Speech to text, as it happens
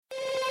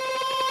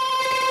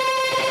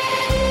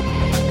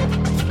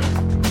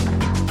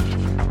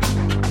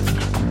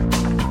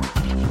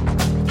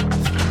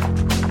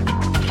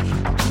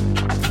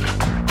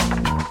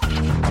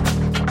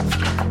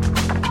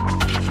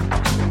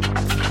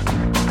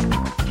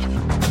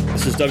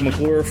This is Doug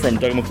McClure from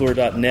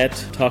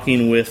DougMcClure.net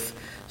talking with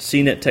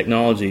CNET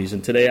Technologies.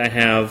 And today I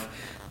have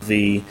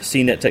the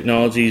CNET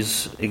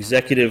Technologies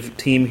executive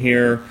team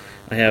here.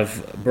 I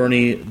have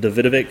Bernie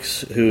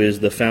Davidovich, who is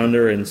the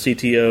founder and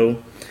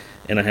CTO,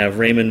 and I have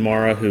Raymond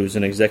Mara, who's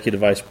an executive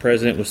vice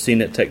president with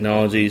CNET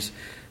Technologies,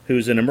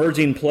 who's an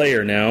emerging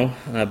player now.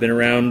 I've been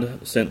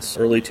around since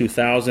early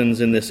 2000s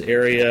in this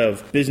area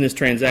of business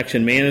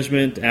transaction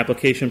management,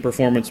 application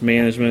performance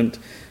management,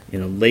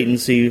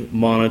 latency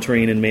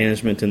monitoring and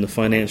management in the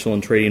financial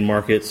and trading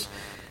markets.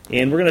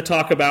 And we're going to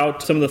talk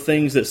about some of the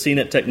things that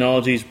CNET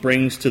Technologies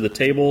brings to the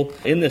table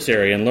in this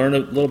area and learn a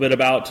little bit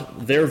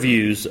about their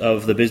views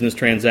of the business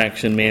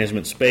transaction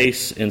management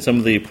space and some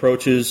of the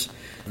approaches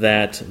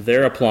that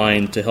they're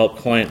applying to help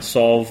clients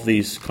solve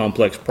these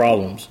complex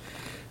problems.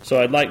 So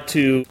I'd like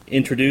to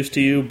introduce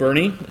to you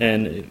Bernie.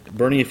 And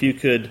Bernie, if you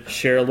could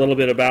share a little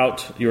bit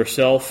about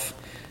yourself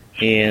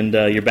and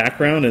your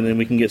background, and then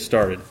we can get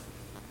started.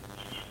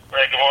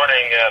 Great. Good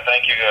morning.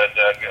 Thank you,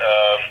 Doug.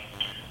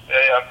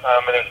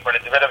 My name is Bernie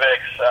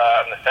Davidovich.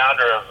 I'm the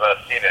founder of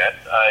CNET.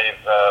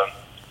 I've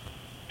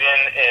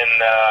been in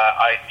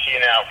IT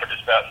now for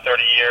just about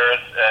 30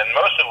 years, and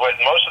most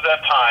of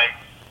that time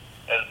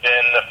has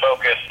been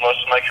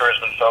most of my career has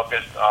been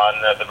focused on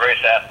the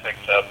various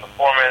aspects of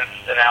performance,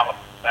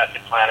 analysis, asset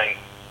planning,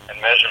 and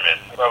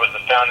measurement. I was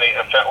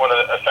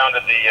I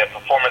founded the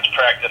performance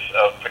practice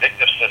of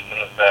predictive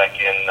systems back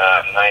in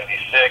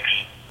 '96,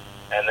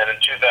 and then in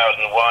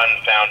 2001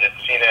 founded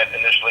CNET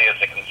initially as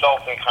a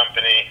consulting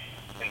company.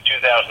 In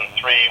 2003,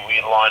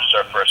 we launched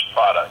our first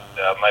product.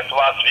 My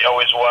philosophy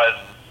always was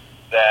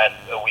that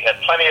we had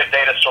plenty of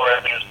data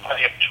sources,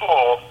 plenty of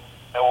tools,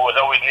 and what was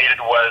always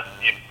needed was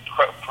the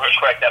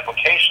correct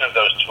application of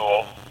those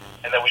tools,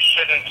 and that we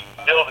shouldn't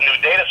build a new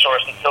data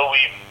source until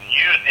we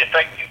use the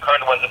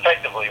current ones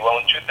effectively.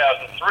 Well, in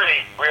 2003,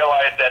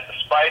 realized that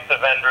despite the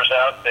vendors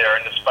out there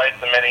and despite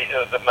the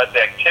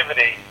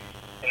activity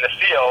in the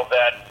field,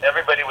 that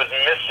everybody was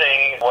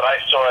missing what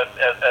I saw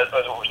as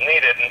what was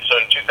needed. And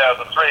so in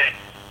 2003,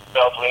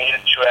 felt we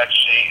needed to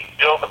actually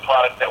build a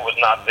product that was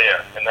not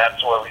there, and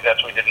that's what we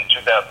did in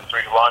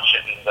 2003. Launch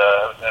it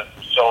and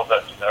sold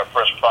our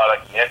first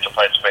product in the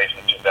enterprise space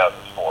in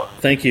 2004.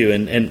 Thank you.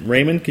 And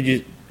Raymond, could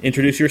you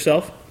introduce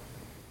yourself?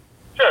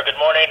 Sure. Good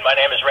morning. My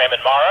name is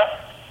Raymond Mara.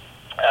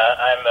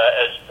 I'm,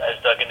 as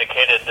Doug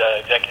indicated,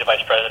 Executive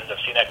Vice President of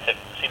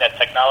CNET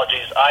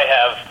Technologies. I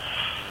have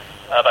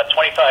about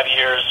 25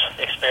 years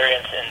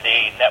experience in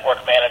the network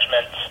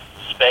management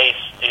space,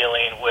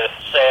 dealing with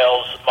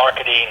sales,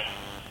 marketing,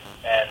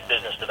 and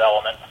business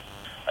development.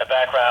 My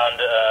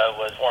background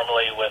was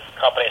formerly with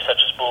companies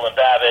such as Boole &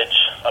 Babbage,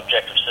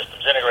 Objective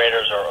Systems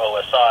Integrators, or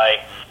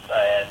OSI,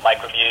 and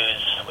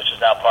Micromuse, which is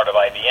now part of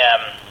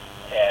IBM,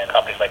 and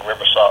companies like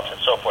Riversoft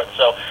and so forth.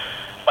 So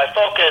my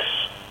focus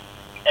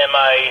and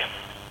my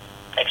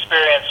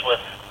experience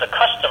with the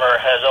customer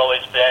has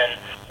always been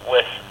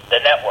with the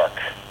network.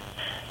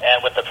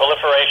 And with the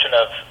proliferation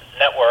of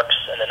networks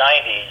in the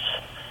 90s,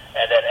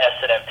 and then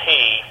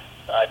SNMP,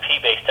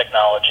 IP-based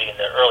technology in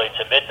the early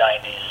to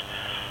mid-90s,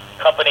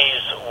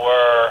 companies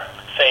were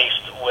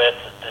faced with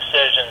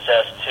decisions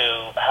as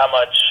to how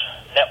much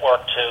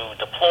network to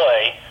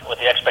deploy, with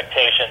the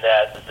expectation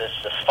that this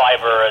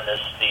fiber and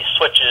these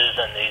switches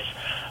and these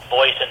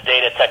voice and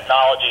data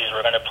technologies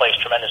were going to place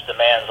tremendous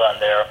demands on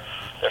their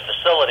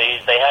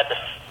facilities. They had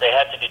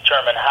to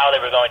determine how they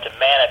were going to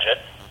manage it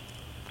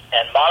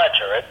and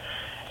monitor it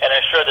and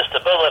ensure the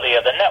stability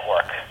of the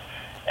network.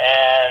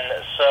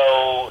 And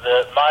so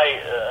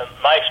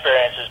my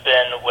experience has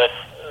been with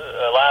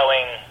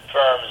allowing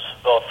firms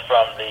both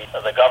from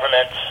the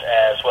government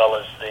as well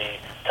as the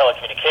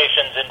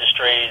telecommunications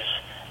industries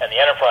and the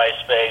enterprise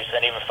space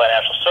and even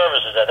financial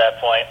services at that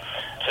point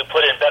to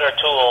put in better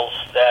tools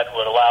that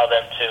would allow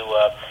them to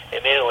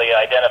immediately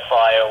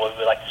identify, or what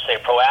we like to say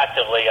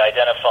proactively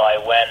identify,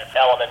 when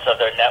elements of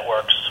their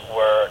networks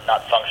were not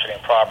functioning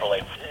properly.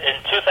 In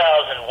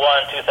 2001,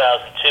 2002,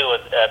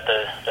 at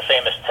the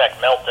famous tech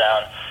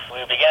meltdown, we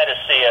began to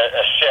see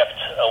a shift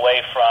away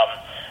from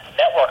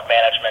network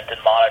management and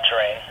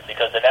monitoring,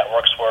 because the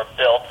networks were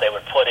built, they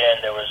were put in,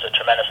 there was a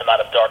tremendous amount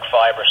of dark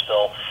fiber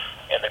still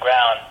in the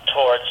ground,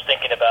 towards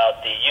thinking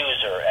about the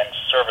user and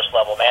service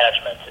level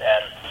management.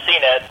 And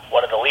CNET,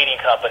 one of the leading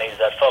companies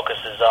that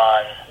focuses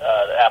on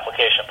the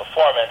application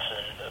performance,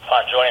 and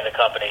upon joining the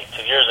company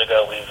 2 years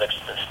ago, we've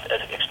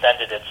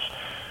extended its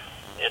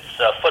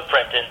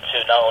footprint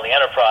into not only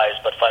enterprise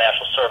but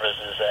financial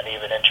services and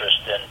even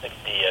interest in the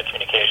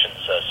communications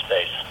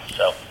space.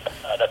 So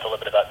that's a little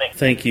bit about me.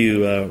 Thank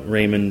you,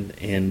 Raymond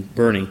and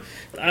Bernie.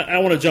 I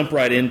want to jump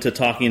right into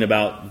talking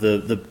about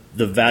the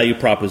value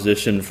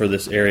proposition for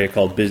this area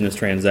called business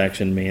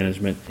transaction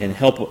management, and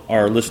help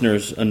our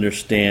listeners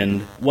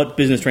understand what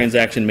business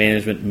transaction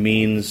management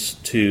means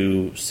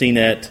to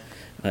CNET,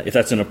 if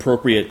that's an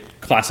appropriate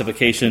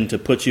classification to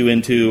put you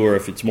into, or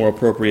if it's more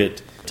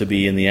appropriate to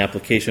be in the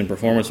application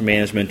performance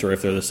management, or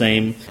if they're the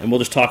same. And we'll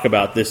just talk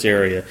about this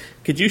area.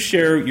 Could you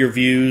share your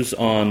views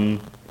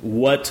on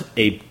what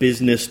a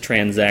business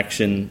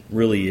transaction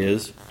really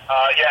is?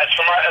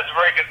 It's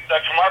very good.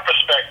 From our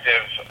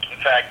perspective, in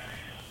fact,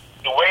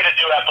 the way to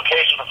do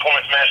application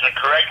performance management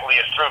correctly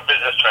is through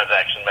business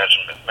transaction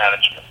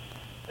management.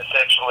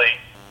 Essentially,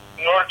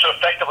 in order to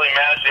effectively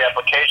manage the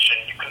application,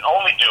 you can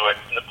only do it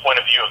from the point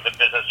of view of the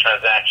business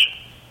transaction.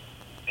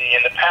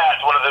 In the past,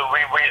 one of the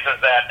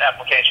reasons that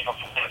application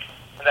performance,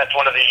 and that's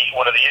one of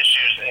the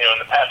issues. In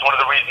the past, one of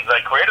the reasons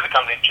I created the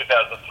company in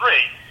 2003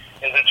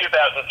 is in 2003,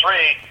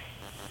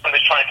 I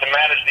was trying to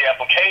manage the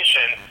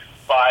application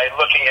by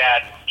looking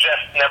at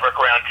just network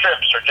round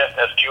trips or just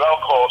SQL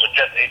calls or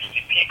just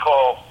HTTP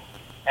calls,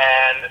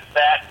 and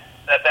that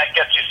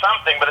gets you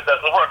something, but it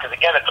doesn't work because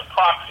again, it's a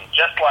proxy.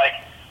 Just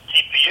like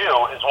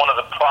CPU is one of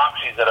the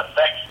proxies that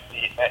affects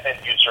the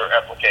end user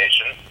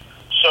application,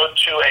 so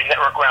too a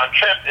network round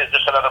trip is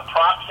just another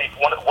proxy,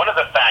 one of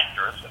the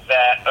factors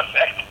that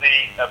affects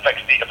the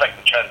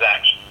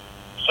transaction.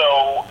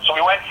 So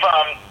we went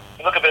from,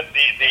 look at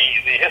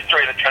the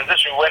history of the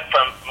transition. We went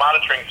from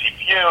monitoring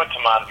CPU to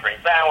monitoring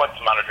bandwidth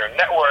to monitoring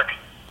network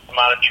to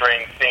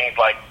monitoring things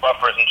like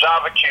buffers and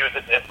Java queues,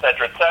 et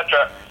cetera.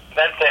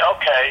 Then say,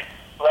 okay,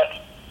 let's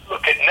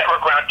look at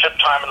network round trip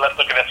time and let's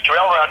look at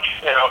SQL round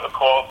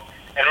calls.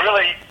 And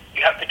really,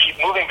 you have to keep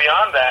moving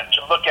beyond that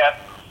to look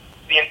at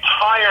the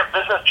entire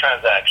business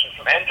transaction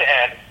from end to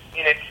end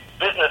in its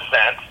business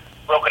sense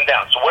broken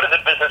down. So what is a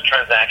business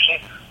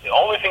transaction? The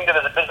only thing that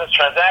is a business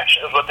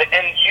transaction is what the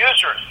end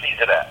user sees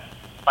it as.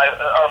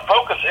 Our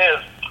focus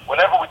is,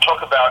 whenever we talk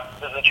about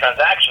business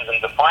transactions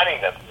and defining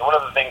them, one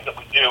of the things that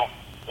we do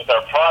with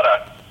our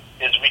product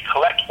is we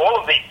collect all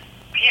of the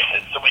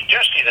pieces. So we do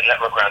see the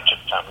network round trip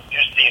time, we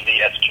do see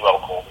the SQL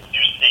call, we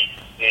do see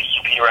the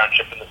HTTP round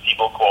trip and the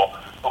SQL call,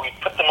 but we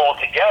put them all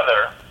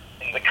together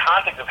in the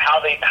context of how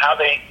they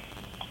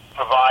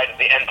provide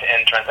the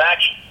end-to-end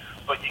transaction.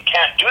 But you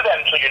can't do that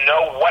until you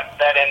know what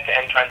that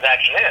end-to-end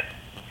transaction is.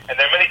 And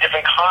there are many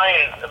different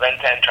kinds of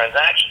end-to-end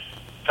transactions.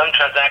 Some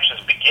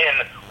transactions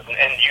begin with an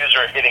end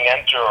user hitting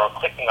enter or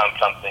clicking on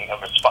something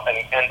and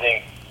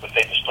ending with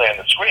a display on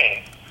the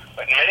screen.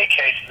 But in many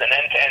cases, an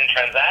end-to-end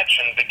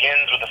transaction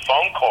begins with a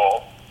phone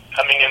call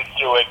coming in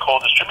through a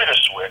call distributor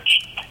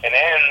switch and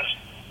ends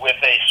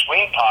with a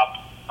screen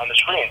pop on the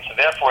screen. So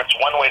therefore, it's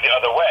one way the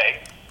other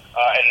way.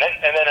 And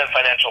then in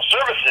financial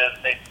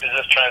services, a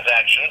business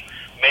transaction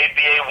may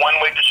be a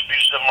one-way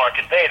distribution of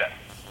market data.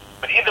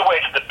 But either way,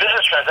 so the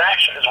business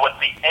transaction is what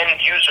the end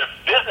user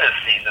business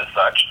sees as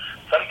such.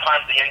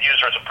 Sometimes the end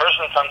user is a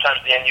person, sometimes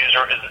the end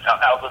user is an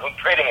algorithm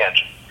trading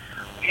engine.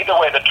 Either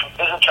way, the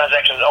business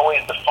transaction is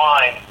always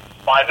defined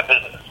by the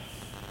business.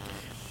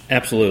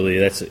 Absolutely.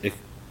 That's a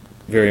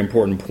very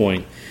important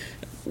point.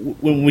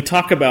 When we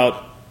talk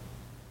about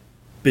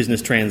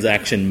business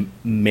transaction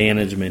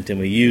management and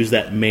we use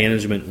that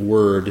management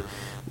word,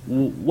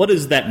 what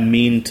does that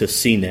mean to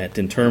CNET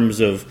in terms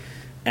of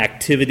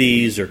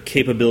activities or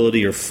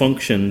capability or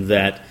function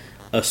that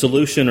a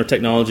solution or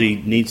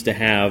technology needs to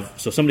have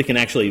so somebody can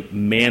actually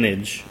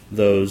manage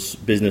those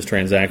business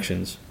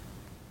transactions?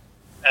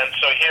 And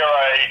so here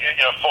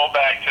I fall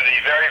back to the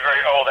very,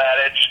 very old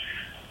adage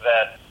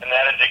that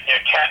you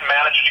can't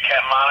manage what you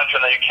can't monitor,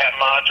 and that you can't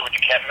monitor what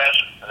you can't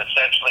measure. And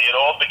essentially it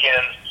all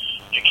begins,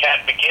 you can't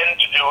begin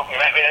to do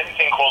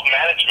anything called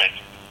management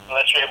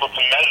unless you're able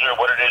to measure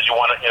what it is you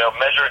want to,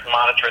 measure it,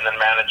 monitor, and then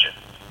manage it.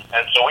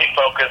 And so we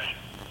focus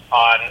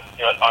on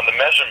the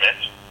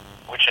measurement,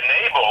 which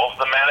enables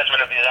the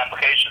management of these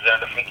applications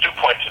from 2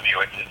 points of view.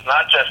 It's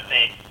not just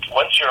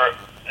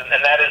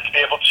and that is to be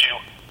able to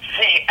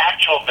see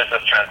actual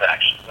business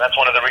transactions. And that's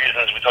one of the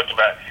reasons we talked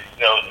about,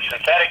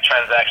 synthetic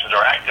transactions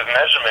or active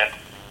measurement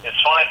is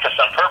fine for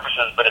some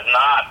purposes, but it's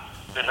not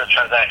business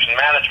transaction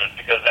management,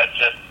 because that's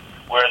just,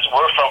 whereas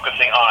we're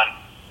focusing on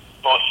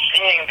both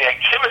seeing the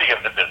activity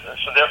of the business,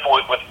 so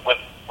therefore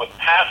with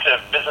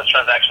passive business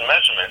transaction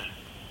measurement,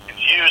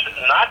 it's used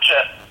not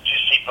just to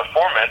see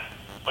performance,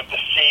 but to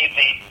see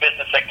the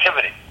business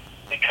activity,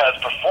 because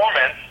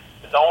performance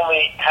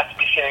has to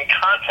be seen in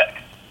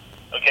context.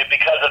 Okay,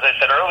 because as I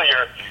said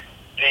earlier,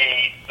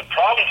 the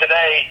problem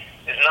today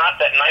is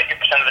not that 90%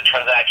 of the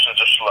transactions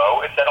are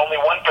slow, it's that only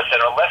 1%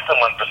 or less than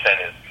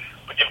 1% is.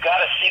 But you've got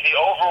to see the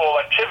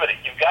overall activity.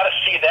 You've got to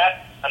see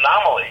that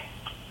anomaly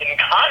in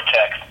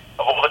context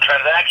of all the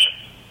transactions.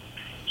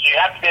 So you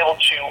have to be able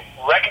to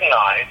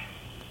recognize,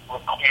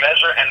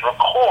 measure, and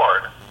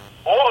record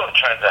all of the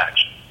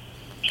transactions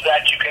so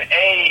that you can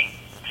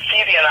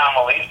see the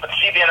anomalies, but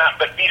see the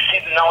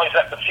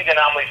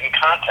anomalies in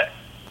context,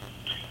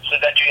 so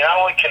that you not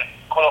only can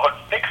quote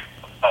unquote fix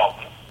the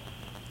problem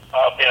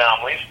of the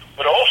anomalies,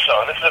 but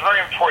also, and this is a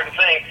very important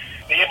thing,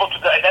 be able to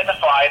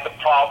identify the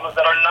problems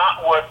that are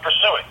not worth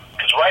pursuing.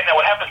 Because right now,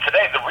 what happens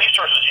today, the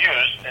resources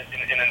used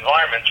in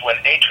environments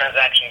when a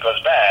transaction goes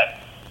bad,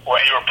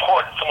 or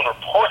someone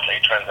reports a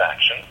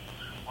transaction,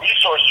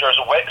 resources are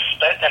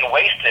spent and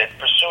wasted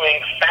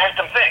pursuing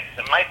phantom things.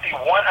 It might be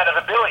 1 out of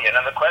a billion,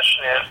 and the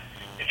question is,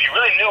 if you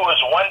really knew it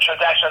was 1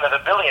 transaction out of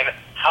a billion,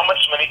 how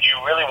much money do you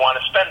really want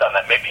to spend on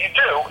that? Maybe you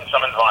do in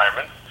some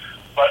environments,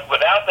 But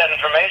without that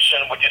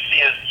information, what you see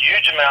is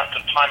huge amounts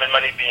of time and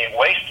money being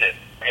wasted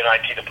in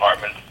IT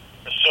departments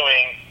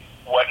pursuing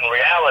what in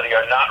reality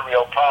are not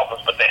real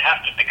problems, but they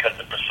have to because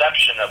the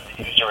perception of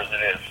the user as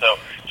it is. So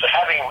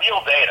having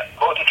real data,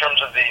 both in terms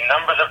of the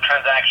numbers of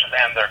transactions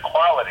and their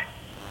quality,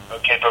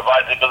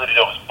 provides the ability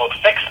to both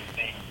fix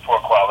the poor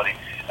quality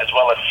as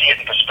well as see it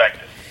in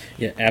perspective.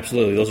 Yeah,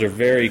 absolutely. Those are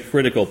very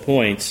critical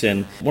points.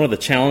 And one of the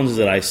challenges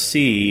that I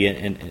see,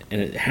 and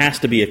it has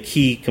to be a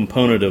key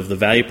component of the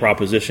value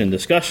proposition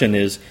discussion,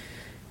 is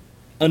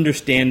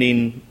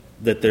understanding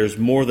that there's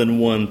more than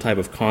one type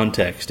of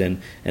context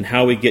and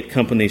how we get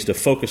companies to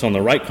focus on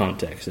the right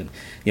context. And,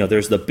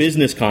 there's the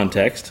business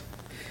context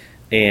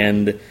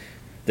and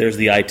there's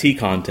the IT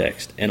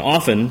context. And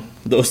often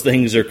those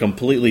things are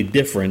completely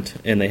different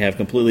and they have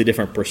completely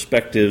different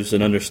perspectives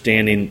and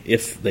understanding,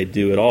 if they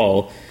do at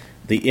all,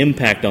 the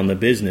impact on the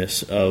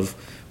business of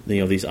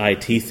these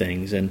IT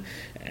things. And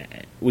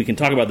we can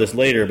talk about this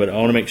later, but I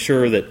want to make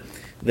sure that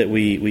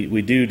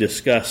we do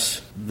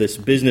discuss this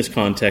business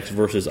context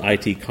versus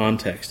IT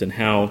context and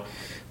how,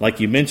 like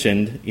you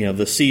mentioned,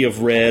 the sea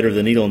of red or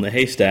the needle in the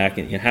haystack,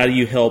 and how do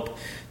you help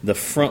the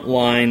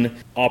frontline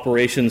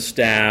operations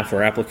staff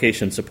or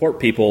application support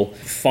people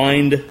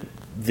find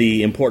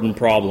the important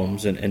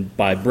problems, and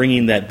by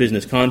bringing that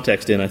business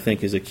context in, I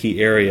think is a key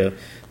area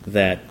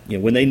that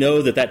when they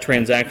know that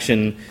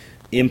transaction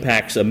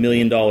impacts $1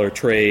 million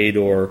trade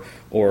or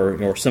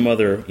some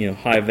other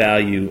high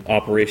value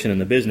operation in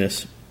the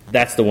business,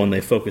 that's the one they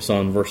focus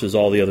on versus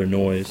all the other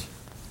noise.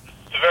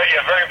 It's a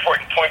very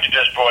important point you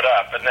just brought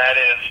up, and that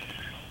is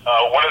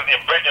one of the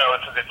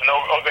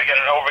it's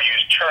an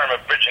overused term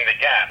of bridging the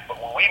gap. But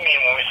what we mean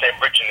when we say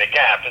bridging the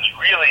gap is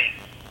really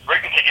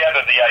bringing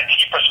together the IT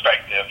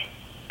perspective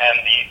and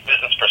the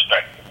business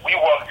perspective. We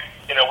walk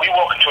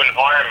into an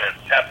environment,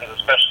 it happens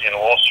especially in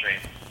Wall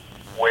Street,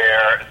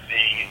 where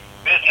the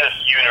business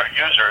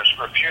users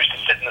refuse to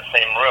sit in the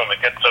same room.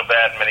 It gets so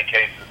bad in many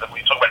cases that we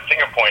talk about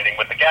finger pointing,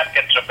 but the gap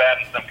gets so bad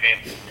in some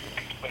cases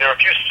when they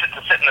refuse to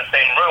sit in the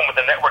same room with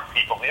the network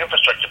people, the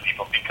infrastructure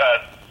people,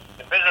 because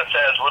the business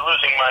says we're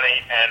losing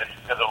money and it's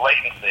because of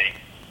latency,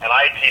 and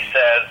IT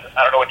says,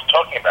 I don't know what you're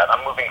talking about.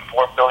 I'm moving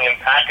 4 billion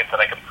packets that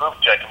I can prove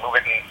to you. I can move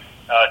it in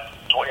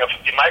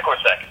 50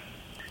 microseconds.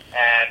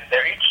 And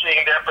they're each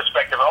seeing their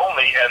perspective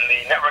only, and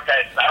the network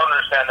guy says, I don't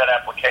understand that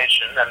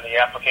application, and the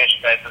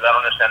application guy says, I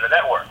don't understand the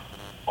network.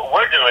 What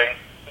we're doing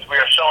is we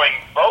are showing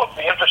both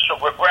the infrastructure.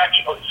 We're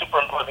actually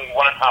superimposing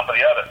one on top of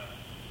the other.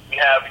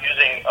 We have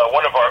using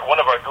one of our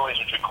GUIs,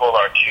 which we call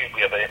our cube.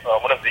 We have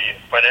one of the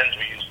front ends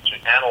we use to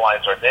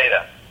analyze our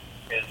data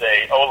is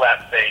a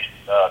OLAP-based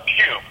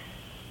cube,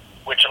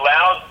 which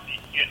allows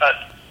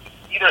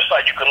either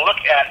side. You can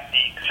look at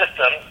the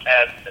system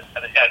as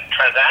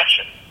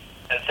transactions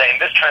and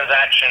saying this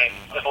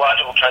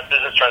logical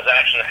business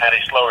transaction had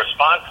a slow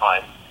response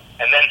time,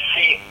 and then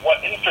see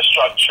what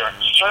infrastructure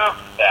served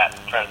that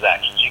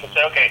transaction. So you can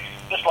say, okay,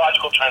 this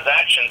logical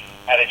transaction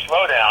had a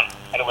slowdown,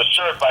 and it was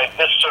served by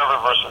this server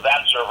versus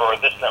that server, or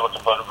this network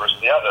component versus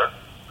the other.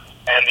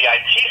 And the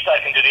IT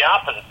side can do the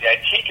opposite. The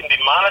IT can be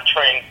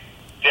monitoring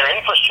their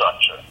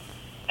infrastructure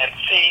and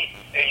see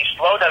a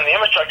slowdown in the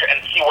infrastructure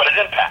and see what it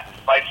impacts,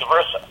 vice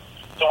versa.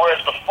 So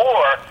whereas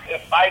before, if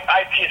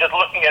IT is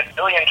looking at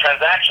billion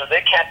transactions,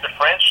 they can't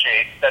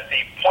differentiate that the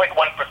 0.1%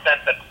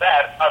 that's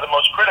bad are the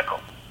most critical,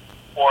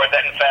 or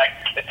that in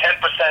fact the 10%,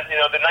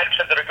 the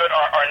 90% that are good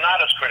are not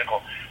as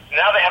critical.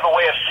 Now they have a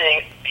way of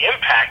seeing the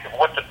impact of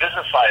what the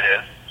business side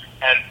is,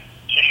 and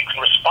so you can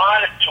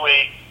respond to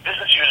a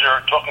business user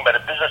talking about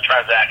a business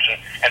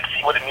transaction and see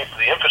what it means to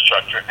the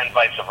infrastructure, and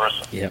vice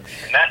versa. Yep.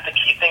 And that's the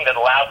key thing that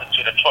allows the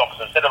two to talk.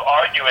 So instead of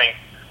arguing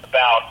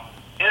about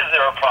is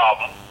there a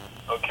problem,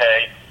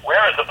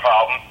 where is the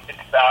problem, it's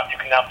about you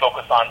can now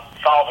focus on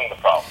solving the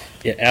problem.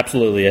 Yeah,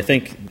 absolutely. I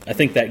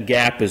think that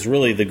gap is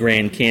really the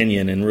Grand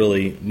Canyon, and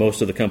really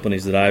most of the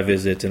companies that I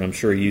visit, and I'm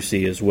sure you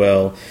see as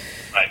well.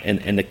 Right.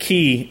 And the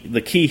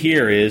key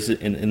here is,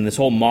 in this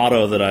whole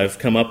motto that I've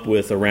come up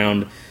with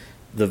around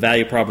the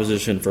value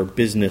proposition for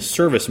business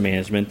service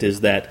management, is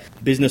that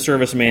business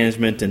service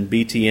management and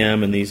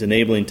BTM and these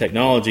enabling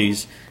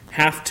technologies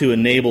have to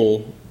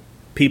enable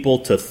people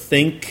to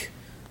think,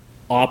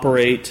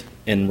 operate,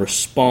 and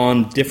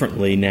respond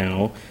differently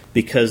now,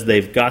 because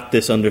they've got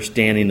this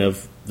understanding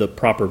of the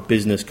proper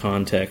business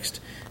context,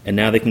 and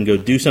now they can go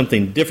do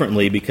something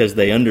differently because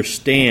they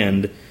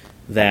understand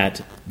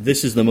that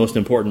this is the most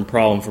important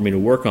problem for me to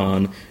work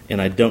on,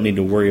 and I don't need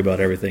to worry about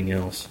everything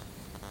else.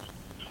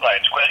 Right.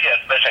 Yeah,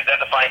 especially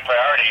identifying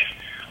priorities.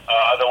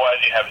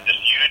 Otherwise, you have just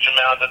huge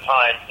amounts of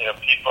time.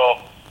 People,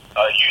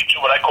 huge,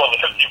 what I call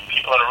the 50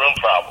 people in a room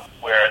problem,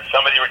 where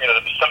somebody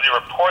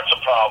reports a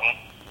problem,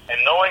 and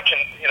no one can,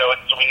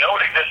 so we know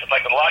it exists. It's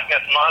like the Loch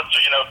Ness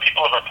Monster.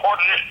 People have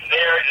reported it. It's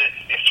there.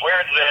 They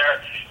swear it's there,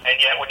 and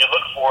yet when you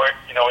look for it,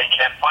 you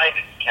can't find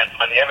it. You can't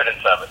find the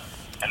evidence of it.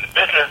 And the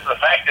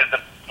fact is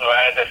that,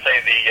 as I say,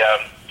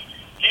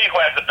 he who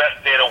has the best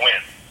data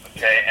wins.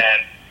 And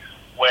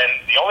when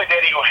the only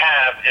data you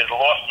have is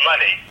lost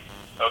money,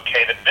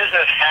 Okay, the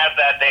business has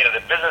that data.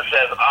 The business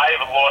says,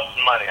 I've lost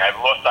money, I've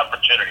lost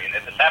opportunity. And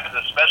this happens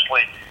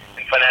especially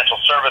in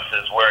financial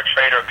services where a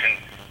trader can,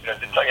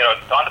 on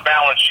the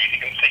balance sheet,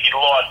 you can see he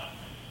lost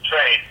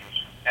trade,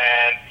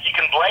 and he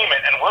can blame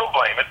it and will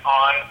blame it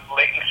on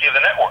latency of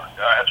the network.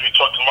 As we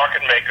talk to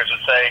market makers who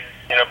say,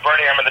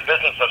 Bernie, I'm in the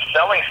business of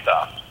selling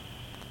stuff,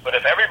 but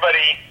if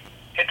everybody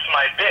hits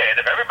my bid,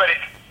 if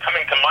everybody's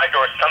coming to my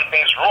door,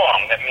 something's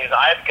wrong. That means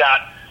I've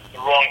got the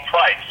wrong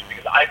price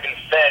because I've been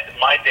fed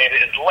my data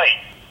is late,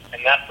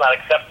 and that's not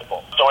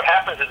acceptable. So what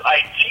happens is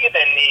IT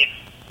then needs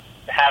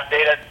to have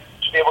data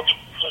to be able to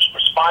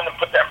respond and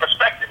put that in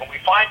perspective. And we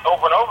find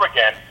over and over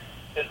again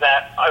is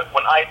that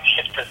when IT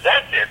is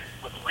presented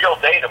with real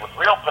data, with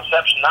real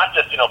perception, not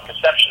just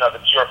perception of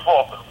it's your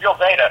fault, but real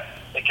data,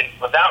 they can,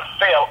 without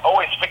fail,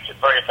 always fix it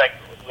very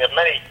effectively. We have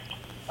many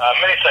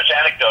such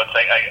anecdotes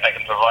I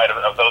can provide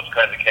of those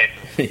kinds of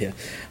cases. Yeah,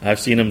 I've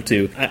seen them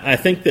too. I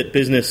think that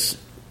business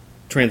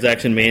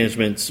transaction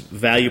management's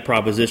value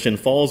proposition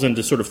falls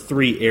into sort of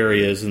three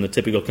areas in the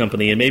typical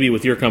company, and maybe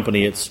with your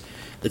company it's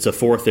a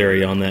fourth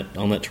area on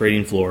that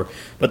trading floor.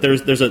 But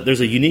there's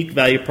a unique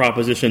value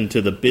proposition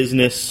to the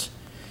business.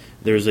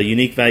 There's a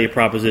unique value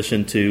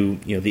proposition to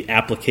the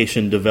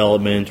application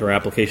development or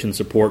application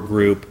support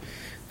group,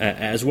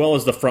 as well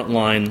as the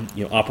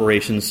frontline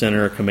operations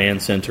center,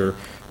 command center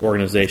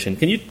organization.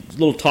 Can you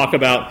talk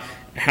about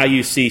how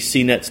you see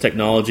CNET's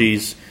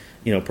technologies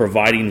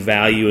providing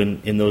value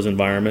in those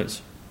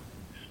environments?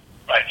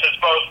 Right. So it's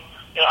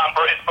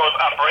both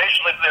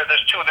operationally. There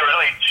are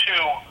really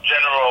two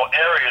general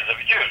areas of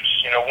use.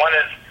 One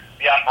is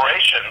the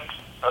operations.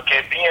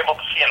 Okay, being able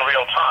to see in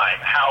real time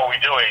how are we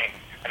doing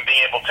and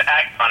being able to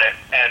act on it.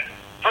 And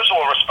first of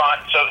all,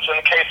 respond. So in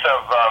the case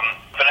of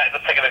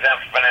let's take an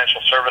example: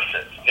 financial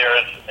services. There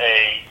is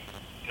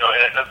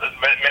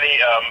many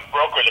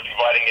brokers are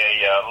providing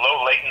a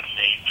low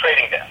latency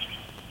trading desk.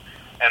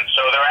 And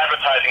so they're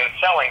advertising and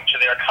selling to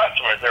their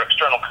customers, their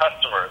external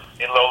customers,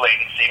 a low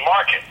latency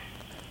market.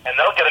 And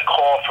they'll get a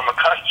call from a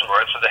customer,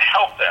 so the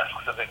help desk,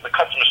 so the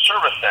customer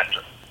service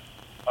center,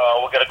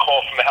 will get a call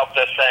from the help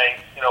desk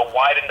saying,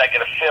 why didn't I get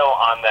a fill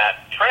on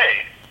that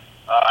trade?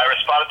 I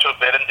responded to a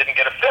bid and didn't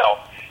get a fill.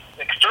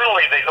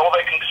 Externally, all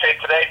they can say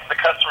today to the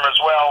customer is,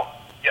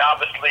 well,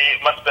 obviously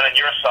it must have been on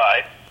your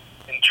side.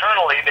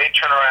 Internally, they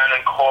turn around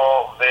and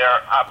call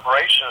their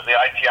operations, the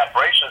IT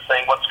operations,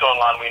 saying, what's going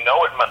on? We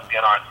know it must be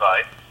on our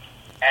side.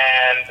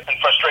 And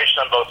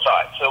frustration on both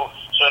sides. So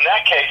in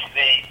that case,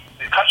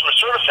 the customer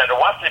service center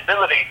wants the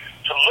ability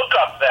to look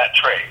up that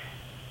trade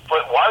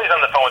while he's on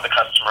the phone with the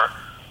customer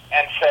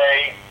and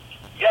say,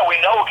 yeah, we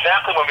know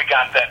exactly when we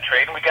got that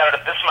trade, and we got it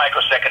at this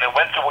microsecond. It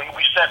went to,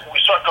 we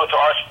saw it go to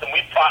our system.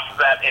 We processed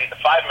that in 5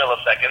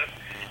 milliseconds.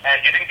 And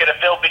you didn't get a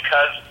fill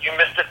because you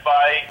missed it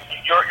by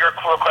your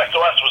request to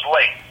us was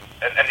late,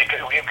 and we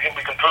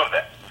can prove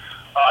that.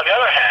 On the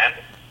other hand,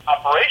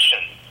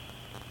 operations,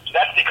 so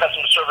that's the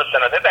customer service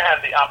center. On the other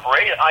hand, the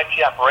IT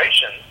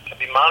operations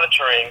can be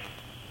monitoring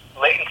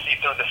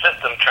latency through the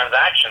system,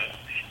 transactions,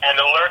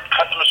 and alert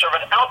customer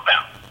service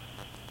outbound,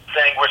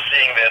 saying we're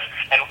seeing this,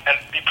 and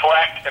be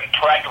proactive and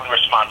proactively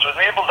respond. So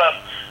it enables us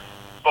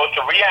both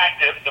the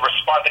reactive, the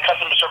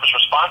customer service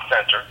response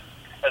center,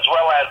 as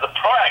well as the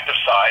proactive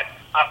side,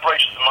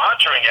 operations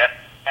monitoring it,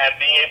 and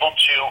being able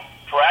to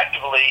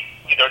proactively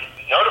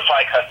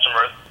notify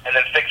customers and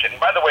then fix it.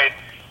 And by the way,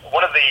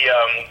 one of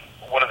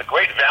the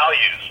great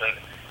values, and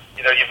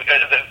you've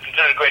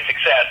considered a great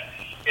success,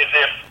 is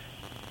if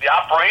the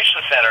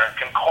operations center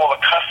can call a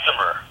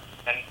customer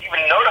and even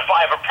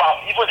notify of a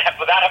problem, even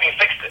without having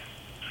fixed it.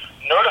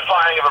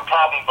 Notifying of a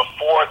problem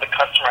before the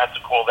customer has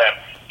to call them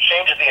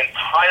changes the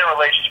entire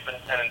relationship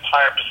and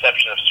entire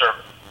perception of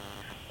service.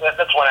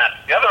 That's one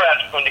aspect. The other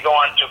aspect, when you go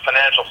on to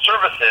financial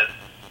services,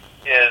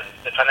 is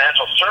the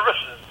financial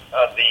services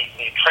of the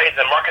trades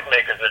and market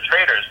makers, the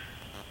traders,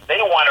 they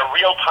want a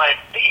real-time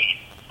feed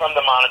from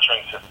the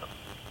monitoring system.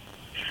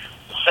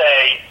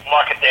 Say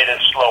market data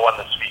is slow on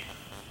this feed.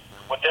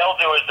 What they'll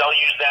do is they'll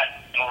use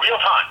that in real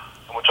time,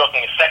 and we're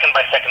talking a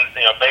second-by-second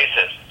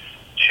basis,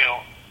 to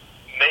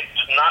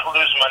not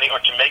lose money or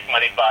to make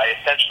money by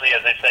essentially,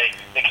 as they say,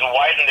 they can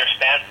widen their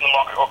stance in the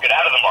market or get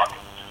out of the market.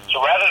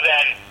 So rather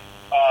than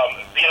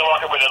be in a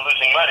market where they're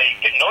losing money,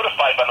 get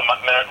notified by the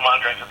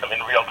monitoring system in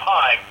real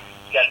time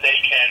that they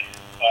can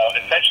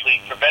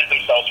essentially prevent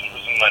themselves from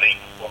losing money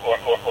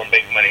or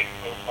make money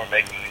or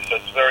make money. So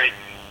it's those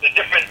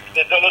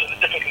are the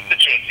different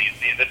constituencies: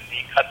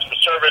 the customer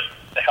service,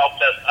 the help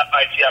desk,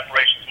 IT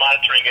operations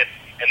monitoring it,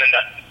 and then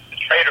the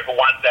trader who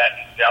wants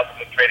that the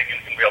ultimate trading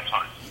in real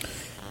time.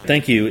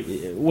 Thank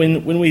you.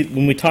 When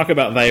we talk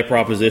about value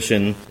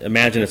proposition,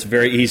 imagine it's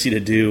very easy to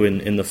do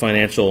in the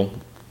financial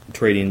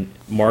trading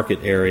market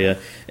area.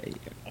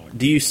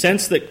 Do you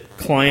sense that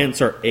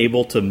clients are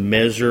able to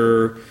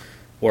measure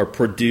or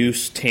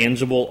produce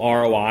tangible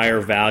ROI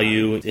or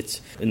value? It's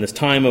in this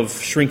time of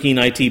shrinking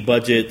IT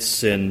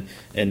budgets and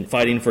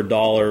fighting for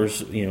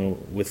dollars,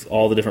 with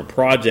all the different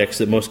projects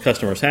that most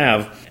customers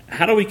have.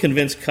 How do we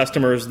convince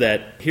customers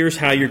that here's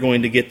how you're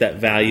going to get that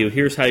value,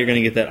 here's how you're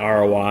going to get that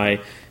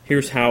ROI,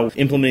 here's how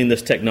implementing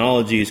this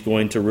technology is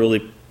going to really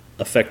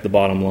affect the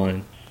bottom line?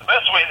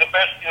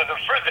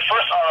 The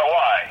first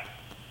ROI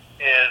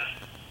is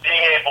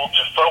being able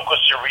to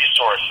focus your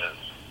resources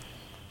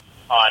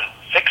on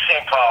fixing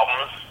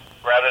problems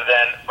rather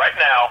than, right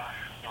now,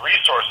 the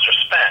resources are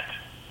spent,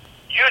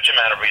 huge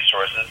amount of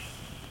resources,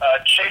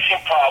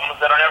 chasing problems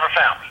that are never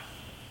found.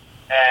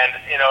 And,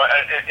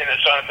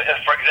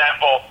 for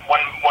example,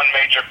 one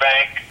major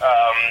bank,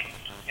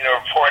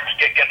 reports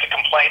gets a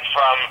complaint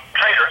from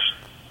traders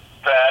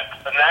that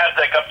the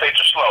NASDAQ updates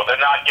are slow.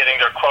 They're not getting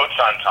their quotes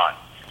on time.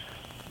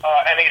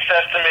 And he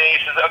says to me,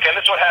 okay,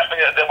 this is what happened.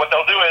 What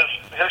they'll do is,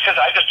 he says,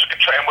 I just took a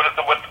trade.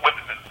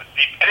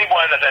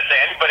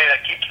 Anybody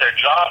that keeps their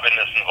job in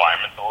this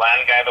environment, the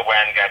LAN guy, the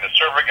WAN guy, the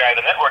server guy,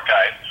 the network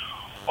guys,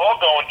 all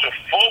go into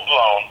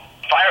full-blown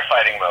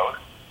firefighting mode,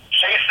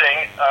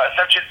 chasing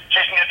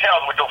your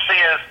tails. What you'll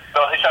see is,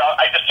 he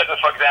said,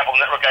 for example,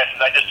 the network guy says,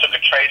 I just took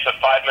a trade, so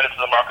 5 minutes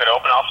of the market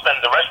open. I'll spend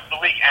the rest of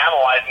the week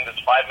analyzing this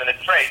 5-minute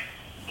trade,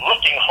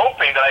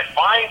 hoping that I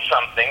find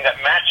something that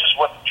matches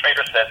what the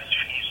trader said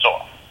he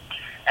saw.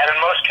 And in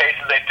most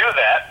cases, they do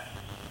that,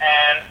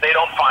 and they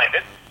don't find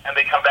it, and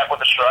they come back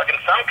with a shrug. In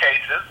some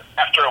cases,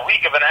 after a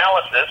week of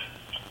analysis,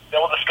 they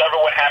will discover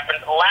what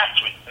happened last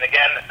week. And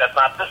again, that's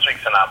not this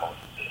week's anomaly.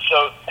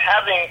 So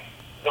having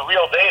the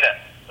real data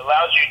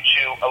allows you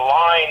to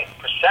align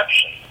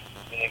perceptions,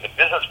 meaning the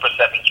business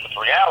perceptions, with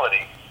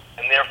reality,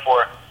 and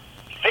therefore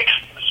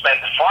spend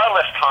far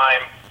less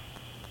time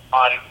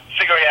on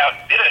figuring out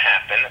did it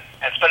happen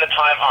and spend the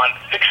time on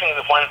fixing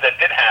the ones that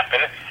did happen,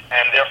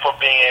 and therefore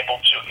being able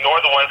to ignore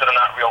the ones that are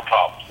not real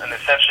problems. And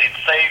essentially it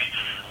saves,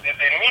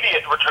 the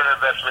immediate return on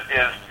investment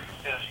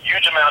is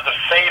huge amounts of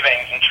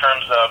savings in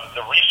terms of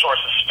the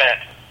resources spent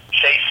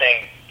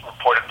chasing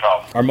reported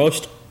problems. Are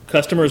most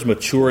customers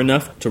mature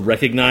enough to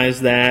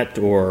recognize that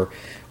or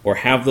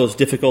have those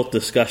difficult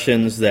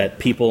discussions that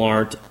people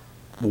aren't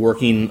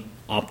working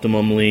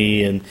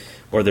optimally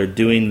or they're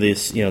doing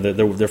this,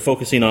 they're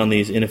focusing on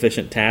these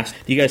inefficient tasks?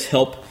 Do you guys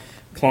help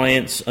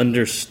clients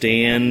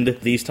understand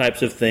these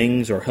types of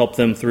things or help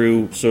them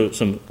through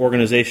some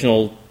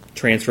organizational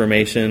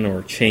transformation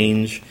or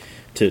change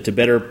to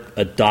better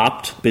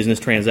adopt business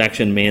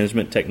transaction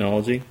management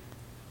technology?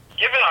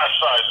 Given our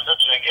size,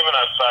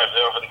 I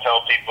often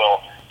tell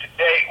people,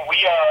 today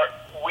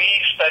we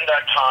spend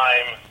our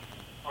time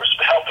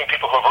helping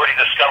people who have already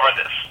discovered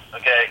this,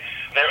 okay?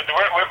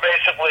 We're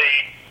basically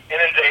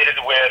inundated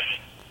with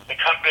the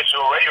companies who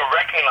already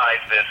recognize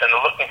this and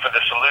are looking for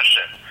the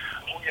solution.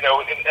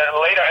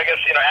 Later, I guess,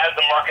 as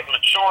the market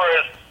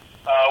matures,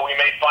 we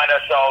may find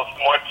ourselves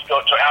more to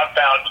go to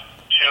outbound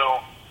to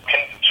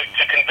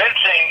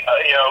convincing,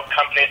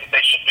 companies that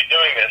they should be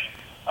doing this.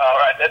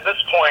 At this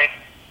point,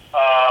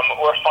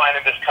 we're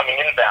finding this coming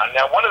inbound.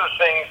 Now, one of the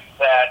things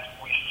that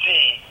we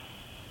see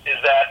is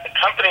that the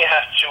company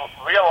has to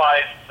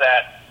realize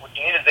that what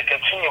you need is a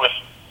continuous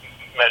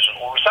measure.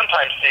 What we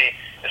sometimes see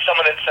is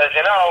someone that says,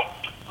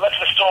 let's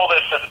install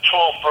this as a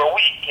tool for a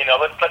week.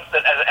 Let's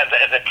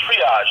as a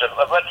triage.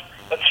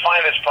 Let's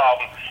find this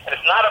problem. And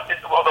it's not,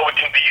 although it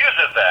can be used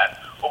as that,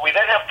 but we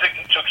then have to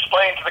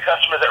explain to the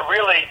customer that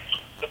really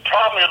the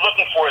problem you're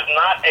looking for is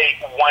not a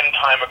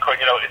one-time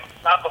occurrence.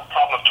 It's not the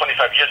problem of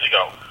 25 years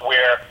ago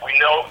where we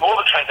know all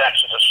the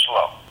transactions are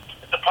slow.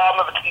 It's the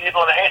problem of a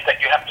needle in a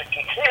haystack. You have to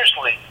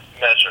continuously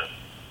measure,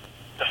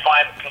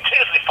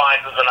 continuously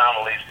find those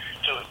anomalies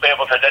to be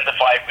able to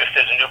identify if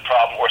there's a new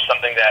problem or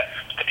something that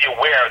to be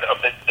aware of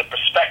the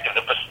perspective,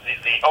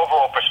 the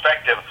overall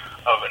perspective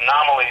of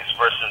anomalies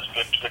versus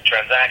good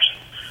transactions.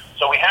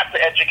 So we have to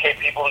educate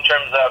people in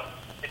terms of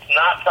it's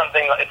not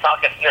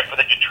like a sniffer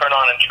that you turn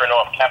on and turn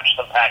off, capture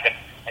some packets,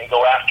 and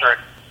go after it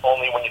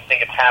only when you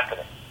think it's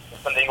happening.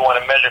 It's something you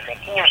want to measure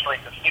continuously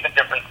to see the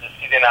differences,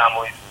 see the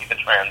anomalies, see the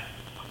trends,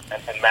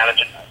 and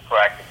manage it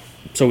proactively.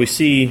 So we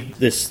see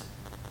this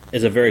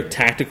as a very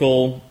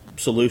tactical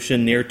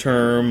solution near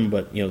term,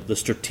 but the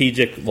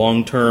strategic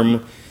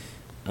long-term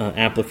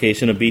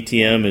application of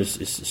BTM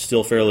is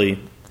still fairly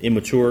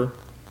immature.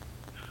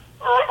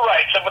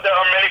 Right. So, but there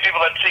are many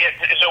people that see it.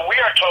 So we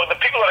are told the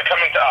people that are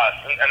coming to us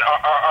and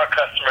our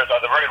customers are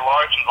the very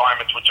large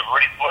environments which have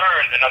already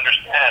learned and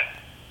understand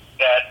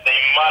that they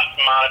must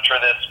monitor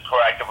this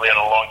proactively on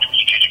a long-term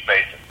strategic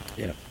basis.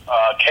 Yeah.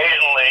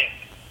 Occasionally,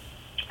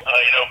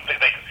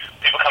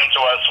 people come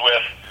to us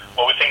with,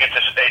 well, we think it's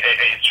a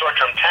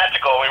short-term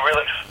tactical. We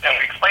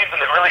explain to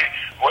them that really,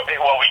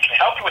 well, we can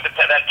help you with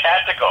that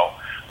tactical.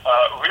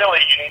 Really,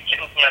 you need to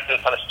implement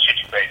this on a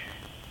strategic basis.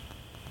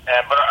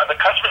 But the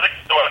customers that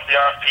go us, the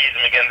RFPs,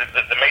 and again,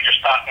 the major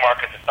stock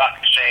markets, the stock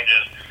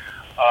exchanges,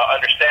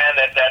 understand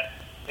that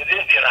it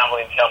is the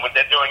anomaly in town. But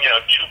they're doing, 2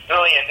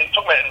 billion. They're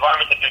talking about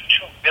environments that do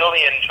 2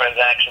 billion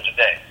transactions a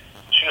day,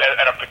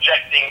 and are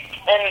projecting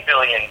 10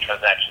 billion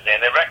transactions a day.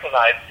 And they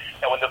recognize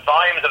that when the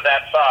volumes of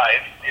that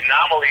size, the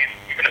anomalies,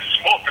 even a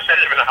small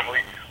percentage of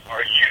anomalies,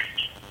 are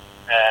huge.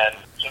 And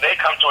so they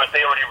come to us.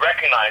 They already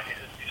recognize these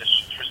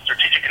are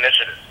strategic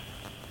initiatives.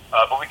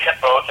 But we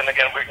kept both, and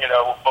again, we're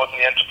both in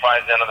the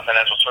enterprise and on the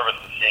financial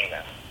services seeing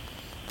that.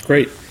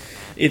 Great.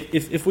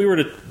 If we were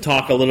to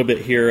talk a little bit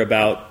here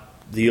about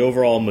the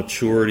overall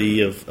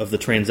maturity of the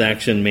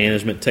transaction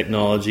management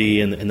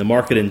technology and the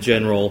market in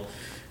general,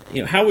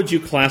 how would you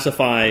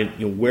classify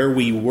where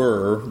we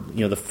were,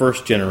 the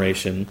first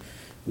generation,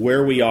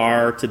 where we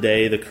are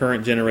today, the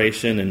current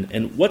generation,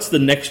 and what's the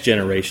next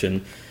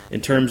generation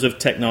in terms of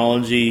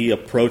technology,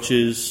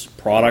 approaches,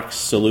 products,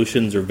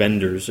 solutions, or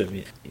vendors? I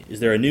mean, is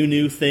there a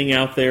new thing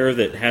out there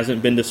that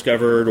hasn't been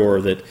discovered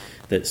or that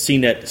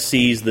CNET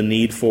sees the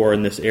need for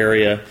in this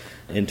area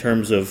in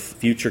terms of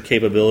future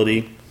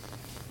capability?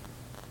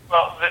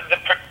 Well, the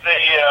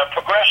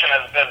progression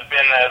has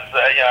been,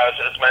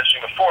 as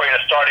mentioned before,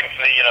 starting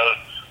from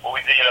what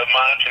we did,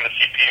 monitoring the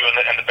CPU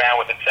and the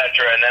bandwidth, et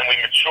cetera, and then we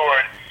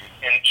matured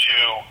into,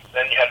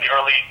 then you have the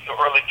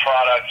early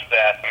products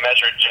that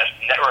measured just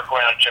network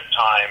round trip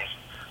times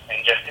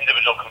and just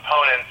individual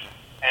components.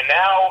 And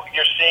now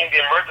you're seeing the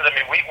emergence. I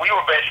mean, we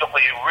were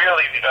basically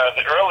really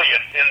the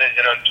earliest in the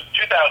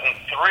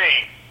 2003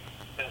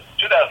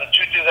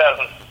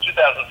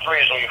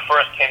 is when we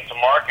first came to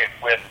market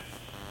with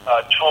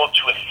a tool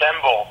to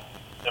assemble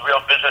the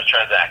real business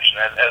transaction.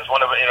 As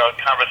one of a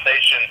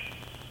conversation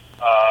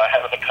I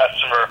had with a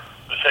customer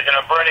who said,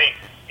 Bernie,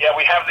 yeah,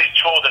 we have these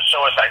tools that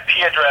show us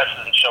IP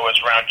addresses and show us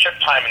round trip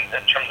time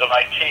in terms of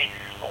IT,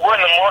 but we're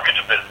in the mortgage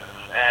business,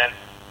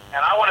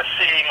 and I want to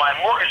see my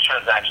mortgage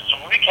transaction.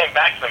 So when we came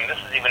back to them, this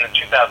is even in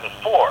 2004,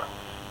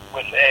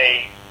 with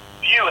a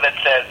view that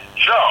says,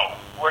 Joe,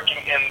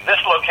 working in this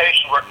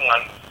location, working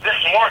on this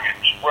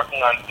mortgage,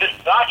 working on this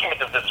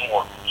document of this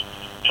mortgage,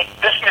 took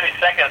this many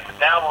seconds to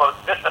download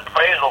this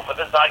appraisal for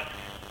this document,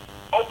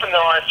 open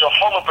their eyes to a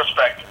whole new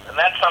perspective. And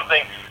that's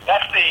something,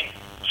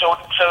 so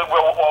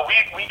while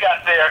we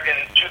got there in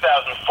 2004,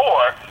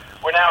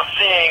 we're now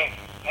seeing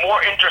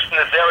more interest in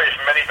this area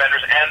from many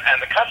vendors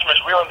and the customers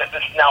realizing that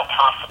this is now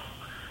possible.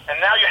 And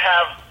now you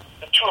have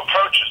the two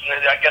approaches, and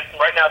I guess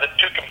right now the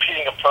two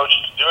competing approaches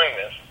to doing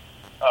this.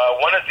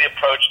 One is the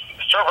approach,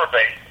 the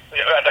server-based,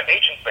 the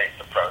agent-based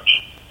approach,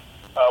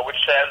 which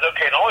says,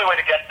 okay, the only way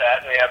to get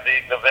that, and we have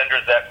the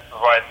vendors that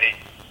provide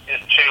is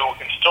to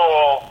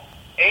install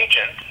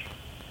agents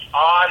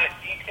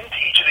into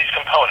each of these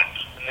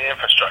components in the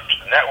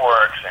infrastructure, the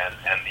networks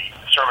and the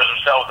servers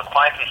themselves, the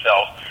clients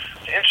themselves,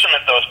 to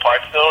instrument those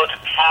parts in order to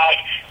tag,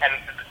 and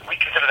we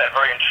consider that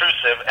very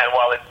intrusive, and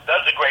while it does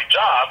a great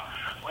job,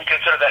 we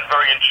consider that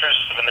very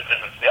intrusive in the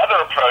business. The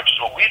other approach is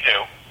what we do,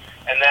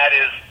 and that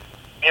is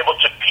be able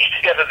to piece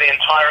together the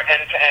entire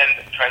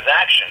end-to-end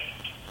transaction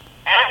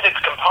and its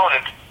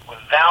components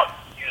without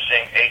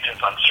using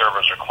agents on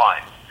servers or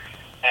clients.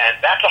 And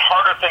that's a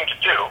harder thing to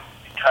do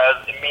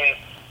because it means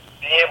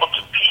being able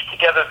to piece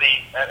together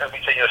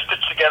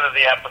stitch together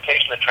the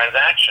application, the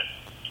transaction,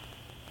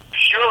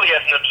 purely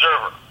as an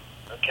observer,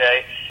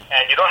 okay?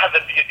 And you don't have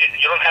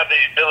the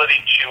ability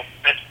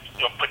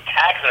to put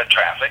tags in the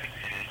traffic,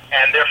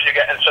 and therefore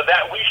so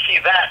that we see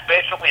that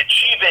basically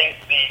achieving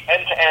the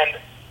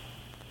end-to-end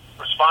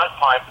response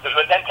time, the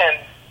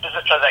end-to-end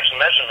business transaction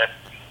measurement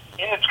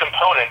in its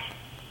components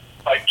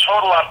by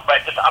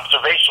just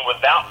observation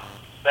without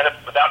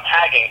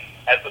tagging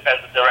as we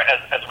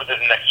did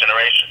in next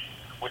generation,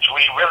 which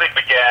we really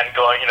began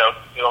going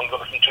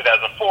from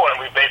 2004, and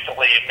we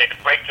basically make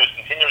breakthroughs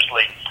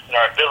continuously in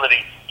our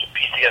ability to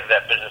piece together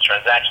that business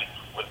transaction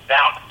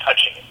without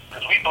touching it.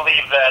 Because we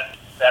believe that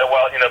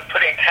while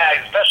putting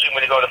tags, especially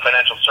when you go to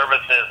financial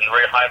services and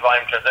very high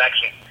volume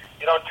transactions,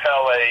 you don't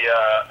tell a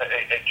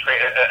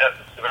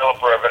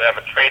developer of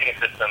a trading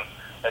system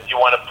that you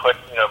want to put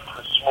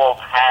a small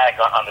tag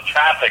on the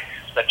traffic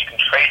so that you can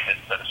trace it.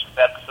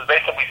 So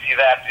basically we see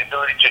that the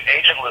ability to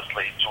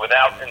agentlessly,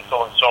 without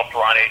installing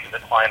software on agents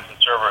and clients and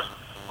servers,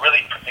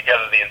 really put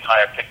together the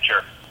entire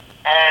picture.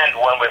 And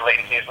one-way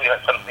latency is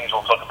some things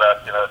we'll talk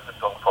about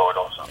going forward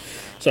also.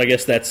 So I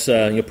guess that's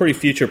pretty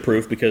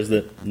future-proof because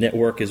the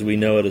network as we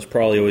know it is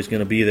probably always going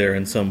to be there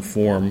in some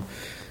form,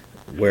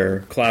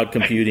 where cloud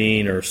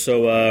computing or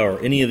SOA or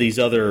any of these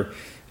other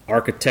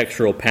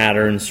architectural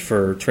patterns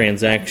for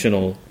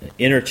transactional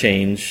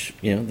interchange,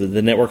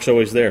 the network's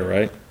always there,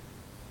 right?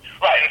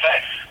 Right. In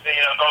fact,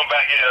 going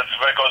back,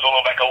 it goes a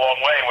long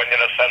way when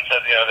Sun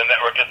said the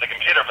network is the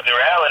computer. But the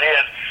reality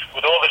is,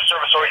 with all the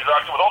service-oriented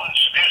architecture, with all the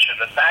distribution,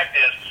 the fact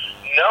is,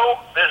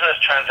 no business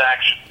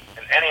transaction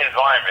in any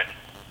environment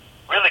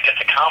really gets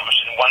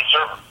accomplished in one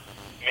server.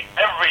 I mean,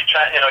 every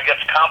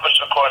gets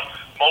accomplished across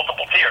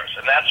multiple tiers,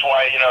 and that's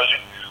why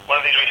one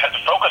of the things we have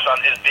to focus on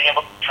is being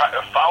able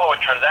to follow a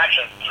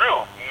transaction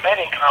through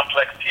many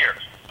complex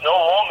tiers. No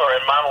longer a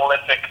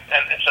monolithic,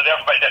 and so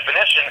therefore by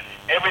definition,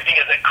 everything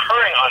is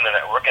occurring on the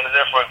network and is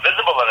therefore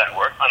visible on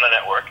the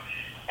network.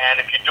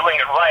 And if you're doing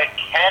it right,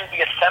 can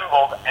be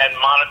assembled and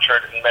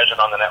monitored and measured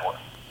on the network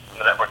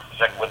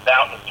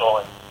without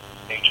installing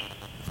agents.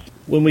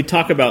 When we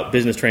talk about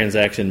business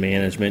transaction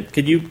management,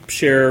 could you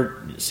share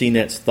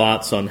CNET's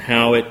thoughts on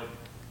how it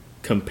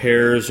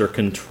compares or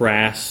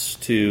contrasts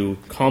to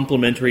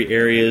complementary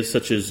areas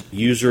such as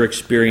user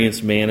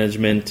experience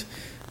management,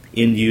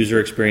 end user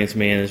experience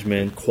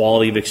management,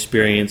 quality of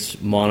experience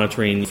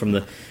monitoring from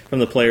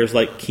the players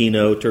like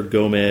Keynote or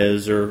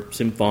Gomez or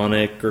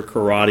Symphonic or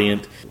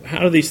Caradient. How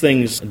do these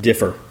things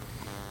differ?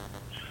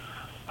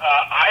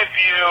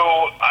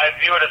 I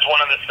view it as one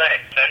and the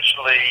same.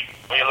 Essentially,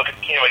 when you look at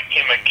Keynote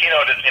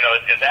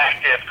is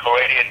active,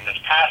 Caradient is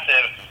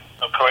passive.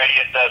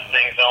 Caradient does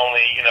things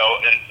only,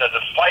 it does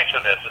a slice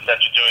of this,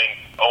 essentially doing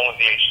only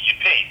the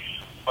HTTP.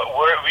 But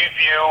we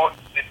view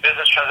the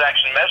business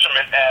transaction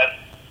measurement as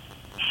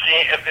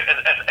end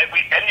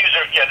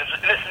user.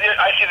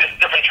 I see this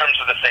different terms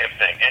of the same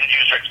thing. End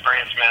user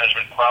experience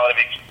management,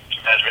 quality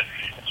experience management.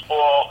 It's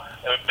all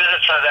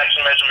business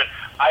transaction measurement.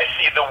 I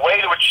see the way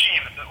to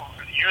achieve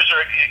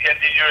user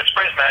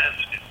experience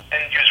management,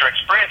 end user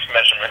experience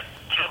measurement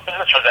through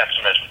business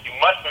transaction measurement. You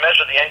must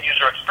measure the end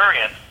user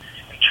experience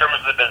in terms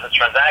of the business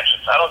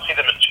transactions. I don't see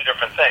them as two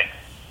different things.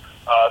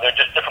 They're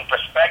just different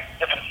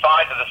perspectives, different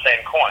sides of the same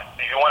coin.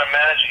 If you want to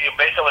manage,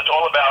 basically it's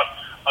all about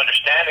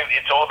understanding.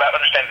 It's all about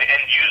understanding the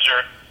end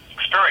user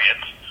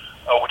experience,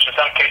 which in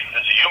some cases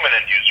is a human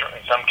end user,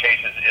 in some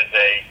cases is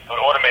an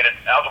automated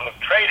algorithmic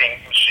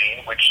trading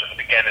machine, which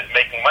again is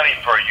making money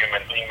for a human,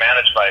 being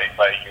managed by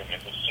a human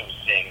who's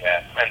seeing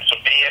that. And so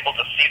being able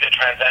to see the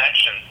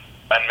transaction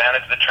and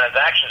manage the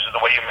transactions is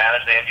the way you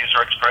manage the end user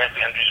experience,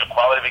 the end user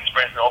quality of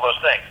experience, and all those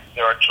things.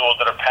 There are tools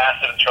that are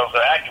passive and tools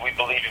that are active. We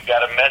believe you've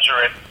got to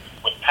measure it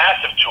with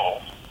passive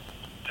tools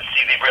to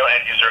see the real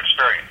end user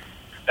experience.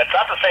 That's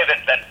not to say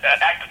that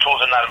active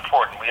tools are not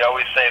important. We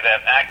always say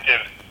that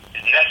active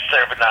is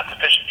necessary but not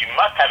sufficient. You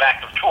must have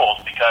active tools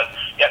because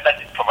that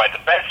provides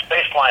the best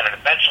baseline and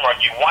a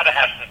benchmark. You want to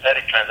have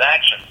synthetic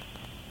transactions,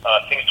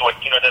 things to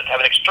that have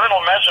an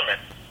external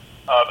measurement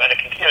and a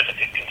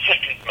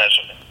consistent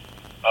measurement.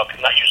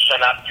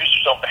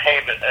 Users don't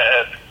behave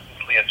as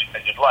consistently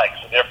as you'd like,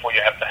 so therefore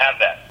you have to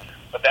have that.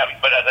 But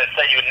as I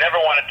say, you would never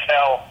want to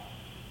tell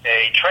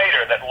a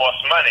trader that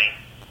lost money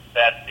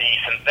that the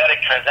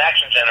synthetic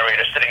transaction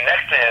generator sitting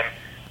next to him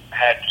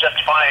had just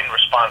fine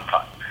response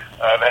time.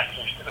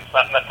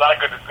 That's not a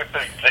good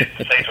thing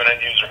to say to an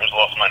end user who's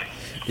lost money.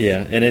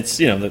 Yeah, and it's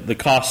the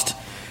cost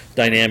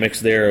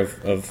dynamics there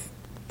of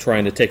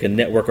trying to take a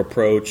network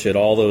approach at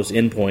all those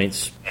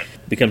endpoints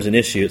becomes an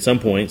issue at some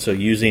point. So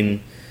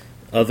using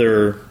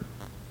other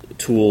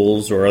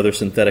tools or other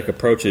synthetic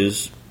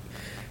approaches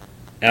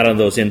out on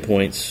those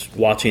endpoints,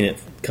 watching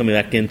it coming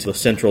back into the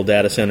central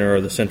data center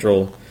or the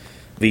central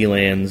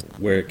VLANs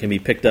where it can be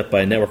picked up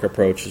by a network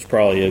approach is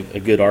probably a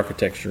good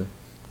architecture.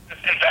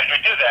 In fact, we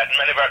do that.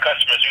 Many of our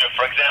customers,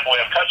 for example, we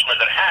have customers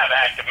that have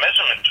active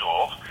measurement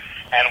tools,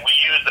 and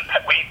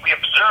we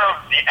observe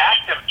the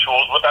active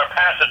tools with our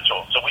passive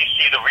tools. So we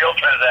see the real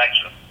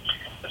transactions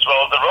as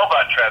well as the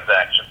robot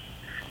transactions,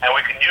 and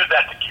we can use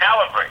that to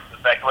calibrate.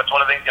 In fact, what's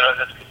one of the things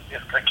is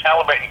to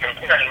calibrate and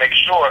compare and make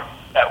sure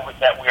that we're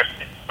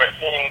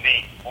seeing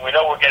when we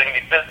know we're getting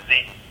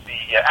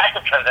the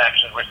active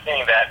transactions, we're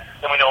seeing that,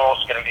 then we know we're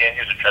also getting the end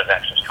user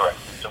transactions correct.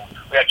 So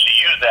we actually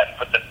use that and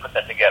put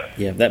that together.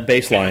 Yeah, that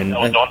baseline.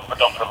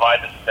 Don't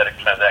provide the synthetic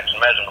transaction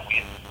measurement.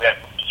 We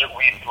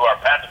through our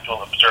passive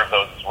tool observe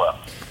those as well.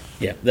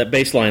 Yeah, that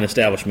baseline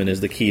establishment is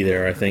the key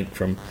there, I think,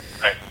 from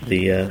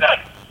the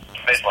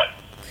baseline.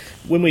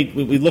 When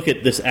we look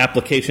at this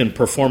application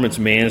performance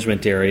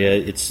management area,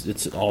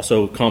 it's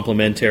also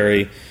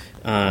complementary.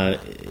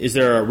 Is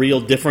there a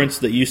real difference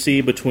that you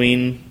see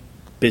between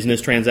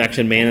business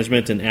transaction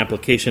management and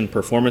application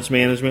performance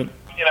management?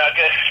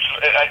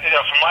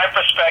 From my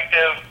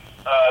perspective,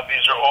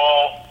 these are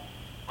all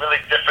really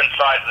different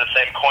sides of the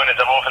same coin. As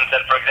I've often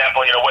said, for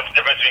example, what's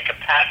the difference between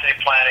capacity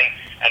planning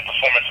and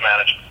performance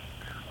management?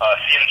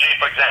 CMG,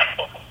 for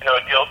example,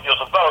 deals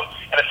with both.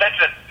 And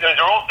essentially, these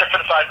are all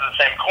different sides of the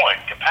same coin.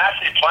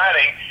 Capacity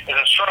planning is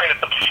ensuring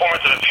that the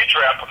performance of the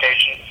future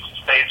application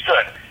stays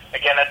good.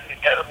 Again, that's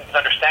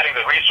understanding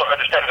the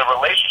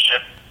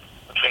relationship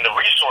between the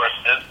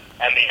resources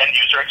and the end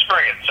user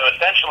experience. So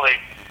essentially,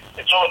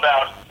 it's all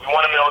about, we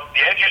want to know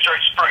the end user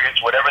experience,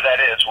 whatever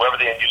that is, whoever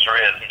the end user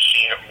is,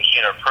 machine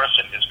or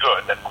person, is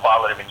good. That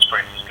quality of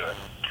experience is good.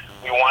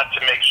 We want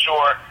to make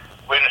sure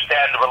we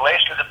understand the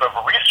relationship of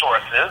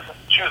resources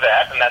to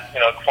that, and that's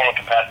a form of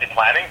capacity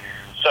planning.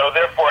 So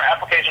therefore,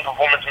 application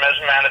performance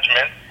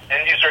management,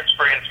 end user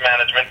experience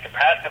management,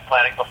 capacity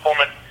planning,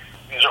 performance,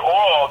 these are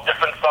all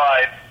different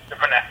sides,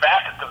 different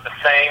facets of the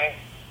same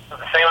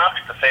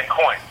object, the same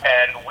coin.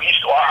 And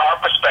our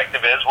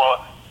perspective is,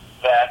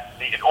 that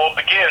it all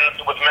begins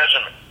with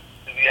measurement.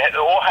 It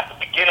all has to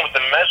begin with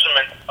the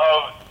measurement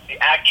of the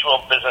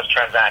actual business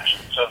transaction.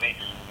 So the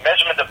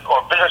measurement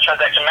or business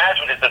transaction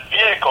management is the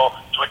vehicle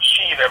to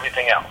achieve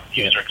everything else.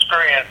 User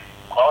experience,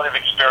 quality of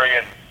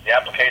experience, the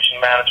application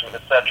management,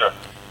 etc.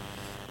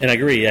 And I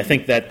agree. I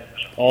think that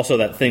also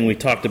that thing we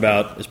talked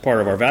about as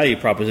part of our value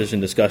proposition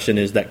discussion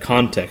is that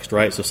context,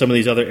 right? So some of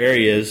these other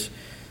areas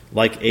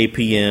like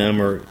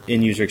APM or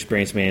end-user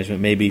experience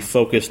management may be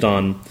focused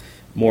on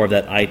more of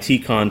that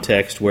IT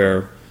context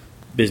where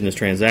business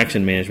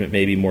transaction management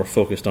may be more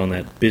focused on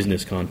that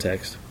business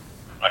context.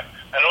 Right.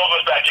 And all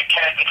goes back, you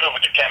can't improve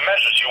what you can't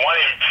measure. So you want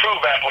to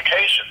improve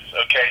applications,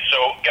 okay?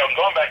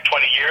 going back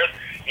 20 years,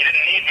 you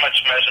didn't need much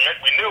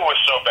measurement. We knew it was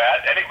so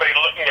bad. Anybody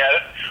looking at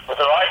it with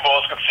their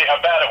eyeballs could see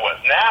how bad it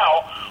was.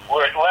 Now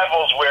we're at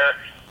levels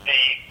where the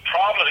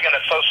problems are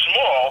getting so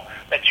small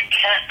that you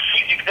can't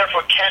see, you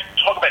therefore can't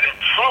talk about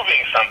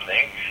improving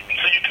something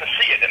until you can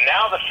see it. And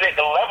now the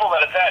level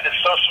that it's at is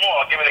so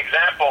small. I'll give an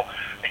example.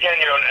 Again,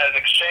 as an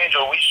exchange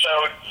where we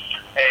showed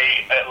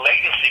a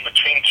latency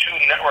between two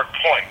network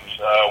points,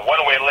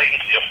 one-way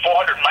latency of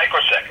 400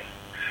 microseconds.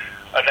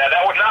 Now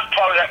that would not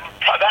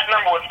that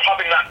number would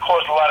probably not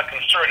cause a lot of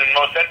concern in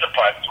most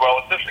enterprises. Well,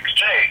 at this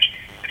exchange,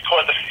 it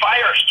caused a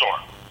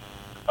firestorm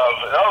of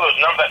those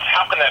numbers.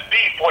 How can that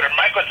be? 400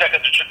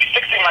 microseconds. It should be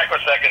 60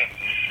 microseconds.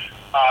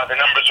 The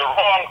numbers are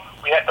wrong.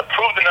 We had to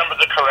prove the numbers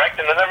are correct,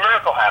 and then a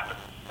miracle happened.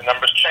 The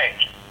numbers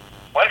changed.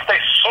 Once they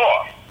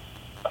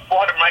saw a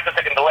 400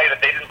 microsecond delay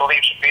that they didn't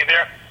believe should be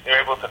there, they were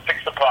able to fix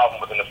the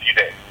problem within a few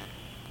days.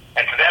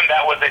 And to them,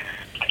 that was it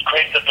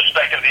creates the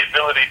perspective, the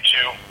ability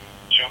to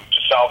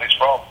solve these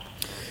problems.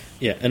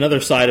 Yeah, another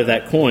side of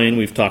that coin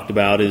we've talked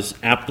about is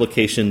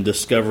application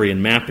discovery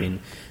and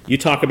mapping. You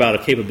talk about a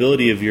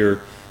capability of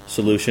your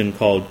solution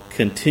called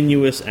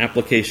continuous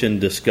application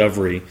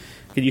discovery.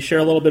 Could you share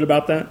a little bit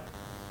about that?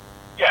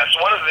 Yeah,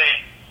 so one of the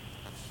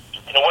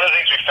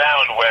things we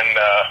found when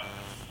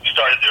we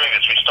started doing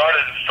this, we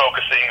started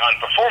focusing on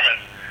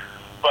performance,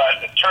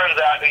 but it turns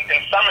out in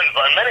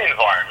many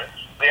environments,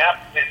 the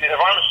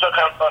environment is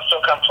so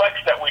complex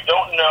that we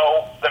don't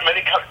know, that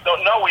many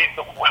don't know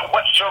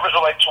what servers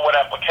relate to what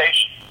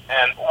application.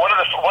 And one of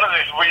the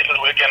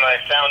reasons, again, I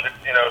found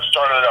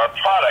started our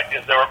product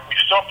is we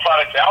saw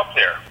products out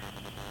there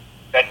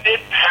that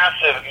did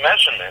passive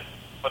measurement,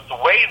 but the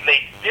way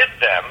they did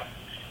them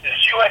is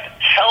you had to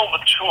tell the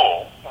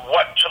tool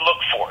what to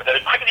look for. That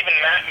it couldn't even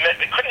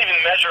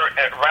measure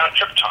a round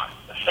trip time,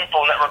 a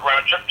simple network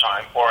round trip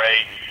time, or a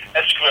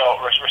SQL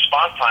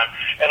response time,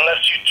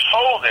 unless you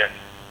told it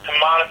to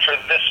monitor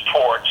this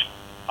port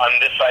on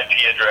this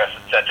IP address,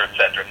 et cetera, et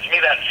cetera. To me,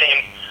 that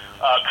seemed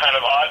kind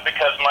of odd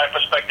because my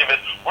perspective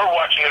is we're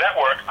watching the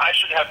network. I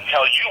shouldn't have to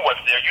tell you what's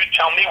there. You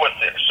tell me what's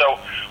there.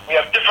 So we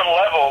have different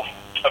levels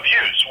of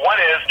use. One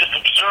is just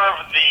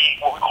observe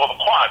what we call the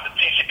quad, the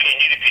TCP and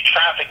UDP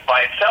traffic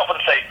by itself, and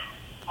say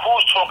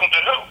who's talking to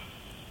who.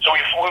 So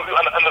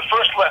on the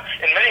first level,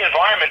 in many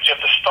environments, you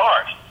have to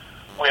start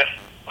with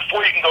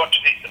before you can go to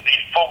the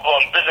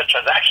full-blown business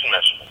transaction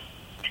measurement.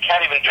 You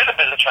can't even do the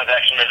business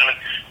transaction measurement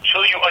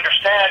until you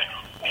understand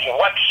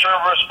what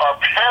servers are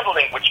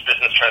handling which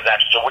business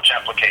transactions or which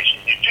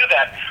applications. You do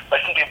that by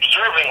simply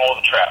observing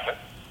all the traffic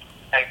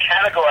and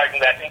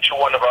categorizing that into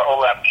one of our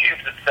OLAP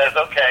cubes that says,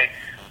 okay,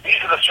 these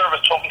are the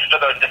servers talking to each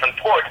other at different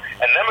ports,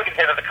 and then we can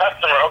say to the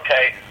customer,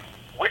 okay,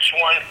 which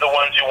one's the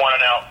ones you want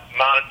to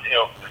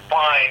now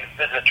define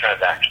business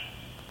transactions?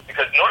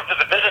 Because in order to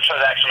do the business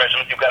transaction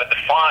measurement, you've got to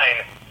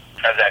define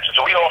transactions.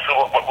 So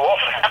what will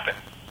often happen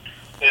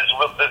is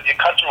the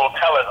customer will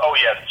tell us, oh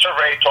yes,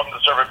 server A talking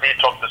to server B,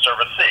 talking to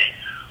server C.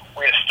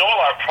 We install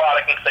our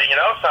product and say,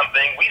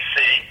 something, we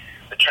see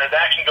the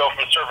transaction go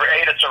from server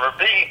A to server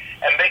B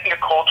and making a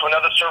call to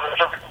another server.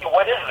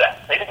 What is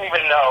that? They didn't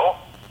even know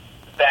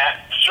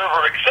that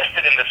server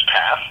existed in this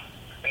path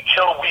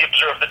until we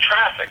observed the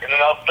traffic. And then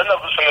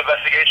they'll do some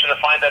investigation to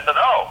find out that,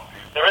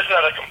 there is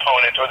another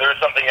component or there is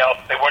something else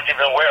they weren't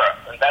even aware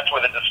of. And that's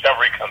where the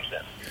discovery comes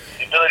in.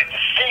 The ability to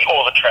see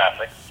all the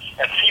traffic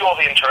and see all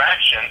the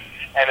interaction.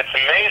 And it's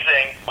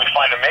amazing. We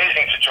find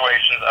amazing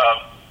situations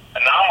of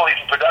anomalies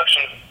in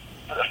production,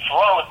 the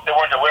flows they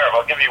weren't aware of.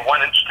 I'll give you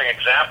one interesting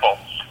example.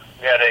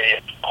 We had a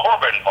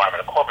Corba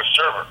environment, a Corba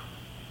server,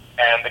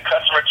 and the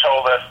customer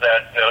told us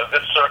that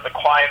the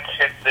client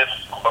hit this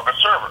Corba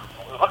server.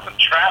 We looked at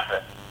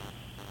traffic,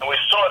 and we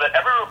saw that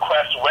every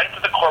request went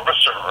to the Corba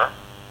server,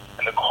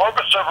 and the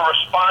Corba server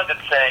responded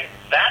saying,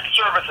 that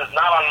service is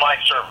not on my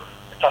server.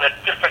 It's on a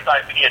different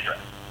IP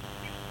address.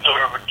 So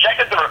we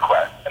rejected the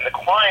request, and the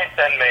client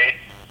then made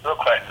the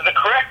request to the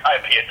correct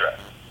IP address.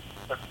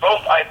 But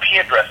both IP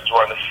addresses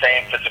were on the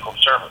same physical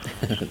server.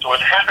 So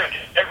what's happening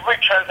is every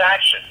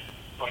transaction,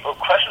 when the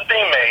request was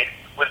being made,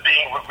 was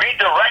being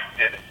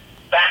redirected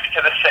back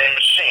to the same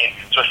machine,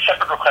 so a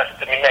separate request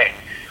had to be made.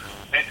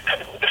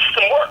 The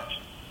system worked.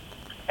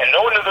 And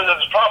no one knew there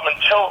was a problem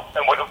until,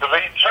 and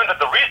it turns out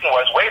the reason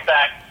was, way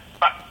back,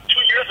 about 2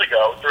 years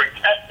ago, during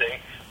testing,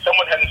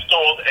 someone had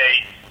installed a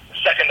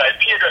second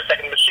IP address,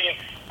 second machine,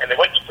 and they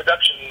went to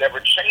production and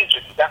never changed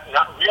it,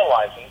 not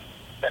realizing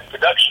that in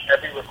production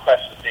every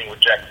request was being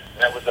rejected.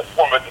 And that was a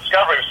form of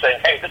discovery of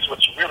saying, hey, this is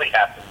what's really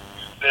happening.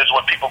 This is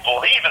what people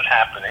believe is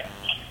happening,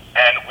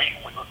 and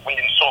when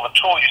you install the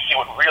tool, you see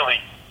what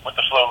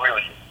the flow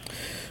really is.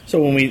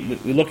 So when we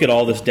look at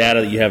all this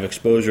data that you have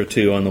exposure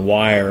to on the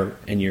wire,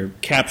 and you're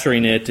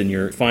capturing it, and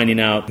you're finding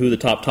out who the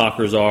top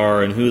talkers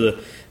are, and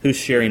who's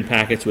sharing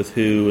packets with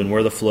who, and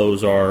where the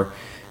flows are,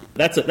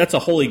 that's a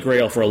holy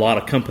grail for a lot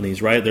of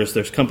companies, right?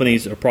 There's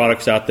companies or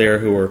products out there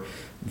who are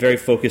very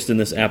focused in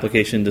this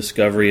application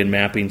discovery and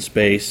mapping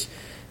space.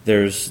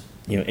 There's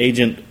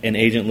agent and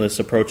agentless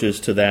approaches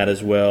to that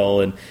as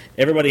well. And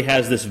everybody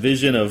has this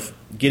vision of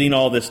getting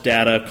all this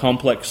data,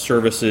 complex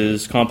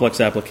services,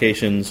 complex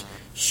applications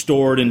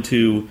stored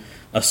into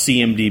a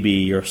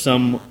CMDB or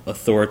some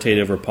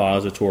authoritative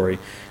repository.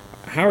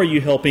 How are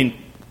you helping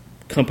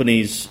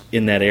companies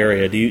in that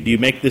area? Do you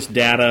make this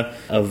data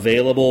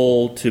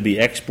available to be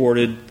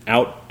exported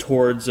out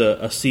towards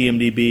a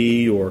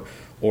CMDB, or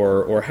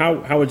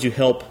how would you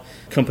help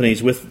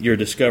companies with your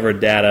discovered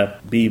data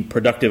be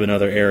productive in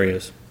other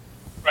areas?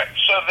 Right.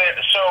 So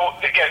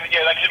again,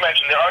 like you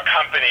mentioned, there are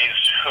companies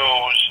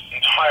whose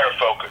entire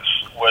focus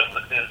was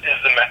the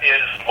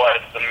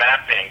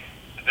mapping,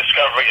 the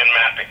discovery and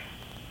mapping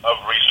of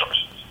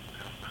resources.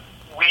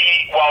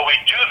 While we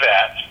do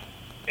that,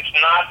 it's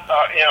not,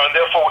 and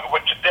therefore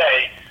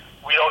today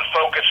we don't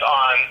focus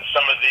on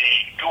some of the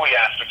GUI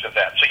aspects of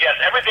that. So yes,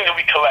 everything that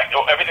we collect,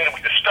 or everything that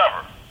we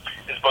discover,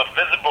 is both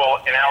visible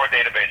in our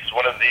databases.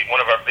 One of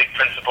our big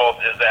principles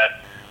is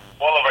that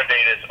all of our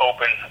data is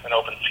open, an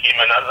open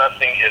schema.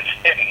 Nothing is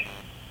hidden.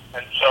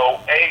 And so,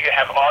 you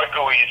have our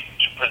GUIs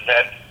to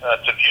present,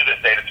 to view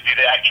this data, to view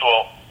the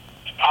actual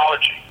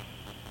topology.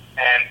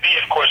 And B,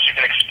 of course, you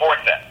can export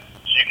that.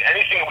 So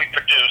anything that we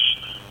produce,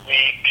 we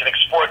can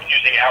export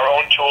using our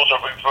own tools, or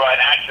we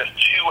provide access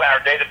to our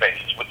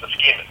databases with the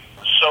schema.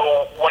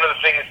 So one of the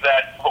things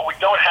that what we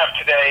don't have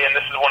today, and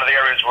this is one of the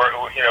areas where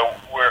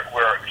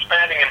we're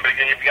expanding in, but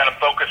again, you've got to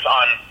focus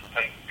on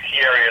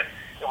key areas.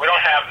 We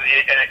don't have a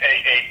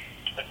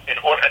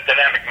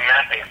dynamic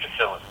mapping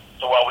facility.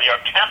 So while we are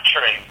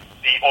capturing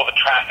all the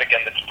traffic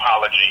and the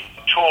topology,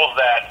 tools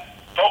that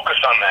focus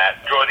on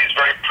that draw these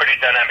very pretty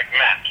dynamic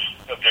maps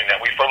of doing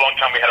that. For a long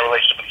time we had a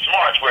relationship with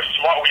Smarts, where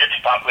we just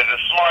populated the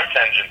Smarts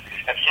engine,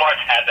 and Smarts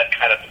had that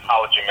kind of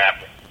topology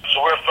mapping. So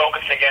we're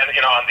focusing again,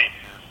 on the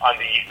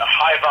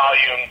high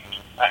volume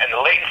and the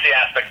latency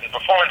aspects and the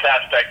performance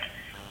aspect.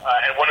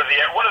 And one of the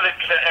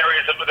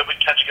areas that we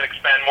potentially can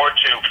expand more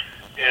to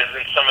is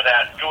in some of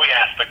that GUI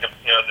aspect of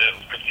the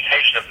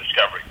presentation of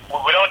discovery.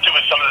 What we don't do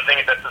is some of the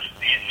things that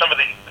some of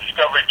the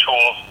discovery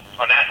tools,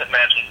 on asset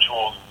management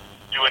tools,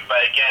 do it by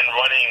again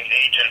running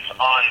agents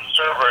on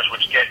servers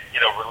which get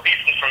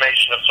release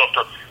information of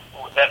software.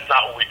 That's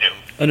not what we do.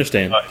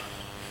 Understand.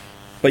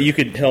 But you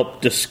could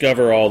help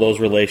discover all those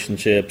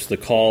relationships, the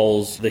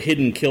calls. The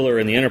hidden killer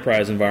in the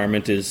enterprise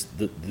environment is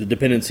the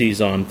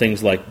dependencies on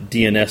things like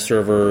DNS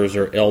servers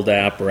or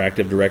LDAP or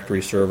Active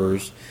Directory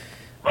servers.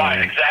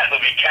 Right, exactly.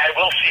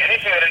 We'll see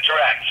anything that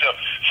interacts.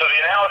 So the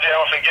analogy I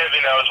often give,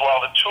 is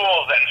while the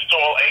tools that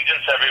install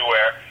agents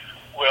everywhere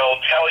will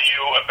tell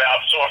you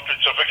about software.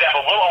 So, for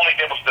example, we'll only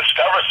be able to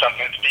discover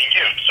something that's being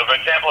used. So, for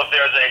example, if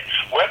there's a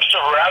web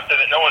server out there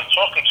that no one's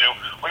talking to,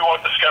 we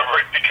won't discover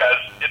it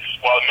because it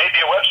may be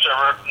a web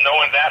server, no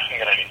one's asking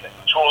it anything.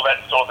 The tool that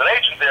installs an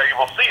agent there, you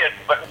will see it,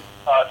 but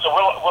so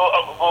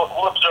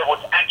we'll observe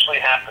what's actually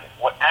happening,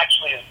 what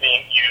actually is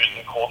being used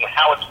and called, and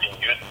how it's being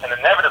used. And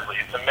inevitably,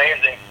 it's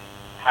amazing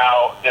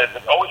how there's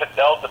always a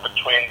delta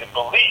between the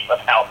belief of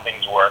how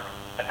things work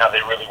and how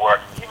they really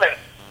work. Even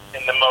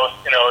in the most,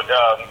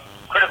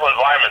 critical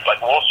environments like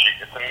Wall Street,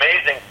 it's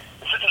amazing.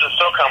 The systems are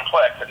so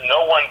complex that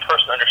no one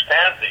person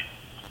understands these.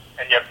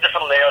 And you have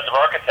different layers of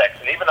architects,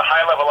 and even the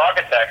high-level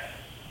architects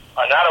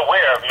are not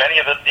aware of many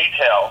of the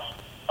details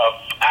of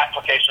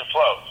application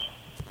flows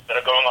that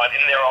are going on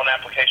in their own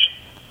application.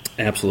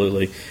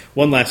 Absolutely.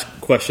 One last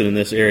question in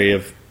this area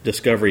of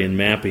discovery and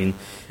mapping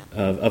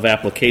of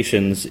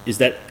applications is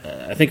that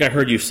I think I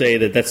heard you say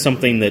that that's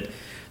something that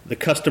the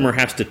customer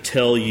has to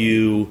tell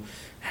you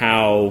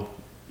how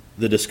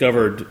the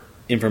discovered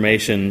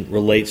information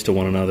relates to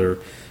one another.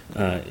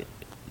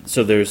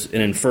 So there's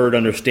an inferred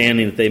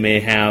understanding that they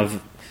may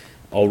have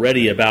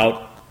already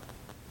about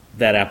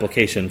that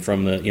application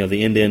from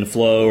the end-to-end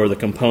flow or the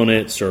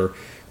components or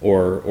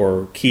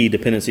key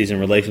dependencies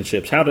and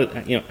relationships. How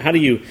do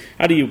you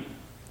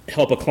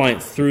help a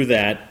client through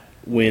that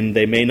when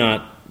they may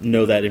not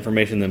know that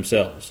information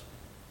themselves?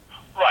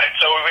 Right.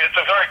 So it's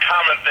a very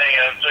common thing.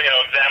 As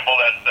example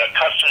that the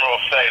customer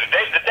will say,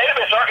 the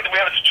database architect. We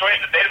have a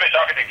situation. The database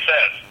architect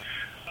says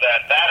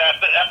that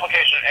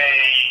application A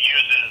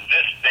uses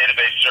this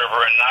database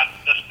server and not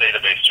this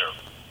database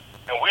server.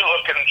 And we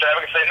look at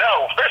traffic and say,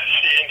 no, we're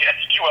seeing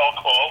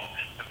SQL calls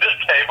to this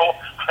table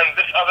on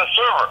this other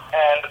server.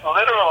 And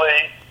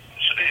literally,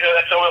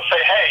 so we'll say,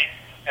 hey,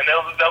 and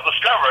they'll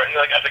discover, and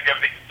like as I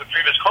give the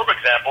previous corporate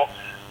example,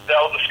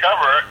 they'll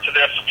discover to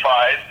their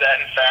surprise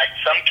that in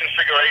fact some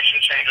configuration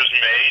change was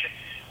made,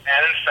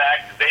 and in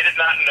fact they did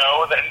not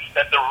know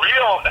that the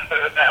real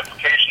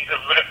application,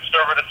 the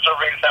server that's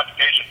serving this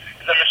application,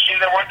 is a machine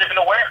they weren't even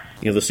aware.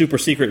 The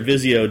super secret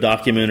Visio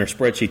document or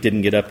spreadsheet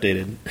didn't get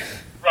updated.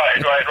 Right.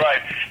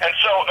 And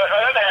so, on the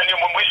other hand,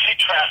 when we see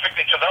traffic,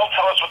 so they'll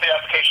tell us what the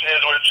application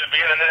is, what it should be,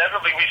 and then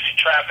inevitably we see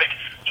traffic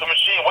to a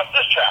machine. What's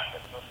this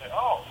traffic? They'll say,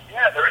 oh,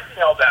 yeah, there is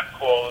an LDAP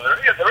call, there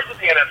is a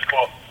DNS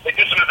call. They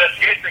do some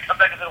investigation, they come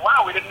back and say,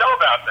 wow, we didn't know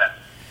about that.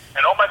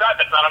 And oh my God,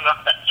 that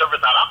server's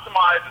not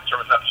optimized, the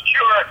server's not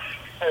secure,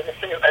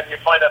 and you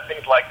find out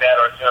things like that,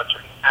 or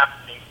certain apps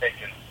being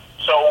taken.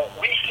 So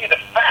we see the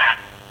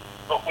fact,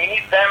 but we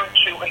need them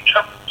to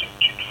interpret,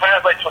 to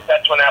translate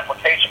that to an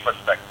application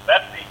perspective.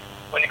 That's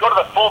when you go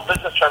to the full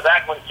business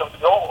transaction, so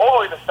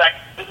all the way to the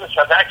business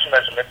transaction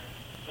measurement,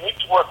 you need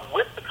to work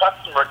with the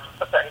customer to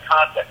put that in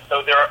context.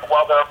 So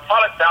while there are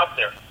products out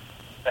there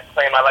that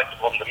claim, I like to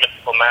call them the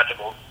mystical,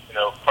 magical,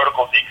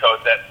 protocol decode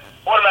that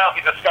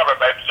automatically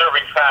discovered by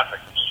observing traffic.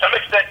 To some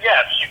extent,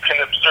 yes, you can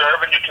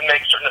observe and you can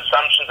make certain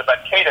assumptions about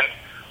cadence.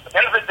 At the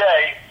end of the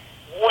day,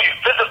 will you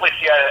physically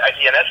see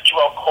an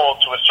SQL call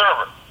to a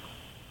server?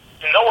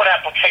 To know what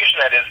application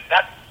that is,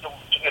 that's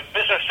in the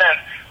business sense.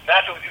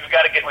 That's what we've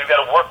got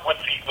to work with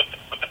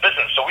the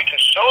business, so we can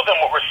show them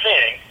what we're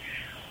seeing.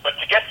 But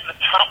to get to the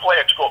top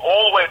layer, to go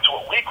all the way to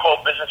what we call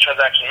business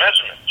transaction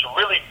measurement, to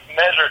really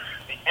measure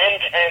the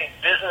end-to-end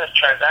business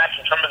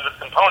transaction in terms of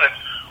its components,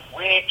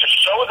 we need to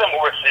show them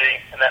what we're seeing,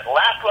 and that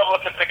last level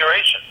of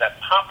configuration, that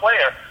top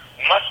layer,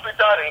 must be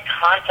done in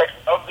context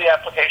of the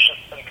application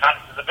and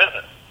context of the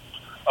business.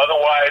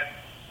 Otherwise,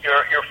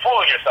 you're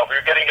fooling yourself.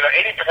 You're getting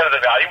 80% of the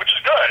value, which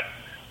is good,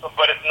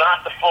 but it's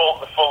not the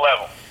full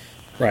level.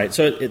 Right.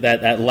 So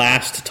that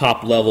last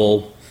top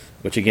level,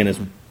 which again is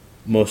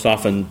most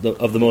often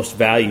of the most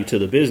value to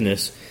the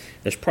business,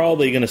 there's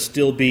probably going to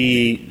still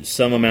be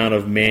some amount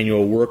of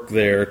manual work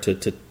there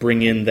to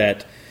bring in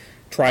that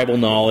tribal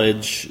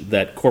knowledge,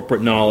 that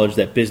corporate knowledge,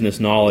 that business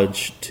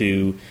knowledge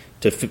to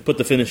put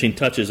the finishing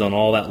touches on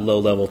all that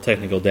low-level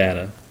technical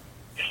data.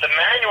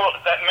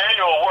 That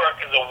manual work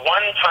is a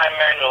one-time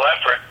manual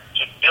effort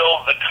to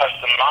build the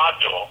custom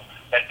module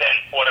that then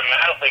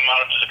automatically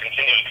monitors it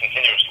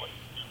continuously.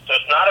 So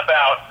it's not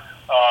about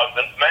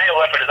the manual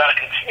effort is not a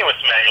continuous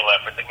manual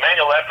effort. The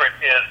manual effort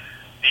is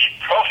the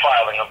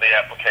profiling of the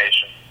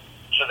application,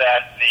 so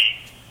that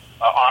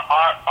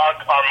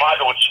our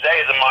module, which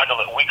today is a module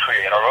that we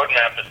create. Our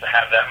roadmap is to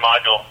have that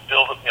module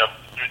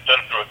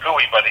done through a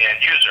GUI by the end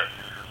user.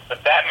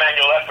 But that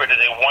manual effort is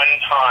a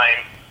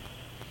one-time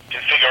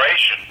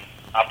configuration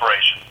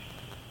operation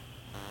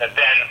that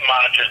then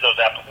monitors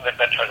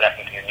that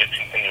transaction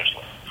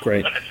continuously.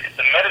 Great. But it's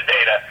the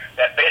metadata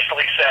that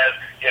basically says,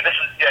 this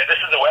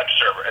is a web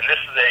server, and this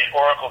is a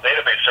Oracle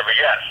database server,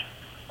 yes.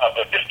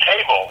 But this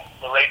table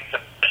relates to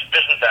this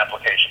business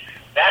application.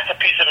 That's a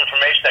piece of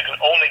information that can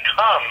only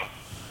come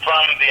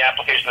from the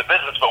application of the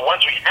business. But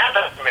once we have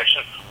that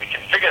information, we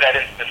can figure that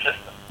into the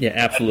system. Yeah,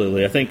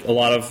 absolutely. I think a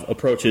lot of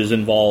approaches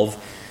involve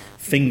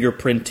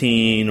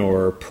fingerprinting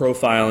or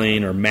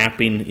profiling or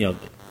mapping,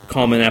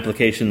 common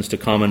applications to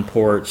common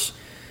ports.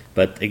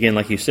 But again,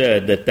 like you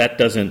said, that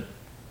doesn't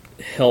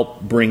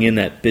help bring in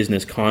that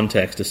business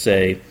context to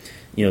say,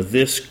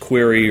 this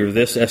query or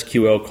this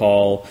SQL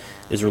call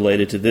is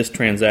related to this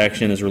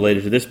transaction, is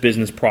related to this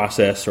business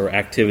process or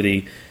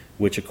activity,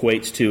 which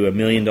equates to $1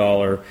 million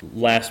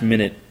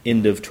last-minute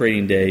end of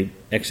trading day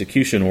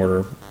execution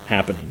order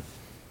happening.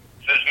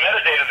 There's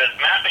metadata, there's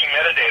mapping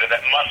metadata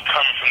that must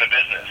come from the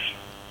business.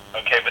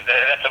 Okay, but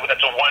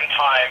that's a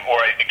one-time or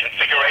a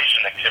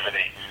configuration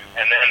activity,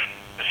 and then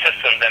the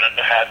system then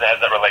has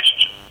that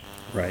relationship.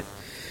 Right.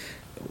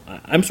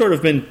 I'm sort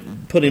of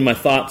been putting my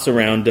thoughts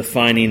around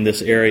defining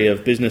this area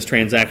of business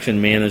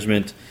transaction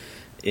management,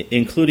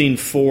 including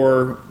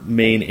 4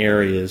 main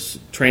areas: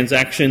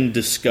 transaction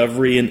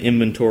discovery and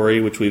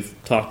inventory, which we've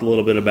talked a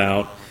little bit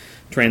about;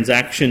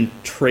 transaction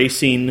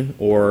tracing,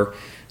 or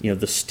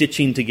the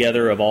stitching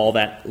together of all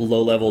that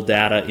low-level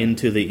data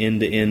into the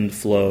end-to-end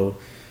flow;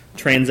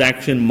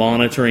 transaction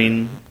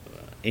monitoring;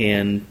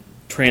 and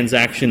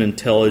transaction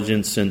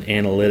intelligence and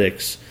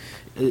analytics.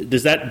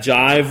 Does that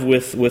jive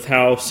with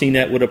how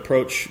CNET would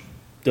approach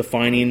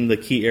defining the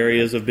key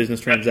areas of business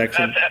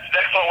transaction? That's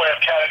an excellent way of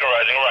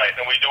categorizing, right?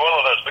 And we do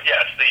all of those. But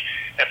yes,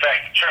 in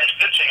fact, term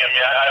stitching.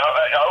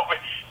 I hope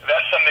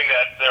that's something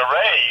that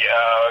Ray,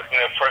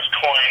 first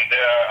coined,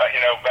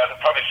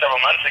 probably several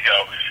months ago.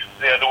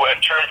 The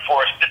term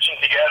for stitching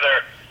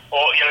together.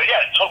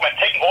 Talking about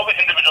taking all these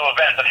individual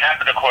events that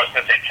happen across,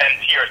 let's say,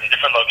 10 tiers in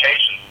different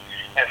locations,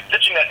 and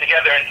stitching that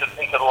together into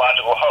the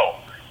logical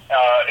whole,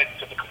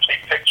 into the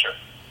complete picture.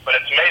 But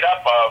it's made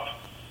up of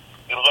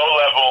the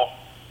low-level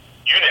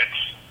units,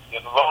 the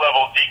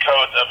low-level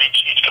decodes of each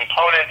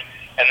component,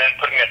 and then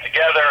putting that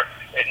together.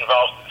 It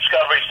involves the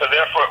discovery. So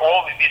therefore,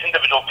 all these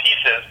individual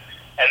pieces,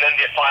 and then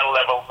the final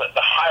level,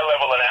 the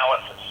high-level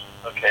analysis.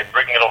 Okay,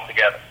 bringing it all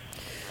together.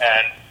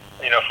 And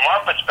from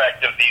our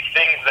perspective, the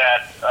things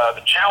that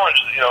the challenge,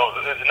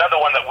 there's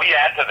another one that we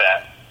add to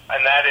that,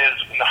 and that is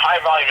in the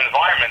high-volume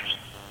environments.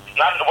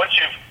 Not once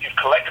you've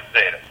collected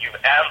the data, you've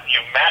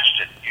matched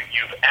it,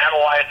 you've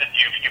analyzed it,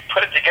 you've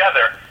put it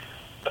together,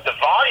 but the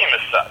volume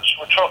is such.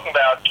 We're talking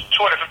about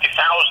 250,000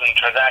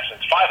 transactions,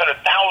 500,000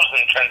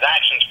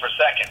 transactions per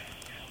second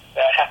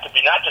that have to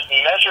be not just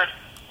measured,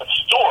 but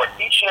stored,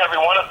 each and every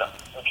one of them.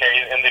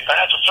 Okay, in the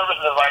financial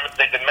services environment,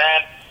 they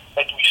demand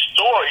that we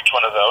store each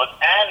one of those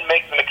and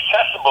make them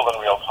accessible in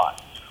real time,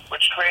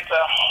 which creates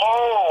a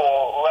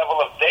whole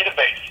level of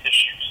database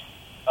issues.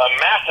 A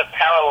massive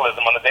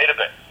parallelism on the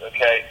database,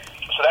 okay?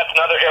 So that's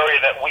another area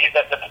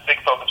that's a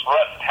big focus for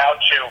us, is how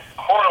to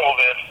record all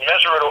this,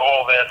 measure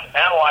all this,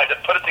 analyze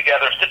it, put it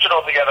together, stitch it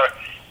all together,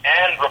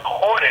 and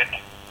record it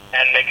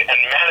and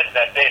manage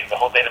that data, the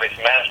whole database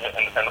management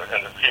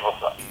and retrieval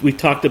stuff. We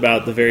talked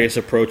about the various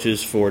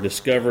approaches for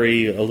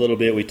discovery a little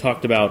bit. We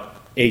talked about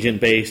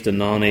agent-based and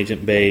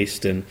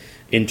non-agent-based and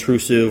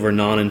intrusive or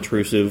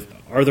non-intrusive.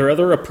 Are there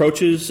other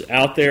approaches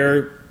out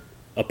there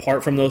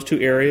apart from those two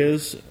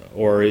areas,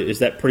 or is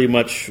that pretty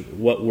much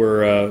what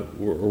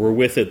we're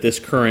with at this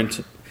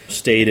current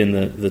state in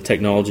the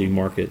technology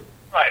market?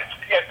 Right.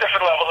 Yeah,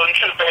 different levels. And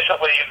two,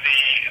 basically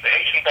the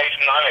agent-based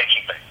and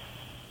non-agent-based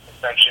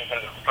extensions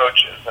and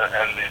approaches,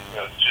 and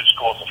the two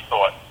schools of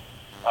thought.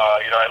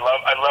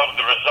 I love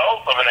the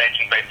result of an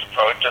agent-based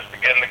approach. Just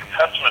again, the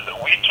customers that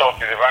we talk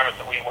to, the environments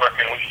that we work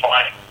in, we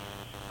find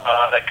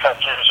that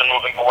customers are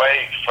moving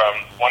away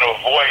from, want to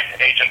avoid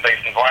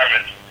agent-based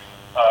environments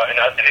in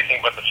anything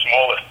but the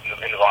smallest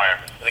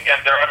environments. And again,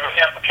 there are many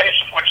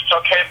applications which is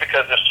okay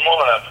because they're small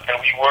enough, and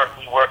we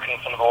work in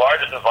some of the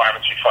largest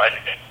environments we find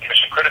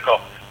mission critical.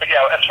 But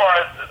yeah, as far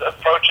as the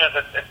approaches,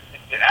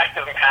 it's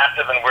active and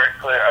passive, and we're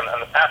clear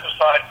on the passive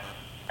side.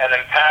 And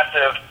then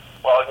passive,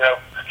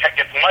 it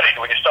gets muddied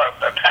when you start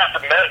a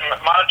passive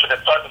monitor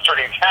that starts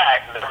inserting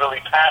tags. It's really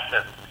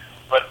passive,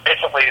 but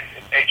basically it's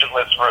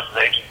agentless versus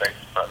agent-based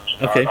approach.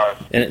 Okay,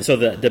 and so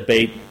the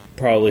debate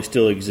probably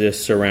still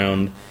exists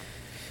around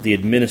the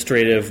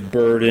administrative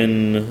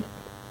burden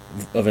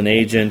of an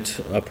agent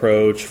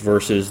approach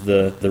versus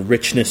the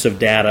richness of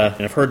data.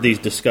 And I've heard these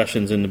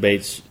discussions and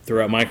debates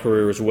throughout my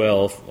career as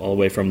well, all the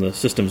way from the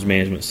systems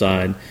management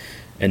side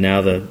and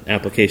now the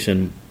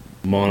application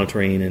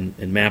monitoring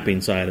and mapping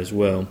side as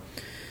well.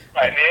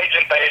 Right, and the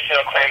agent-based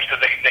claims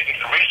that they can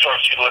get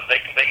resource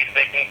utilization,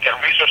 they can get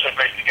resource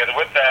information together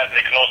with that, and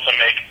they can also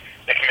make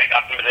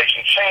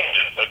optimization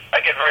changes. But I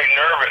get very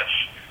nervous,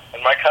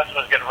 and my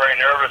customers get very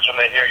nervous when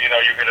they hear,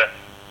 you're going to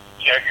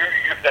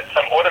that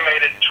some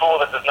automated tool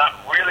that does not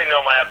really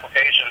know my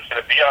application is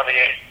going to be on the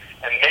edge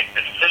and make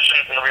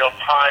decisions in real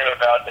time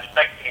about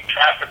affecting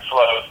traffic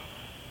flows.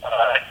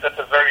 That's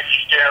a very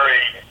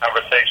scary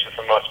conversation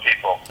for most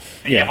people.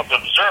 Being able to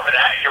observe it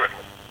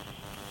accurately,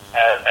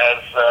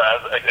 as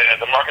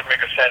the market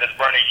maker said, is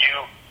Bernie,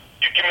 you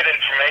give me the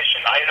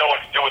information, I know what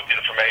to do with the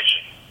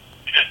information.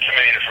 You just give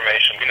me the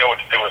information, we know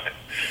what to do with it.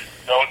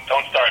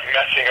 Don't start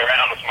messing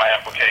around with my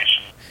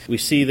application. We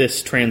see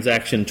this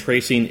transaction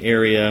tracing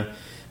area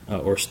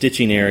or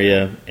stitching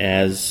area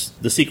as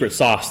the secret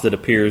sauce that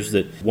appears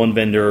that one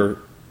vendor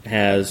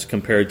has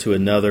compared to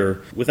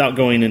another. Without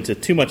going into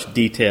too much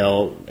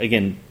detail,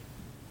 again,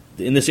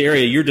 in this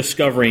area you're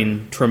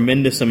discovering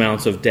tremendous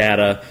amounts of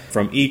data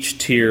from each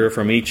tier,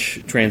 from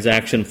each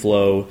transaction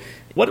flow.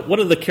 What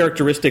are the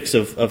characteristics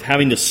of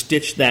having to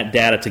stitch that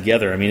data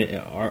together? I mean,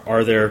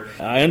 are there...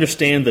 I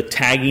understand the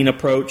tagging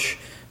approach,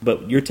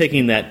 but you're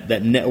taking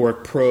that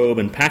network probe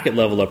and packet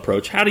level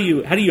approach. How do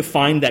you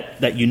find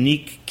that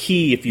unique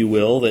key, if you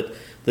will, that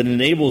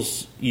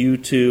enables you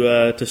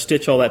to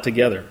stitch all that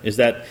together? Is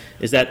that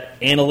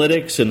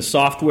analytics and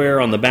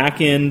software on the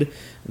back end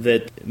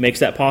that makes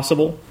that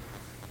possible?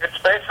 It's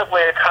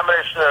basically a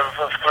combination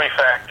of three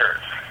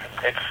factors.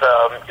 It's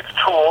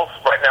tools.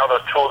 Right now,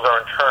 those tools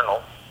are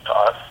internal to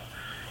us.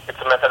 It's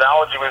a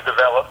methodology we've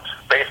developed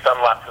based on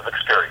lots of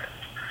experience.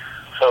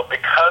 So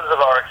because of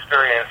our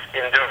experience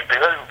because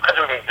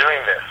we've been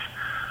doing this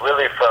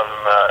really from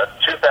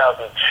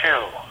 2002,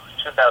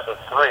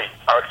 2003,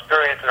 our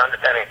experience in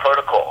understanding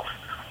protocols,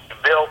 we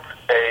built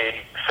a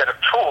set of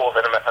tools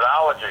and a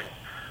methodology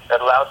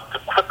that allows us to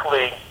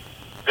quickly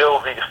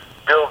build these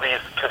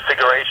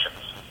configurations.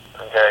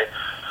 Okay,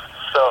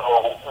 so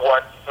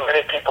what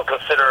many people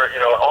consider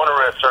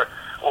onerous or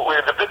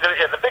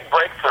the big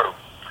breakthrough.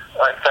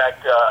 In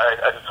fact,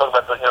 I just talked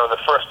about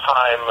the first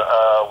time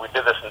we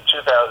did this in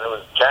 2000. It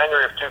was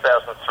January of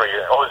 2003.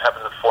 It always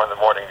happens at 4 in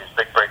the morning.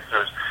 These big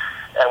breakthroughs,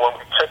 and when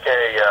we took a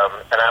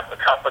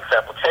complex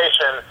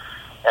application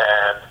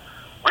and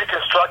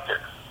reconstructed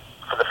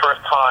for the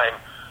first time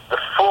the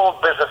full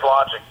business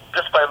logic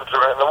just by looking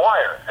at the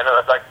wire, and I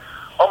was like,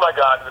 "Oh my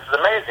God, this is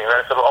amazing!" And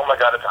I said, "Oh my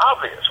God, it's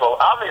obvious." Well,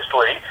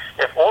 obviously,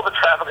 if all the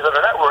traffic is on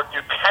the network,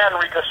 you can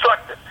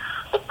reconstruct it.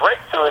 The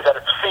breakthrough is that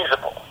it's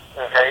feasible.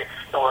 Okay,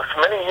 it was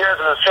for many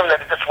years it was assumed that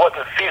it just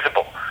wasn't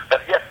feasible.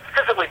 That yes, it's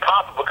physically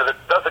possible because it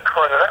does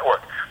occur in the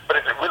network, but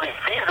is it really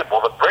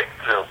feasible? The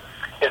breakthrough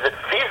is it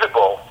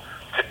feasible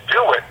to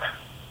do it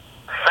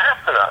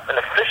fast enough and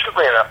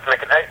efficiently enough to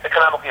make it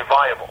economically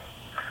viable?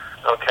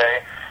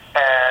 Okay,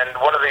 and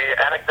one of the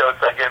anecdotes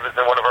I give is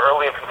in one of our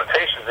early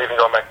implementations, even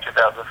going back to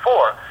 2004,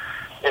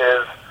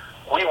 is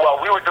while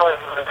we were doing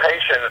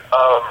implementation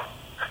of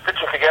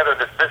stitching together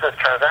this business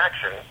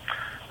transaction,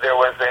 there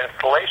was the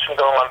installation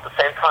going on at the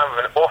same time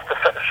of an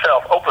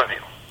off-the-shelf OpenView.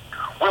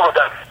 We were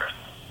done first.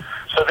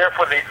 So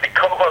therefore, the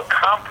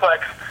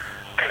complex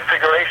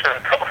configuration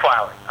and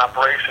profiling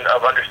operation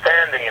of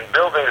understanding and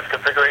building this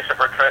configuration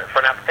for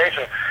an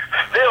application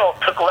still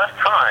took less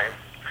time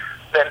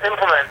than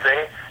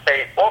implementing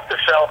a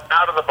off-the-shelf,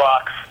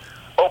 out-of-the-box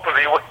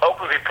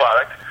OpenView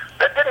product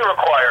that didn't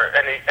require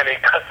any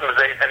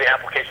customization, any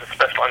application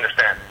special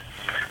understanding.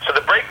 So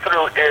the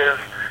breakthrough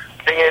is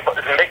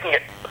making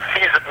it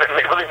feasible,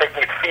 really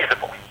making it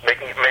feasible,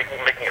 making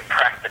it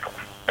practical.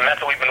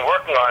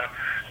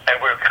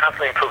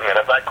 constantly improving it.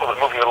 As I call it,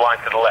 moving the line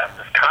to the left.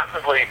 It's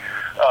constantly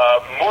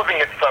moving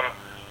it from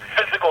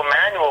physical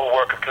manual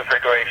work of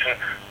configuration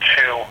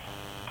to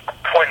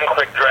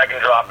point-and-click,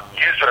 drag-and-drop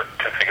user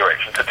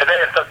configuration. So today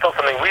it's still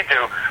something we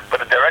do, but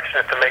the direction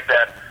is to make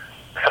that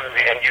something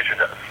the end user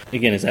does.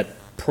 Again, is that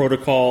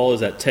protocol, is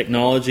that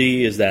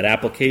technology, is that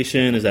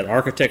application, is that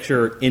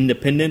architecture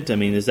independent? I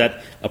mean, is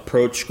that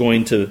approach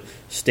going to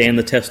stand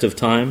the test of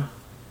time?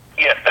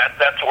 Yes,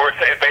 that's what we're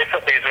saying.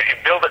 Basically, is you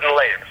build it in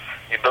layers.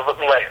 You build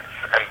it in layers.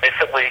 And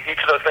basically, each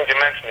of those things you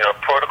mentioned,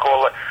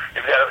 protocol,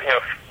 you've got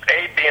to,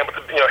 being able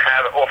to,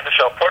 have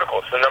off-the-shelf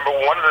protocols. So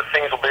one of the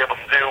things we'll be able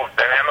to do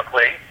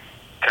dynamically,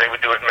 today we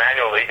do it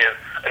manually, is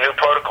a new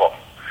protocol.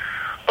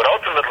 But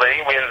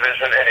ultimately, we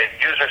envision a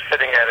user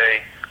sitting at a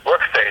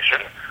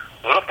workstation,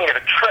 looking at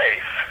a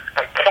trace,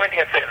 and pointing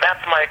and saying,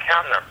 that's my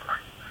account number.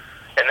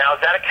 And now,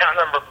 is that account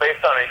number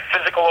based on a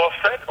physical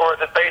offset, or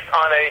is it based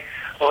on a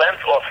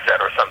length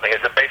offset or something? Is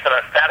it based on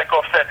a static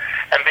offset?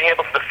 And being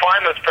able to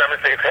define those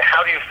parameters, say, okay,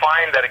 how do you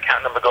find that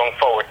account number going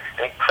forward?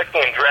 And clicking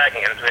and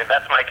dragging it and saying,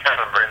 that's my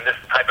account number in this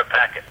type of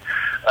packet,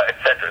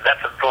 etc. That's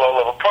a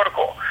low-level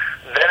protocol.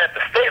 Then at the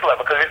state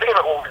level, because if you think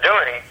about what we're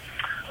doing,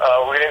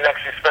 we didn't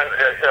actually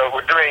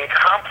we're doing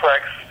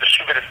complex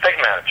distributed state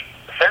management.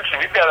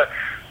 Essentially, we've got to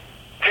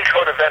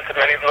decode events at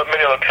many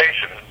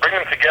locations, bring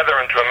them together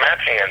into a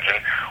matching engine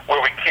where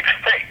we keep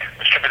state,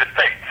 distributed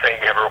state, saying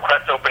we have a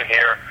request open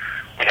here,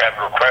 we have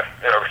a request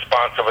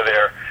response over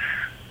there.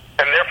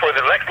 And therefore,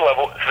 the next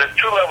level, so there's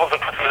two levels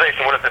of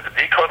customization. One is at the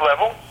decode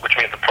level, which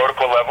means the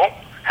protocol level.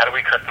 How do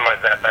we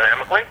customize that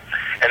dynamically?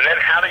 And then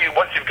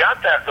once you've got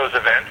those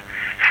events,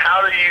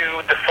 how do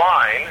you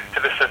define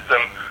to the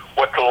system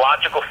what the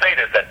logical state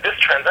is, that this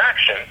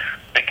transaction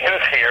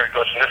begins here,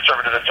 goes from this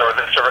server to this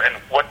server, and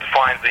what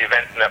defines the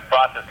events in that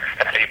process,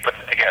 and how you put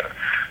it together.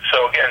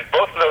 So again,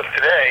 both of those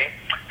today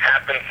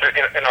happen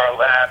in our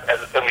lab as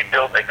we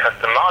build a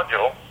custom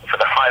module for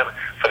that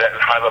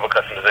high-level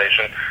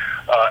customization,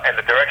 and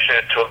the direction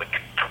is to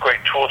create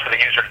tools for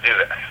the user to do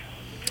this,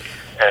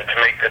 and to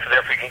make this.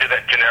 Therefore, you can do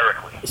that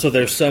generically. So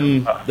there's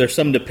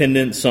some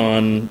dependence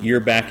on your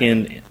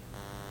back-end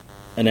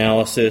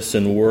analysis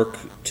and work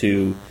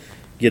to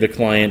get a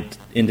client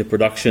into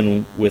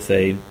production with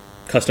a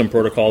custom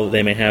protocol that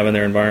they may have in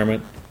their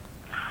environment.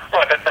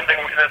 Right. That's something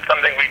we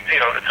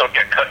so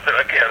get custom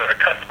again,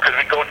 because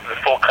we go into the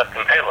full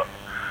custom payload.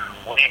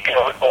 We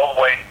go all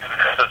the way to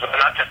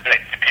not just an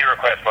HTTP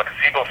request like a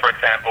SIBO, for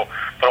example,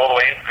 but all the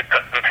way into the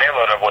custom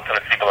payload of what's in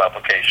a SIBO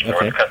application,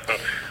 or it's custom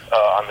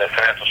on the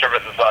financial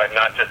services side,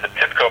 not just a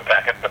TIBCO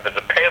packet, but there's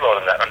a payload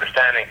in that,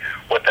 understanding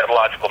what that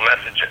logical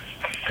message is.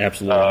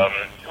 Absolutely.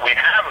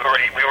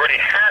 We already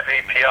have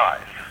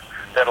APIs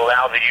that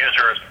allow the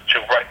users to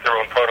write their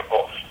own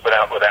protocols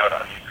without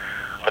us.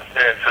 But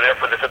so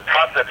therefore, there's a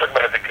process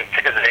that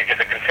is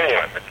a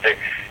continuum.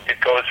 It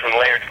goes from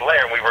layer to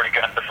layer, and we've already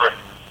got the first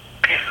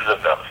pieces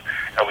of those.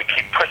 And we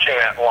keep pushing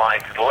that line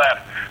to the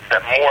left, so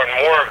that more and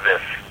more of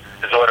this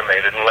is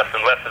automated, and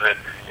less of it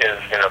is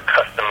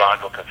custom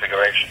module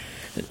configuration.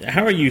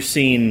 How are you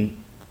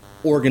seeing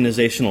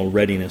organizational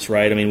readiness,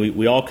 right? I mean,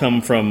 we all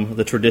come from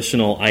the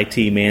traditional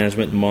IT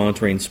management and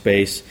monitoring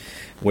space,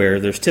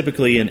 where there's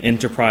typically an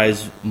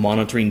enterprise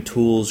monitoring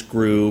tools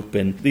group,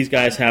 and these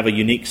guys have a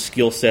unique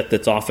skill set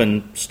that's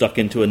often stuck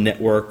into a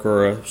network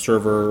or a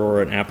server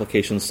or an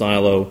application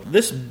silo.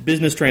 This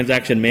business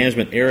transaction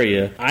management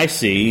area, I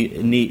see,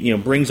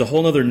 brings a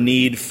whole other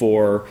need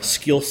for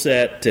skill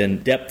set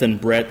and depth and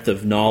breadth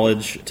of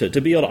knowledge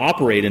to be able to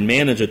operate and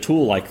manage a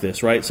tool like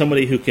this, right?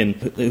 Somebody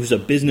who's a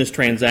business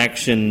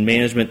transaction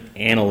management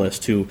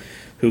analyst who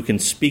can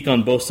speak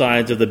on both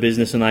sides of the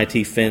business and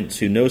IT fence,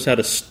 who knows how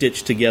to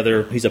stitch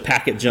together. He's a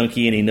packet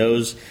junkie, and he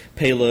knows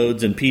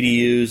payloads and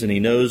PDUs, and he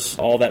knows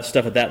all that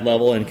stuff at that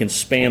level, and can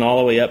span all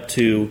the way up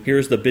to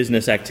here's the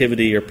business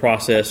activity or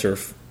process or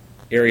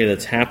area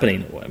that's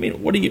happening. I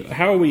mean,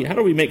 how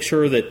do we make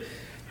sure that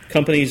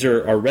companies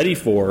are ready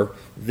for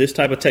this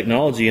type of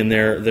technology in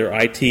their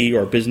IT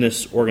or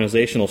business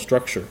organizational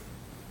structure?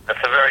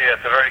 That's a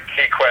very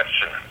key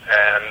question.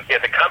 And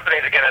the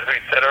companies, again, as we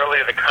said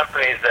earlier, the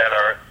companies that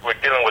we're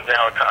dealing with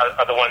now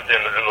are the ones in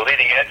the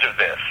leading edge of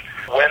this.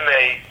 When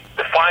they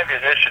define the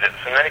initiatives,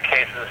 in many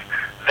cases,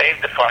 they've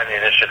defined the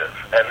initiative,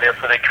 and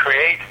therefore they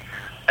create,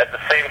 at the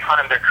same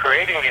time, they're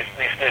creating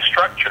these new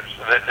structures.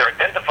 They're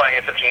identifying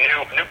it as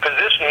new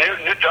position,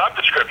 new job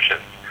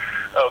descriptions,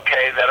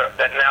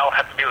 that now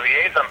have to be a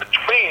liaison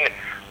between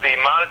the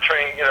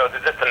monitoring,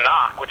 just the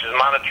NOC, which is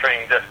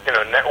monitoring just,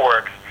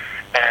 networks,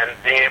 and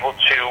being able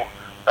to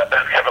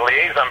have a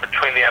liaison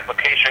between the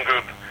application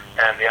group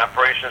and the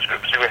operations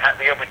group. So we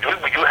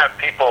do have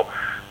people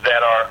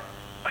that are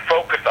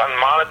focused on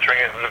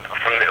monitoring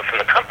from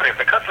the company, from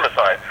the customer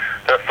side.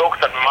 They're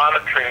focused on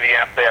monitoring the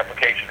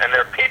application, and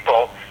there are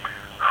people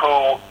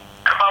who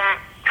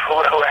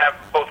have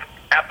both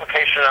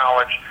application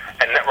knowledge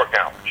and network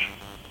knowledge,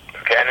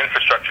 and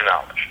infrastructure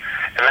knowledge.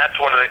 And that's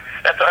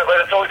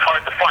that's always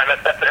hard to find.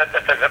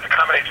 That's a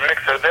combination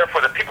mix. So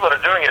therefore, the people that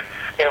are doing it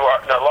in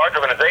large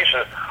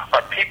organizations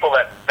are people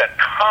that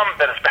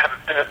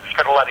have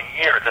spent a lot of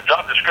years. The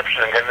job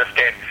description in this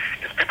case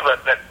is people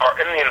that are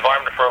in the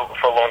environment for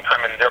a long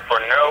time and therefore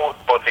know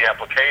both the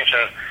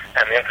applications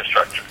and the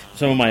infrastructure.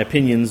 Some of my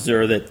opinions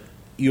are that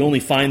you only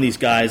find these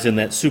guys in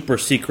that super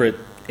secret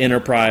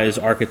enterprise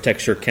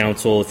architecture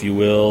council, if you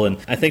will, and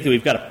I think that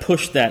we've got to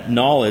push that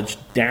knowledge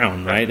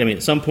down, right? I mean,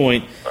 at some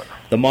point,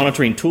 the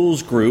monitoring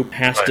tools group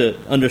has to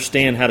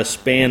understand how to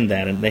span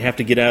that, and they have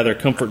to get out of their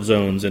comfort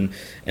zones and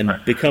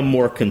become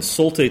more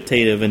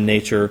consultative in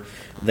nature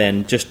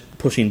than just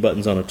pushing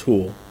buttons on a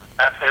tool.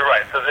 Absolutely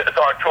right. So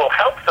our tool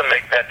helps them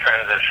make that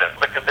transition.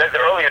 Because the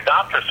early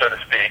adopters, so to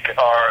speak,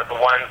 are the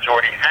ones who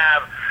already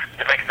have,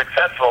 to make it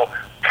successful,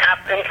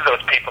 tap into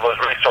those people, those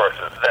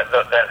resources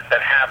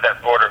that have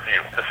that broader view.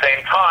 At the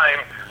same time,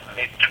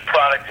 the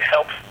product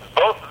helps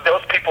both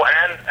those people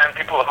and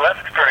people with less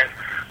experience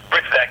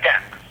bridge that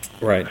gap.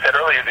 Right. I said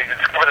earlier, they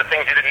discover the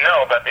things you didn't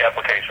know about the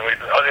application.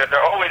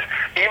 They're always,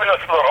 even though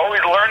people are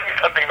always learning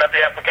something about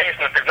the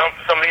application that they've known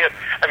for so many years.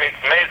 I mean,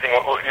 it's amazing.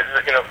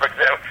 For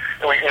example,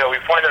 we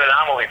find an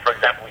anomaly. For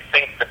example, we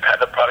think the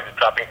product is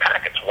dropping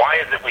packets.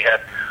 Why is it we had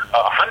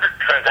 100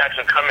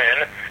 transactions come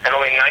in and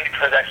only 90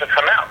 transactions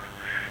come out?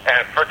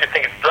 And first you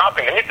think it's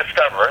dropping, then you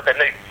discover, then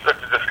they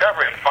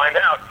discover and find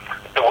out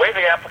the way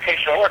the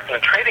application works in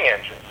the trading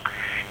engine.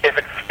 If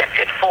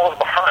it falls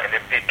behind,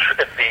 if the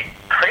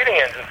trading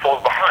engine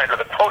falls behind or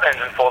the quote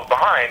engine falls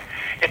behind,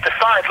 it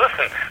decides,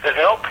 listen, there's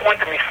no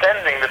point in me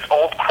sending this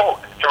old quote.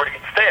 It's already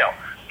stale.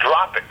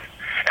 Drop it.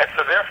 And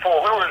so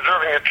therefore, we were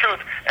observing the truth,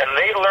 and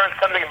they learned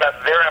something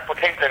about their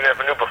application they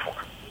never knew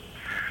before,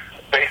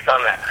 based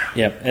on that.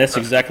 Yeah, that's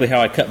exactly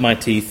how I cut my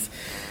teeth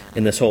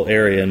in this whole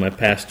area in my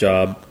past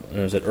job. I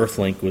was at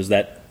Earthlink, was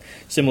that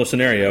similar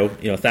scenario.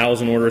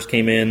 1,000 orders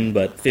came in,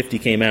 but 50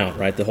 came out,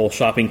 right? The whole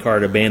shopping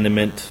cart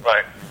abandonment,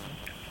 right,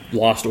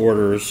 lost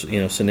orders,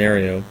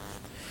 scenario.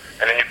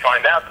 And then you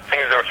find out that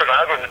there are certain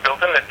algorithms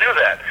built in that do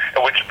that,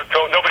 which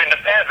nobody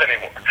understands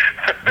anymore.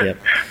 Yep.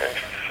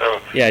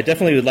 Yeah, I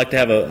definitely would like to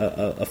have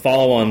a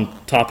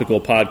follow-on topical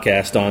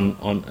podcast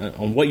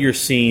on what you're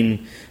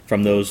seeing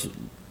from those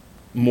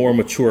more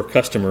mature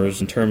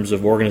customers in terms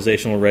of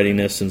organizational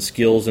readiness and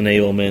skills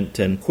enablement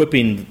and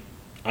equipping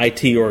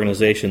IT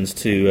organizations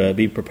to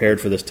be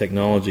prepared for this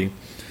technology.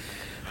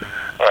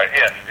 Right,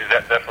 yes,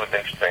 that's what's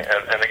interesting.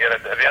 And again,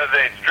 at the end of the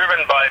day, it's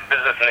driven by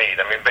business need.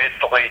 I mean,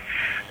 basically,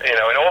 in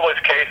all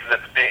those cases,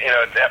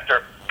 it's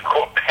after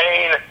quote,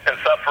 pain and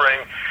suffering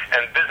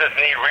and business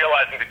need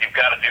realizing that you've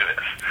got to do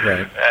this.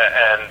 Right.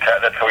 And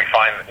that's how we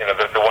find,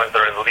 the ones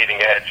that are in the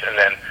leading edge, and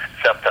then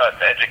it's up to us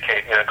to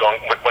educate,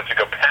 once you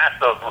go past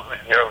those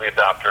early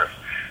adopters,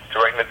 to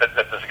recognize that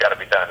this has got to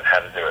be done and how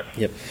to do it.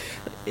 Yep.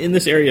 In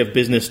this area of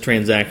business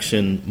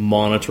transaction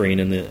monitoring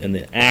and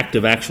the act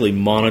of actually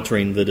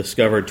monitoring the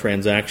discovered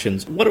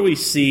transactions, what do we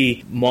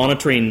see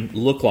monitoring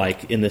look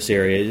like in this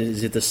area?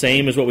 Is it the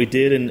same as what we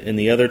did in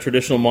the other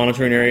traditional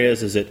monitoring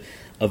areas? Is it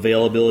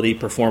availability,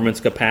 performance,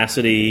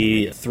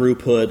 capacity,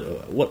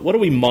 throughput? What are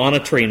we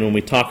monitoring when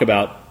we talk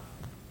about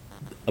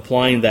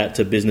applying that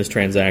to business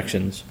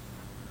transactions?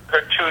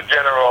 There are two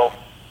general.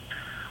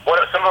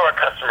 Some of our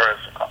customers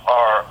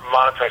are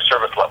monitoring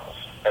service levels,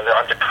 and they're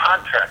under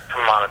contract to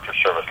monitor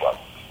service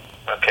levels.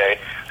 Okay,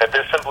 that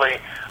they're simply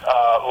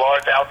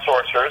large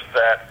outsourcers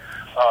that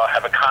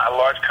have a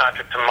large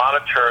contract to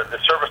monitor the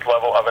service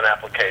level of an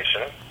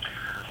application.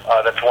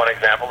 That's one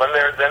example. Then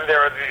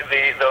there are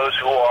those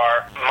who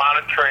are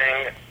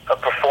monitoring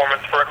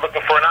performance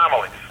looking for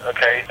anomalies.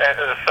 Okay, and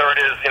the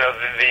third is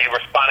the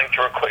responding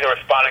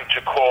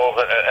to calls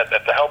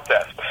at the help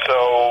desk.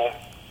 So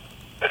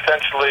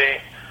essentially,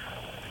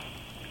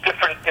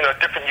 different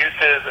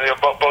uses.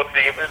 Both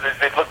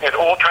they're looking at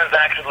all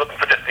transactions, looking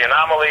for just the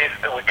anomalies.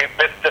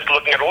 Just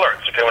looking at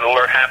alerts. Okay, when an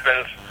alert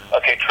happens,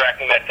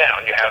 tracking that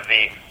down. You have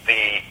the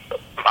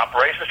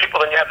operations people,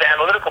 then you have the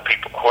analytical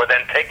people who are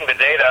then taking the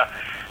data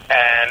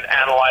and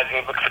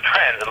analyzing, looking for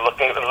trends and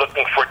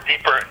looking for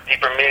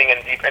deeper meaning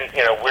and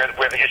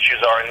where the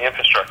issues are in the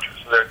infrastructure.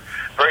 So they're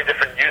very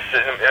different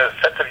uses,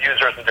 sets of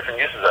users and different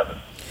uses of it.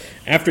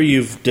 After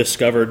you've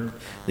discovered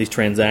these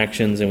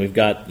transactions and we've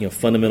got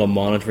fundamental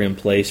monitoring in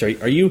place, are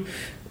you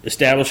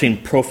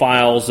establishing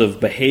profiles of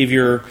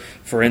behavior?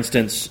 For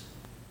instance,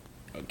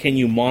 can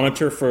you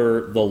monitor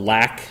for the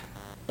lack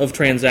of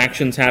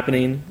transactions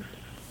happening?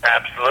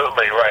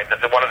 Absolutely right.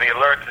 That's one of the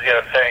alerts.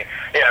 Saying,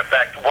 in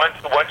fact, once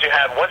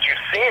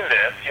you've seen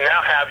this, you now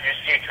have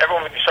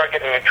everyone. You start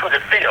getting an intuitive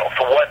feel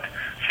for what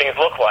things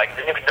look like.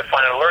 Then you can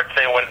define an alert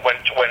saying when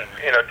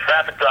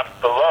traffic drops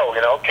below.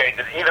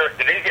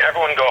 Did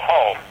everyone go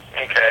home?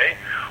 Okay,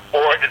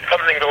 or did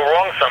something go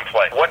wrong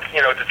someplace?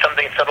 Did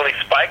something suddenly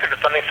spike, or did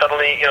something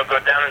suddenly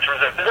go down in terms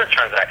of business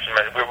transaction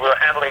measure? We were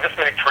handling this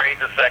many trades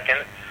a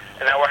second,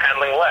 and now we're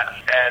handling less.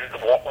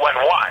 And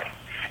why?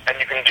 And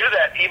you can do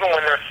that even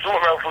when there's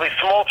relatively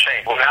small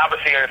change. Well, now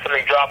obviously, if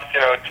something drops,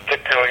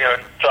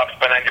 drops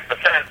by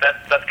 90%,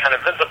 that's kind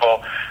of visible.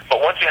 But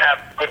But once you have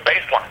good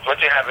baselines,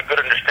 once you have a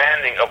good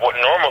understanding of what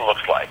normal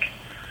looks like,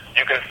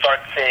 you can start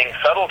seeing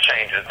subtle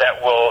changes that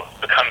will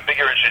become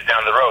bigger issues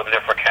down the road and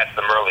therefore catch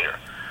them earlier.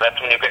 That's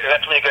when you get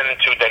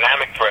into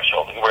dynamic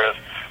thresholding, whereas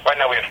right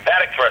now we have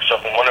static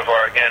thresholding. One of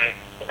our, again,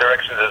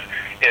 directions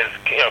is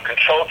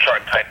control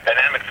chart type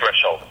dynamic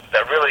threshold.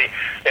 That really,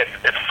 if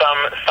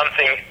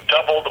something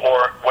doubled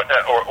or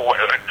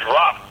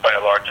dropped by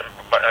a large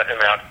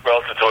amount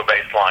relative to a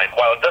baseline,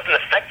 while it doesn't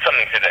affect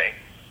something today,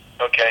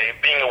 okay,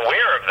 being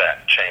aware of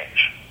that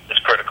change is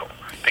critical,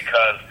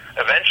 because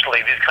eventually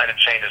these kind of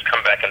changes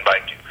come back and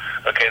bite you.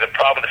 Okay, the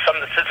problem is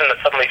the system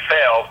that suddenly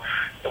failed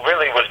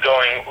really was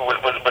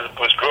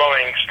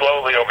growing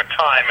slowly over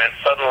time, and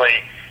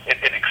suddenly it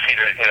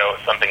exceeded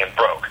something and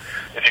broke.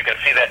 If you can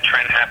see that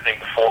trend happening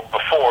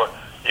before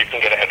you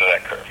can get ahead of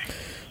that curve.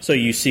 So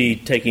you see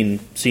taking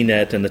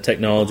CNET and the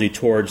technology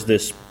towards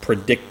this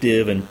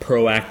predictive and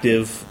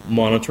proactive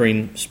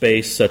monitoring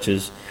space, such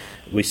as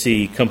we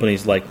see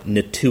companies like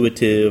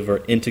Nituitive or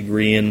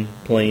Integrian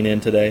playing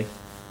in today?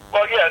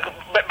 Well, yeah,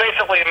 but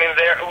basically, I mean,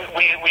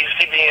 we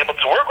see being able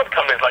to work with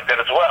companies like that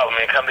as well. I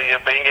mean,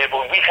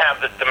 we have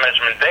the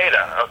measurement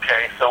data,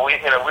 okay, so we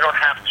don't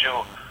have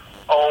to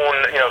own,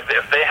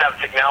 if they have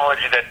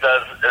technology that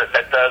does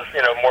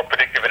more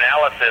predictive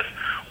analysis,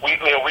 we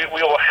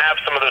will have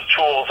some of those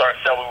tools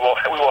ourselves.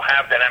 We will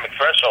have dynamic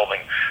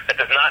thresholding that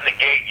does not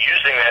negate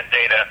using that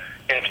data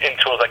in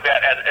tools like that.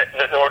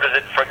 Nor does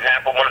it, for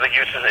example, one of the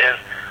uses is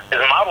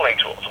modeling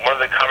tools. One of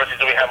the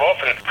conversations we have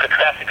often,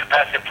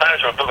 capacity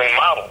planners are building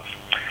models.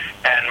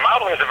 And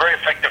modeling is a very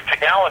effective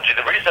technology.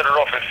 The reason it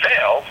often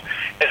fails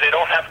is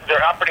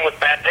they're operating with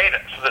bad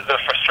data. So the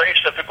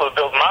frustration of people who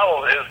build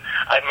models is,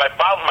 my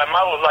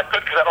model is not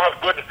good because I don't have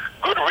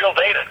good real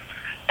data.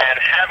 And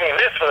having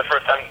this for the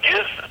first time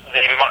gives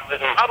the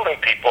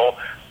modeling people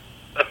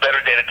the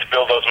better data to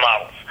build those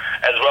models,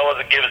 as well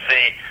as it gives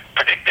the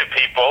predictive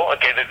people,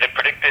 okay, the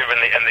predictive and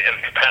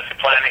the capacity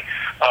planning,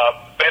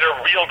 better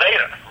real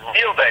data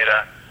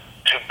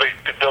to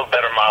build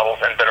better models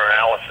and better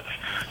analysis.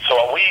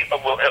 So we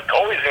will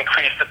always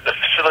increase the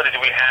facilities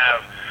we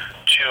have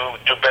to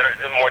do better,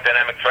 more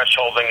dynamic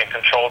thresholding and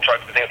control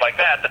charts and things like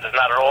that. That does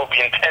not at all.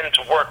 We intend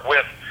to work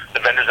with the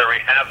vendors that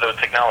already have those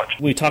technologies.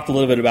 We talked a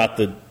little bit about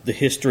the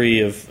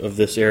history of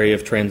this area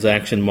of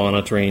transaction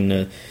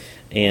monitoring,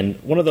 and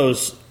one of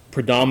those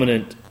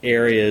predominant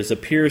areas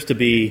appears to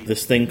be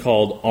this thing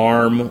called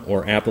ARM,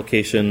 or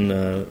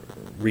Application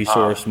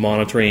Resource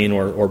Monitoring,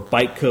 or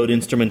bytecode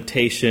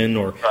instrumentation,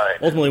 or right.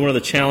 Ultimately one of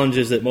the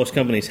challenges that most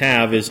companies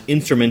have is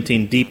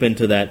instrumenting deep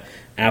into that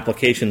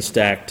application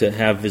stack to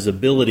have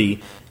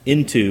visibility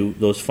into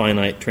those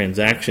finite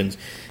transactions.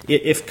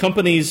 If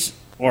companies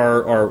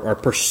are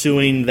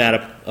pursuing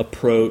that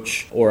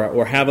approach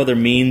or have other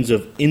means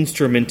of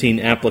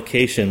instrumenting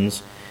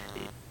applications,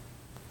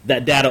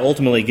 that data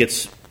ultimately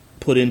gets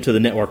put into the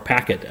network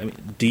packet. I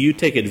mean, do you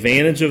take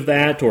advantage of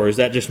that, or is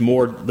that just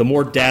the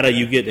more data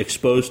you get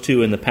exposed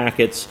to in the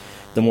packets,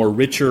 the more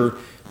richer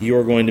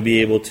you're going to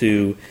be able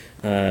to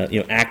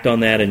act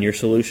on that in your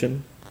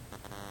solution?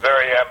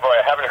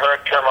 I haven't heard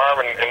term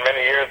ARM in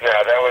many years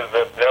now. That was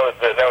a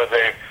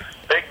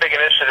big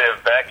initiative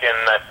back in,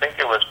 I think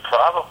it was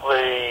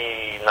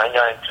probably 99,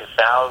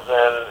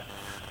 2000,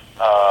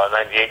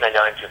 98,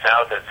 99,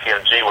 2000 at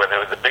CMG, where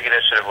there was a big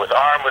initiative with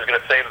ARM was going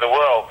to save the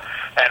world.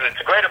 And it's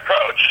a great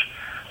approach.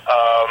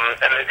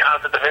 And the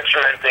concept of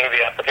instrumenting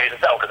the application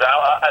itself. Because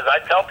as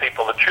I tell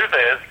people, the truth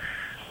is,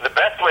 the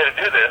best way to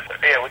do this,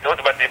 we talked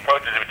about the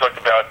approaches, we talked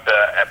about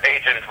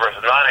agent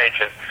versus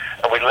non-agent,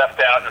 and we left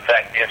out, in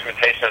fact, the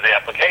instrumentation of the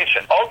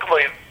application.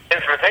 Ultimately,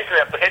 instrumentation of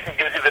the application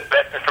gives you the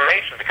best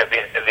information because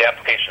the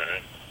application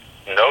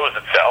knows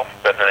itself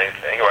better than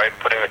anything, right?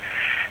 But the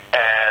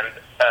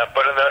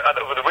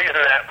reason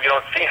that we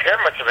don't hear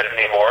much of it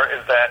anymore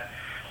is that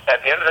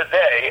at the end of the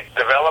day,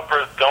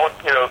 developers don't,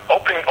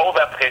 opening old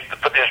applications to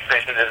put the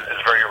information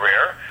is very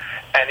rare,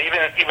 and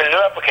even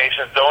new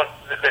applications don't,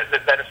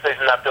 that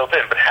information is not built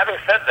in. But having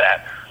said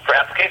that, for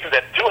applications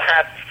that do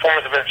have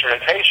forms of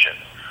instrumentation,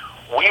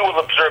 we will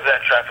observe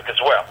that traffic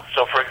as well.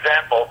 So, for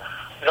example,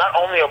 not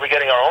only are we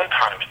getting our own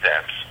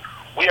timestamps,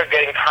 we are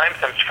getting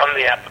timestamps from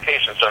the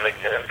application. So in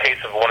the case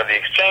of one of the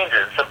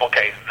exchanges, simple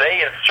case,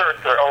 they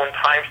insert their own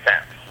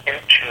timestamps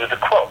into the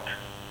quote.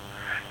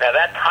 Now,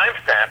 that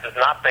timestamp is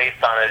not based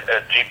on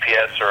a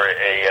GPS or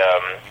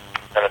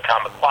an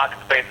atomic clock.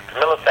 It's based on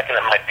a millisecond.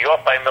 It might be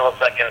off by a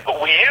millisecond. But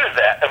we use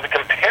that, and we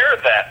compare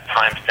that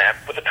timestamp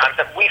with the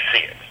timestamp we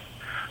see it.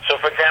 So,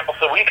 for example,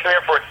 we'll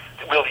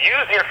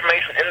use the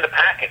information in the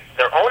packet,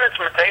 their own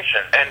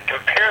instrumentation, and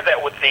compare that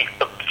with the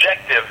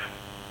objective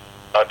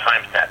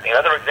timestamping.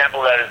 Another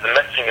example of that is the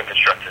messaging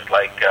infrastructures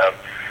like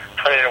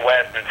Tornado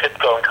West and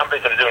TIBCO and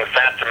companies that are doing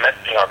faster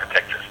messaging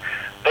architectures.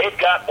 They've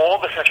got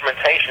all this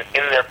instrumentation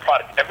in their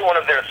product. Every one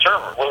of their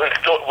servers will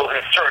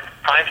insert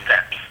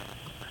timestamps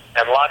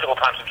and logical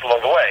timestamps along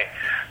the way.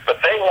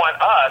 But they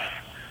want us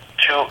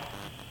to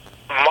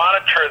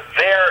monitor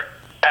their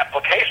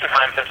application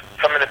timestamps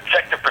from an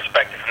objective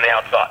perspective from the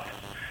outside,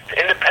 to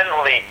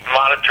independently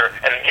monitor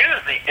and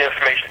use the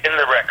information in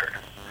the record.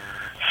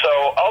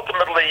 So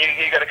ultimately,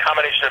 you get a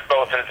combination of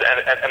both, and it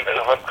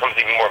becomes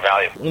even more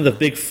valuable. One of the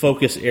big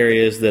focus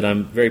areas that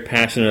I'm very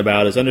passionate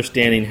about is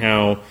understanding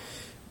how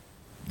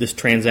this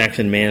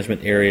transaction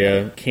management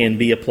area can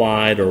be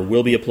applied or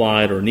will be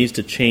applied or needs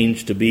to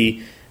change to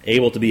be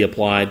able to be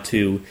applied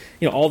to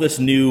all this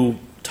new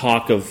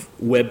talk of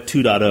Web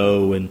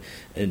 2.0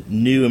 and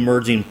new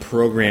emerging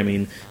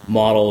programming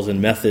models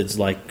and methods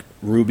like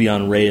Ruby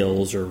on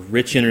Rails or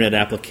rich internet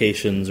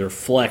applications or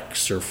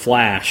Flex or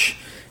Flash.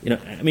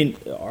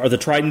 Are the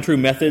tried and true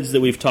methods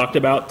that we've talked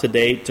about to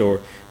date, or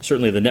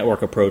certainly the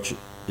network approach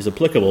is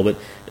applicable, but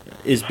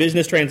is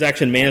business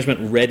transaction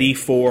management ready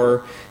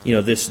for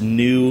this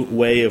new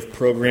way of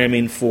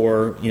programming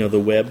for the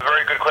web?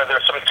 Very good question.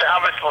 There's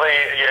obviously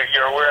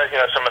you're aware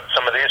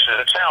some of the issues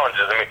and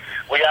challenges. I mean,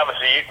 we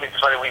obviously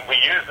we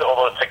use all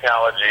those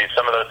technologies.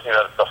 Some of those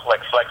the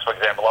Flex for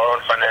example, our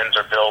own front ends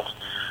are built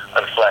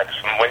on Flex.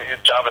 When you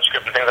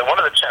JavaScript and things like one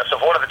of the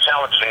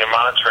challenges when you're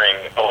monitoring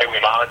the way we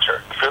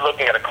monitor, if you're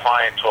looking at a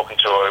client talking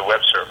to a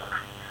web server,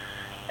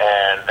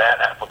 and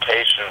that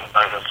application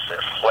runs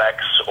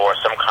Flex or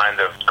some kind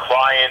of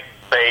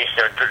client-based,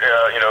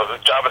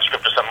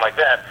 JavaScript or something like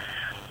that,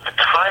 the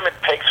time it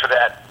takes for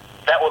that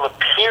will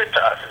appear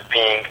to us as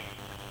being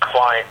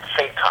client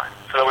sync time.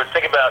 So in other words,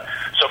 think about,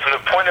 so from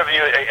the point of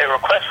view, a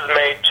request is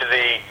made to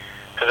the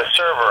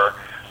server,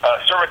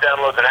 server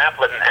downloads an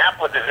applet, and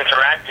applet is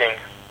interacting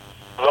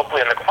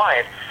locally on the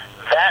client.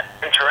 That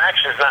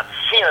interaction is not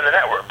seen on the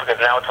network because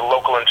now it's a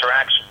local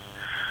interaction.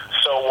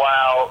 So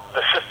while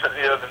the system,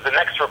 the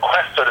next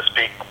request, so to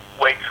speak,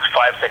 waits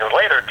 5 seconds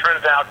later, it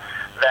turns out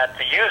that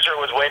the user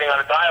was waiting on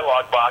a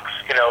dialog box,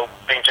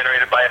 being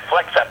generated by a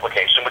Flex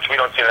application, which we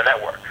don't see in the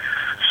network.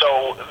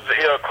 So,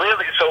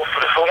 clearly,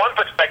 from one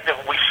perspective,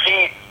 we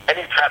see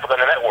any traffic on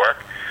the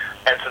network,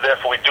 and so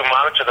therefore we do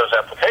monitor those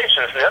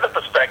applications. From the other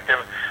perspective,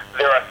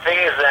 there are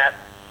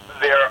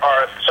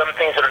some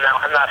things that are now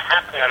not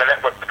happening on the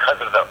network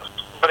because of those.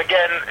 But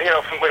again,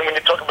 when you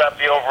talk about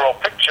the overall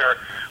picture,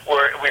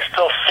 we're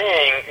still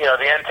seeing,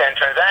 the end-to-end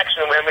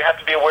transaction, and we have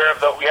to be aware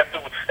of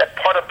that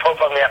part of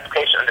profiling the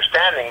application,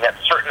 understanding that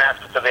certain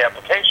aspects of the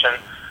application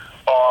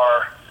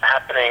are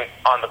happening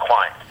on the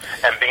client,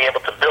 and being able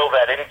to build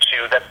that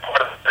into that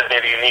part of the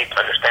data you need to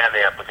understand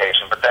the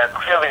application. But that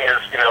clearly is,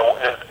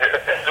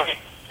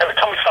 every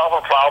time we solve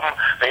a problem,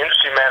 the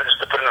industry manages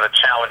to put another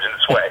challenge in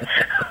its way.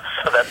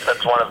 So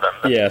that's one of them.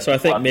 Yeah, so I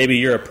think maybe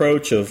your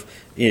approach of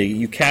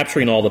you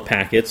capturing all the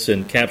packets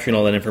and capturing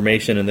all that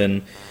information, and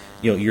then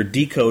your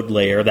decode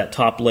layer, that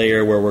top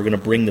layer where we're going to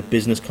bring the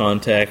business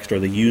context or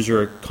the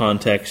user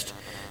context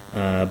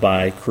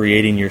by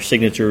creating your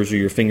signatures or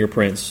your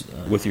fingerprints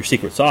with your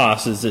secret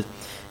sauce. Is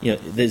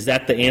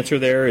that the answer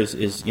there?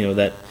 Is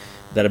that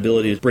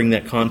ability to bring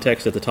that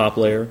context at the top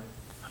layer?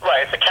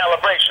 Right, it's a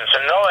calibration. So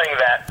knowing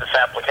that this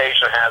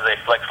application has a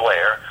Flex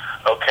layer,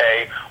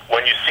 okay,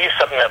 when you see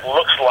something that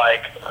looks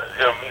like,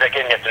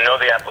 again, you have to know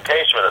the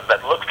application,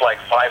 that looks like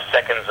 5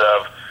 seconds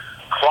of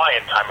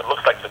client time. It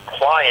looks like the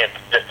client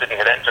just didn't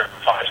hit enter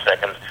for 5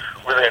 seconds.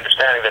 Really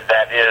understanding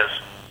that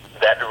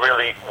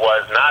really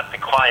was not the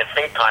client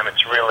sync time.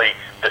 It's really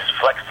this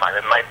Flex time.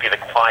 It might be the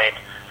client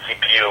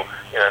CPU,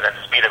 and the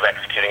speed of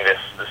executing this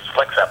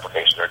Flex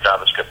application or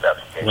JavaScript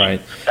application.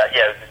 Right.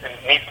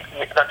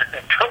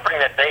 Interpreting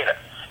that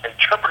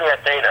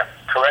data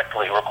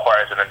correctly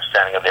requires an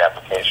understanding of the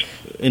application.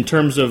 In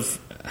terms of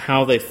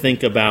how they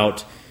think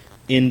about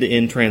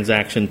end-to-end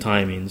transaction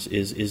timings,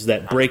 is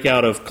that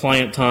breakout of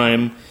client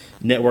time,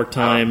 network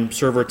time,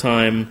 server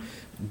time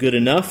good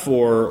enough,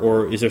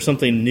 or is there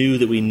something new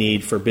that we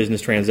need for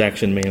business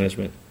transaction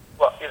management?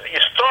 Well, you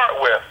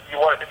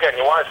want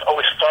to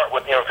always start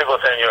with, people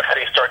are saying, how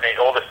do you start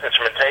all this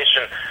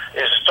instrumentation?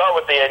 Is start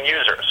with the end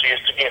user. So you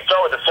can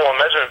start with a single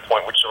measurement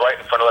point, which is right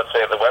in front of, let's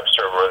say, the web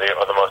server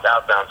or the most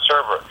outbound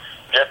server,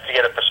 just to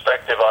get a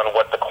perspective on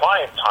what the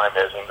client time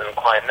is and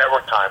client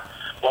network time.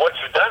 But once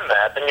you've done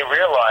that, then you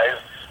realize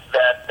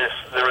that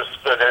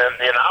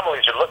the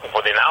anomalies you're looking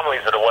for, the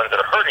anomalies are the ones that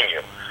are hurting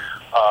you,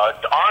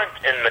 aren't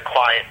in the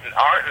client,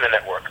 aren't in the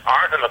network,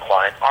 aren't in the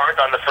client,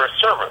 aren't on the first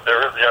server.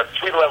 They're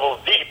 3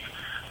 levels deep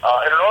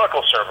in an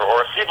Oracle server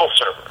or a Siebel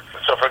server.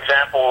 So, for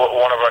example,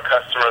 one of our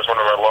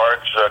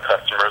large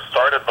customers,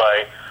 started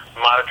by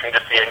monitoring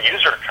just the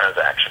end-user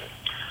transaction.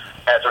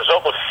 As a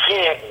result of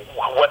seeing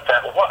what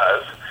that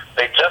was,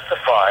 they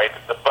justified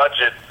the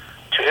budget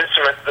to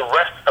instrument the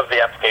rest of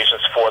the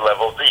applications 4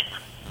 levels deep.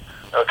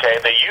 Okay,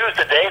 they used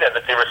the data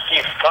that they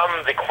received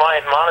from the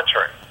client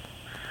monitoring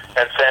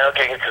and say,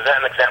 okay, because that's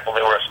an example,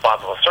 they were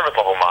responsible for service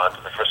level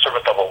monitoring, for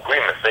service level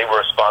agreements. They were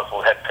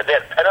responsible, had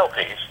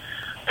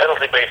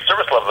penalty-based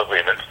service level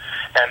agreements,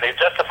 and they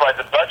justified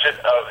the budget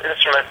of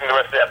instrumenting the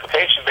rest of the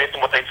application based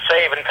on what they'd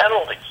save in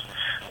penalties.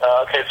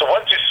 Okay, so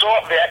once you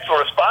saw the actual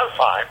response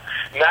time,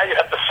 now you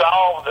have to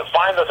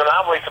find those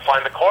anomalies to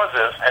find the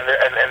causes, and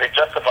they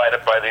justified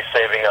it by the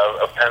saving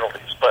of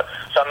penalties. So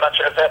I'm not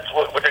sure if that's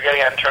what you're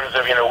getting at in terms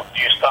of, do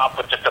you stop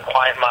with just the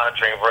client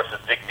monitoring versus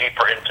dig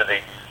deeper into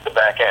the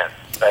back end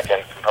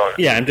component?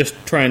 Yeah, I'm just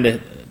trying to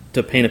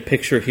paint a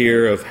picture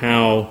here of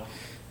how,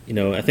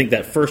 I think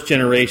that first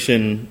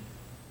generation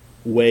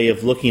way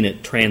of looking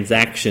at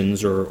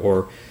transactions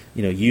or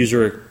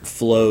user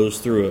flows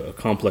through a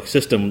complex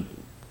system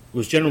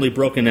was generally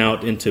broken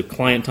out into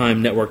client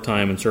time, network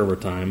time, and server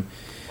time.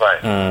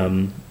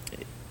 Right.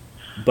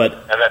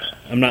 But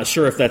I'm not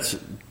sure if that's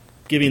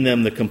giving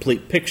them the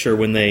complete picture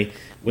when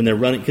they're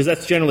running, because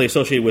that's generally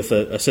associated with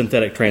a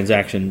synthetic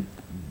transaction,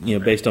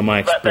 based on my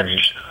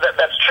experience.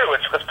 That's true.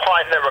 It's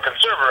client, network, and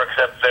server,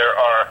 except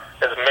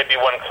there's maybe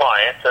one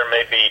client, there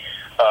may be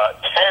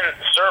 10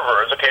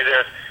 servers. Okay,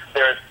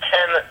 there's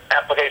 10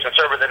 application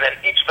servers, and then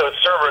each of those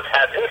servers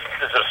has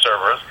instances of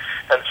servers.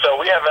 And so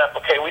we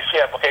see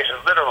applications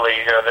literally,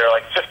 there are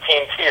like 15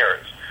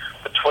 tiers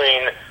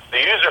between the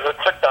user who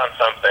clicked on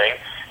something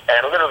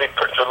and literally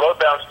put to a load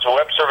balancer, to a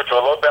web server, to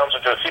a load balancer,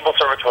 to a SQL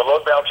server, to a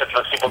load balancer, to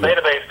a SQL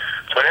database,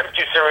 to an MQ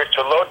series,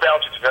 to a load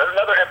balancer, to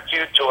another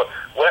MQ, to a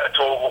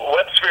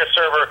WebSphere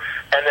server,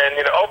 and then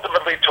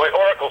ultimately to an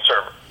Oracle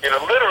server.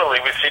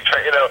 Literally we see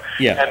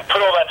and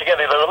put all that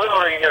together. There are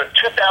literally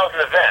 2,000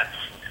 events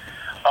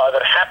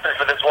that happen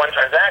for this one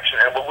transaction,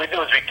 and what we do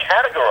is we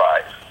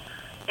categorize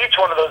each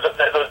one of those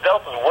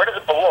deltas. Where does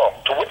it belong?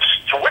 To which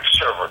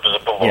server does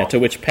it belong? Yeah, to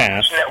which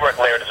path? Which network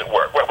layer does it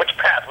work? Which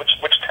path?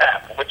 Which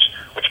tab?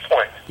 Which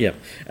point? Yeah,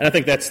 and I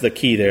think that's the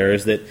key there,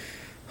 is that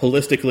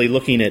holistically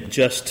looking at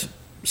just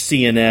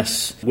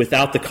CNS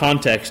without the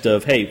context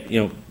of,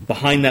 hey,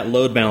 behind that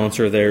load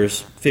balancer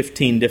there's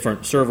 15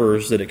 different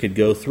servers that it could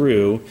go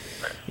through.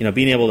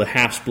 Being able to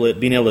half split,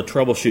 being able to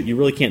troubleshoot, you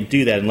really can't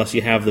do that unless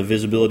you have the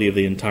visibility of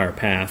the entire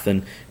path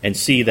and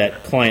see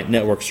that client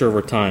network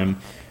server time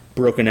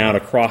broken out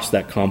across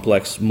that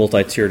complex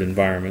multi-tiered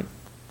environment.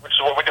 Which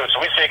is what we do. So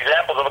we see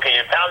examples of, okay,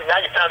 you found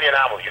the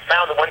anomaly. You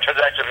found the one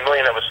transaction in a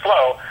million that was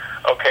slow,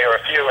 okay, or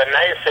a few, and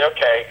now you say,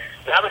 okay,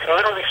 now we can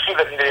literally see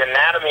the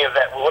anatomy of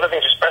that. One of the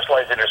things you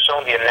specialize in is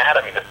showing the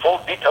anatomy, the full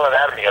detailed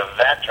anatomy of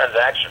that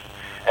transaction.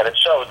 And it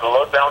shows the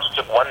load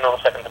balancer took 1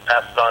 millisecond to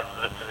pass it on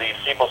to the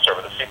SQL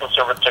server. The SQL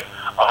server took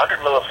 100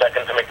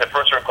 milliseconds to make the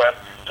first request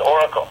to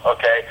Oracle,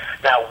 okay?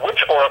 Now,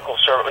 which Oracle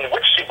server,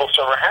 which SQL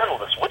server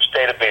handled this? Which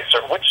database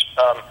server, which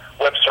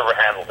web server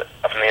handled it?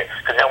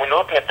 Because now when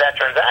you're looking at that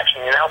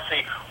transaction, you now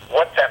see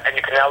and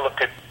you can now look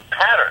at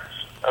patterns,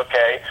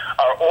 okay?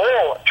 Are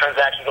all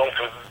transactions going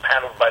through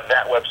handled by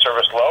that web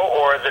service low,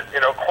 or is it,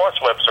 cross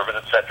web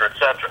servers, et cetera, et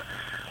cetera?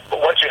 But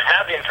once you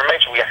have the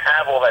information, we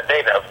have all that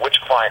data of which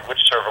client, which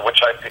server,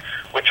 which IP,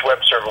 which web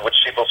server, which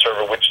SQL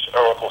server, which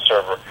Oracle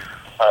server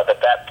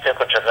that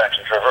particular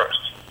transaction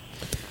traversed,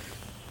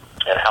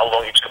 and how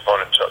long each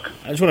component took.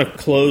 I just want to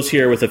close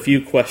here with a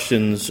few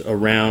questions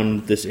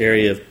around this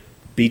area of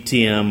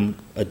BTM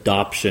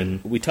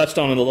adoption. We touched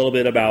on it a little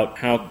bit about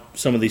how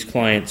some of these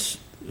clients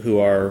who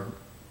are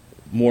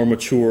more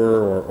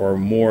mature or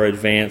more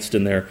advanced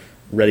in their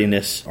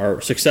readiness are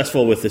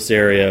successful with this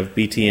area of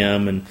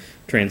BTM and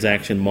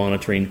transaction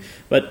monitoring.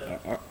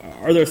 But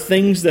are there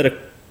things that a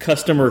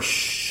customer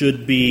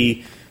should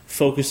be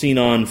focusing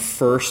on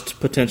first,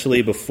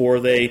 potentially, before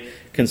they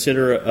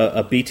consider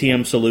a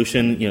BTM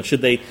solution?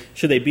 Should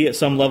they be at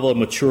some level of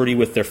maturity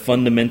with their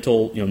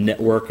fundamental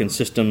network and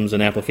systems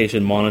and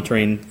application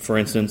monitoring, for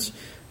instance,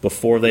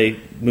 before they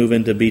move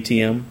into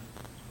BTM?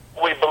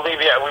 We believe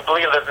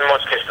that in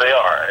most cases they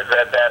are.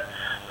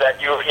 That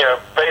you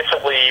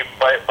basically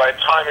by the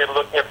time you're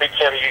looking at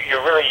BTM, you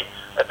really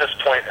at this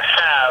point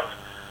have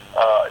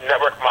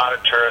network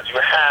monitors. You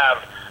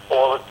have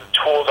all the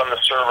tools on the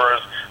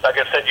servers. Like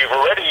I said, you've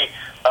already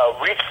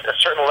reached a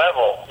certain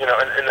level. In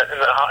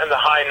the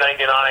high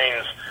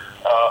 99s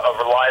of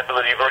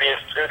reliability. You've already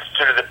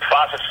instituted the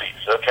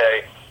processes.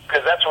 Okay,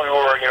 because that's where we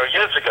were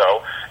years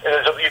ago. And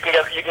you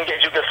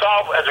can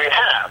solve, as we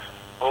have,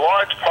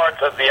 large parts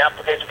of the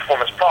application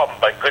performance problem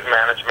by good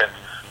management,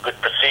 good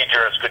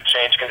procedures, good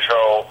change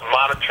control,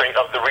 monitoring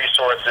of the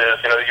resources.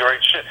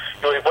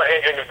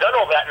 You've done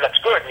all that, and that's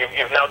good.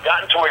 You've now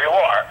gotten to where you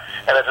are.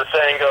 And as the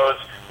saying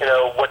goes,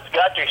 what's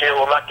got you here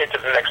will not get to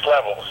the next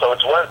level. So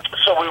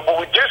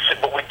what we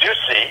do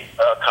see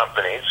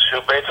companies who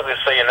basically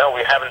say,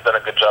 we haven't done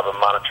a good job of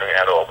monitoring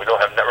at all. We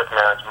don't have network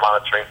management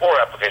monitoring or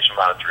application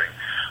monitoring.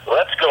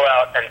 Let's go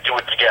out and do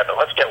it together.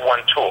 Let's get one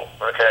tool,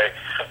 okay?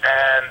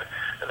 And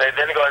they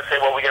then go and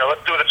say, well,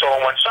 let's do this all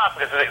in one shot,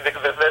 because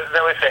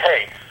then we say,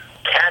 hey,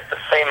 can't the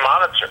same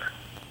monitor,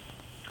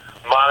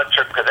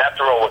 because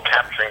after all, we're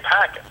capturing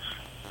packets,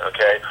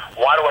 okay?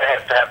 Why do I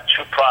have to have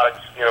two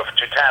products, for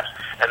two taps?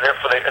 And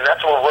therefore, and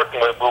that's what we're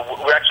working with.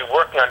 We're actually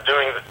working on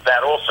doing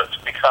that also, to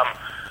become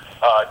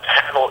to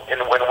handle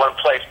in one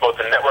place both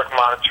the network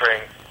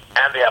monitoring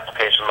and the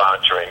application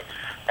monitoring.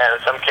 And in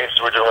some cases,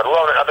 we're doing it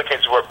alone. In other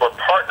cases, we're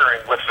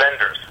partnering with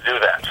vendors to do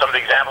that. Some of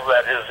the examples of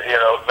that is,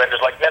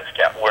 vendors like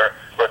NetScout, where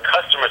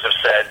customers have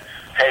said,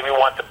 hey, we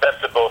want the best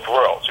of both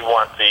worlds. We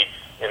want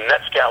in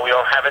NetScout, we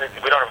don't have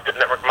good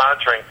network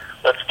monitoring.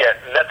 Let's get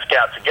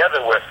NetScout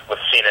together with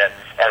CNET,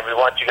 and we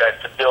want you guys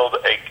to build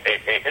a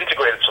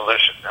integrated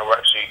solution. And we're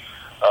actually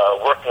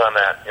working on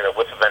that,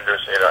 with the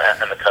vendors,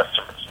 and the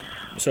customers.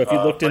 So if you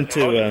looked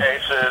into in most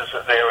cases,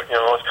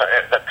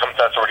 that comes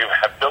to us already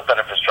have built that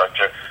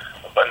infrastructure.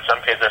 But in some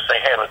some cases they're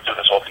saying, hey, let's do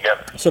this all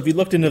together. So if you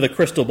looked into the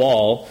crystal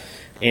ball,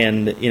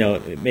 and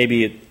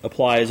maybe it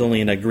applies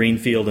only in a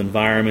greenfield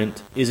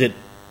environment, is it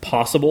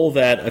possible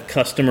that a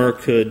customer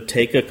could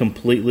take a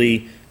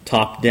completely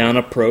top-down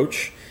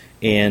approach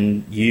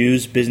and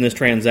use business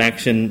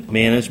transaction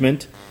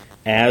management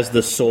as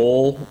the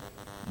sole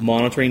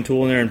monitoring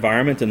tool in their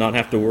environment and not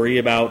have to worry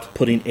about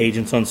putting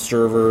agents on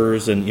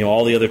servers and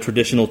all the other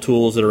traditional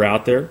tools that are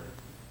out there?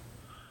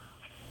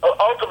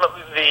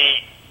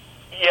 Ultimately,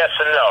 yes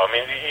and no. I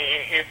mean,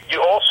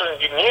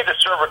 you need the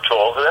server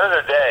tools. At the end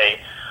of the day,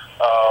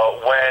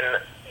 when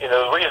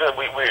the reason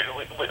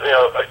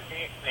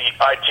the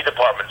IT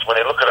departments, when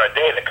they look at our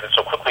data, can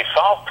so quickly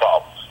solve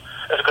problems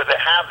is because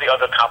they have the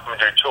other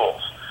complementary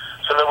tools.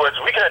 So in other words,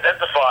 we can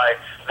identify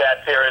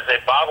that there is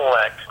a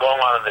bottleneck going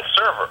on in the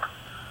server.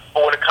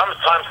 But when it comes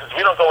time, since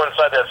we don't go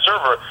inside that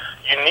server,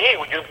 you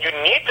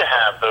need to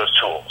have those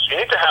tools. You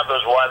need to have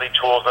those Wiley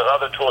tools and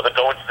other tools that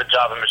go into the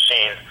Java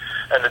machines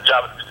and the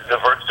Java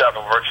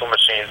virtual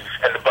machines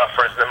and the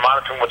buffers and the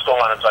monitoring what's going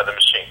on inside the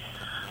machine.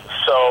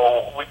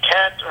 So we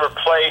can't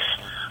replace.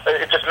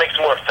 It just makes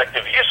more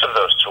effective use of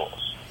those tools.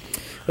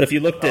 But if you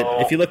looked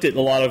at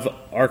a lot of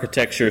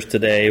architectures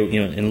today,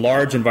 in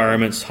large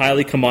environments,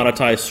 highly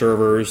commoditized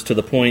servers to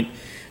the point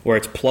where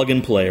it's plug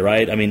and play,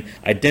 right? I mean,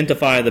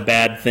 identify the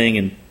bad thing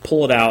and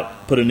pull it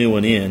out, put a new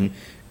one in.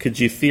 Could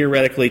you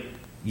theoretically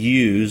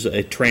use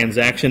a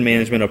transaction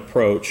management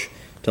approach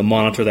to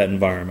monitor that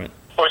environment?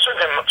 Well, we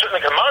certainly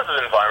can monitor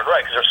the environment,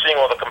 right? Because we're seeing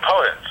all the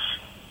components.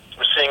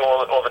 We're seeing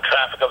all the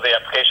traffic of the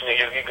application.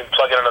 You can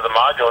plug it into the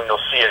module and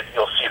you'll see it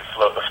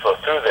flow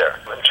through there.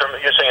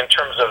 You're saying in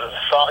terms of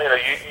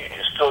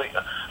you still.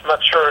 I'm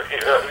not sure.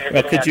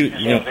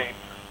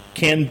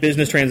 Can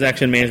business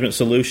transaction management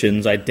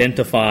solutions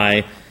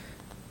identify,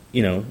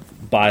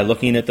 by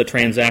looking at the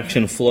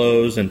transaction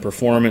flows and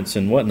performance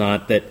and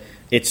whatnot, that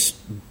it's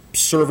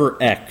server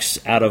X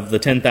out of the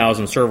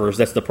 10,000 servers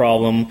that's the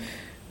problem,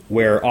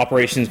 where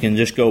operations can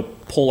just go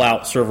pull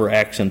out server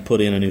X and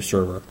put in a new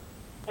server?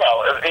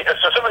 Well,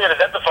 so someone can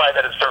identify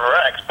that it's server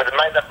X, but it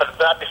might not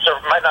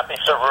be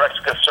server X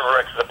because server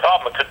X is a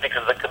problem. It could be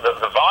because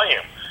the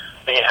volume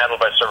being handled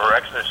by server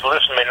X. The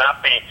solution may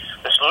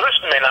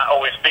not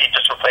always be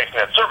just replacing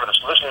that server. The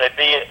solution may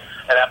be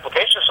an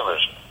application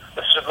solution.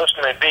 The solution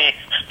may be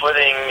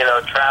splitting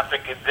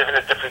traffic in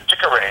a different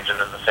ticker range in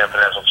the same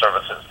financial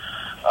services.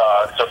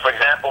 So, for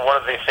example, one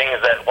of the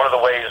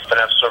ways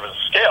financial services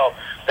scale,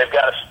 they've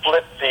got to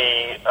split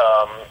the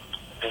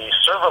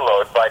server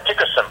load by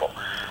ticker symbol.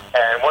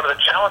 And one of the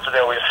challenges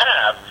they always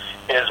have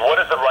is what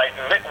is the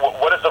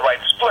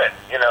right split?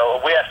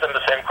 We asked them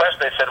the same question.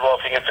 They said, well,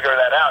 if you can figure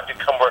that out, you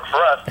come work for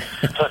us.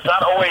 So it's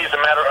not always a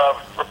matter of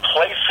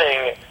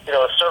replacing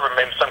a server.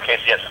 Maybe in some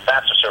cases, yes, a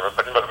faster server,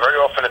 but very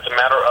often it's a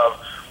matter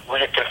of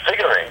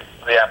reconfiguring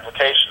the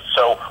application.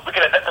 So we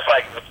can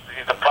identify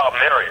the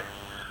problem area.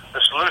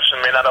 The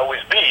solution may not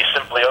always be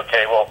simply,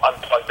 okay, well,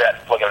 unplug that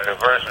and plug in a new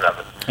version of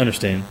it.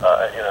 Understand.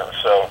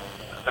 So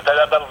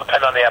that'll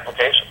depend on the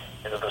application.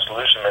 The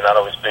solution may not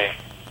always be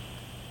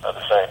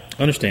the same.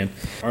 Understand.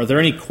 Are there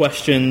any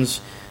questions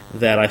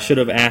that I should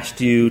have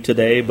asked you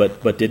today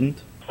but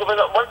didn't? Well,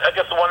 I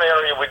guess the one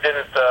area we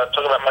didn't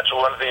talk about much,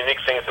 one of the unique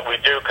things that we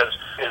do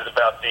is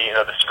about the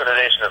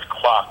synchronization of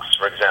clocks,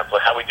 for example,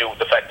 how we do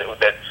the fact that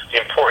the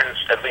importance,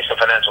 at least in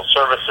financial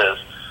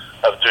services,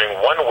 of doing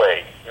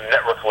one-way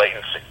network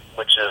latency,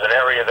 which is an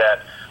area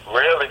that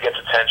rarely gets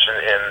attention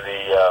in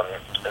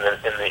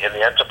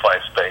the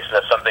enterprise space. And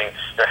that's something.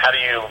 How do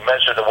you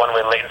measure the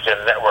one-way latency in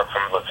the network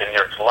from, let's say, New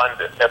York to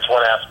London? That's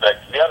one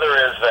aspect. The other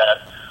is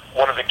that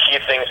one of the key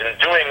things in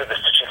doing the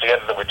stitching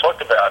together that we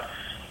talked about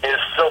is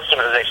still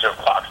synchronization of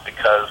clocks,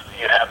 because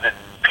you have the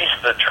piece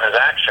of the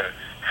transaction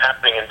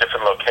happening in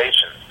different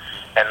locations,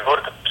 and in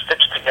order to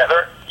stitch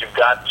together, you've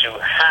got to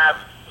have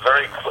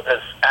very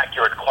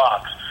accurate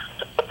clocks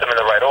to put them in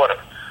the right order.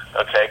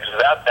 Okay, because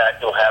without that,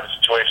 you'll have a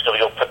situation where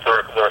you'll put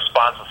the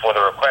response before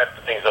the request,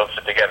 and things don't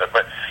fit together.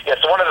 But yeah,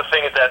 so one of the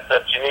things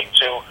that's unique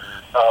to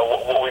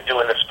what we do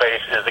in this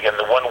space is, again,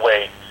 the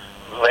one-way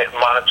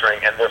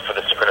monitoring and therefore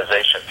the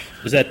synchronization.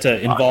 Is that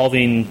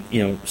involving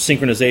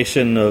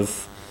synchronization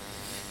of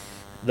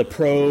the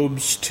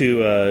probes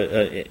to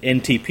a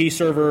NTP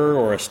server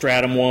or a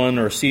Stratum 1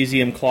 or a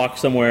Cesium clock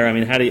somewhere? I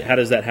mean, how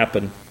does that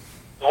happen?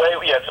 The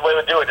way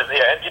we do it is,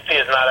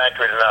 NTP is not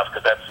accurate enough,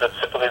 because that's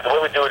typically the way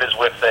we do it is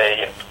with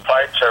a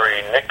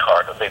proprietary NIC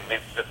card. The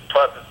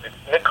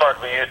NIC card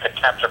we use to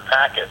capture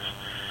packets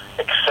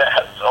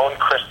has its own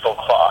crystal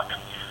clock,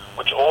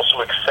 which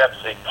also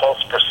accepts a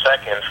pulse per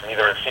second from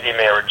either a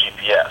CDMA or a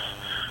GPS.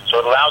 So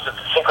it allows it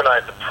to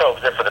synchronize the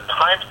probes. Therefore, the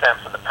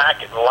timestamps of the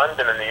packet in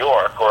London and New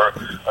York, or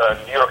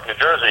New York, New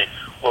Jersey,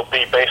 will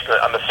be based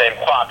on the same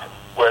clock,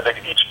 where they're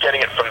each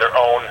getting it from their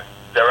own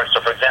direction.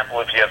 So, for example,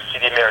 if you have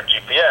CDMA or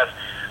GPS,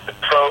 the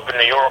probe in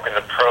New York and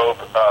the probe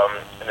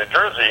in New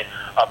Jersey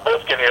are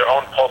both giving their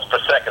own pulse per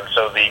second.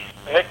 So the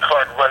NIC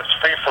card runs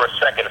free for a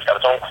second. It's got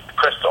its own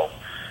crystal.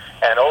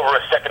 And over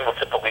a second will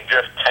typically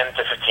drift 10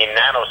 to 15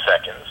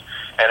 nanoseconds.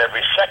 And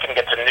every second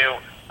gets a new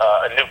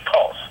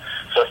pulse.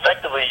 So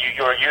effectively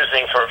you're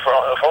using, for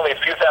only a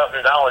few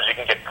 $1,000s, you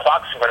can get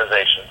clock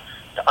synchronization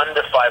to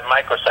under 5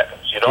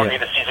 microseconds. You don't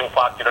need a season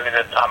clock, you don't need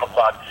an atomic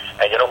clock,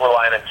 and you don't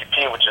rely on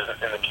NTP, which is,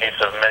 in the case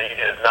of many,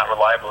 is not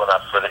reliable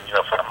enough for the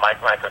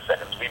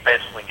microseconds. We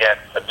basically get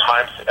a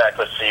time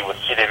accuracy with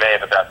CDMA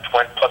of about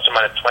plus or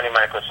minus 20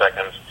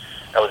 microseconds,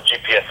 and with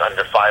GPS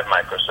under 5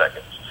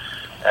 microseconds.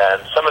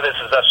 And some of this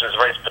is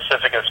very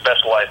specific and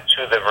specialized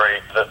to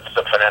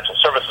the financial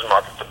services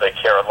market, but they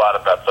care a lot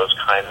about those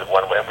kinds of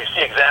one-way. And we see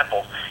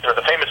examples.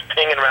 The famous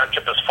ping and round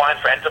trip is fine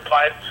for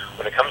enterprise.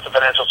 When it comes to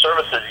financial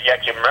services, you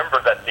actually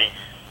remember that the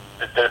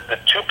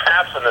two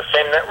paths in the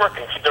same network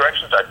in two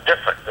directions are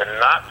different. They're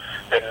not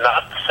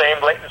the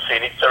same latency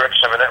in each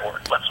direction of a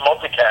network. Let's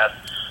multicast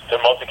to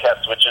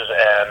multicast switches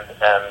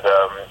and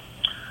the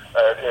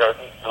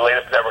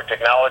latest network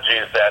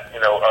technologies that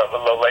are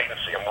low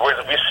latency. And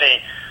we see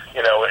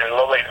in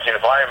low latency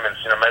environments,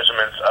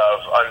 measurements of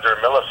under a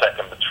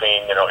millisecond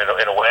between, in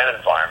a WAN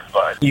environment.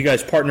 But you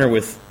guys partner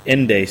with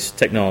Endace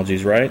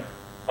Technologies, right?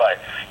 Right.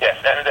 Yes,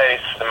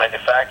 Endace, the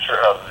manufacturer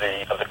of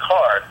the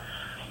card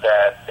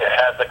that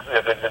has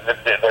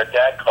their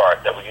DAG card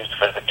that we use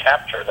for the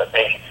capture, that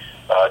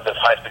does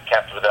high-speed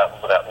capture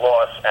without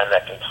loss, and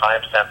that can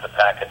timestamp the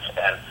packets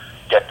and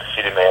get the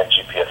CDMA and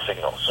GPS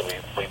signals. So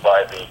we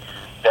buy the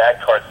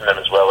DAG cards from them,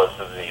 as well as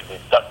the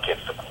duck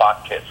kits, the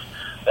clock kits,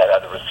 that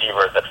are the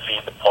receivers that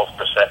feed the pulse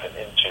per second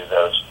into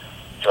those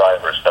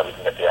drivers, so we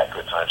can get the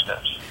accurate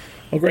timestamps.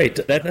 Well, great.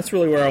 That's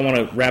really where I want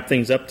to wrap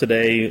things up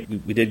today.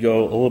 We did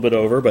go a little bit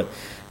over, but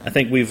I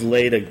think we've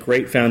laid a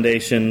great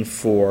foundation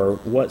for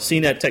what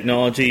CNET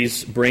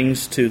Technologies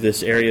brings to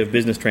this area of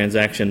business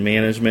transaction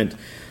management.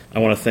 I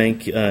want to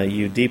thank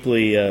you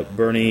deeply,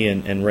 Bernie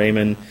and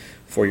Raymond,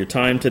 for your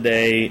time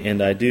today,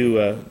 and I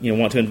do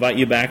want to invite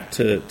you back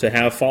to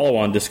have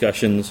follow-on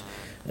discussions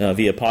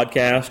via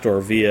podcast or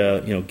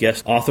via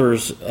guest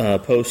authors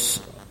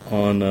posts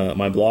on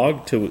my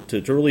blog to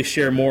really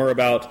share more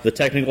about the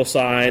technical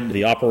side,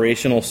 the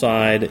operational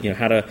side,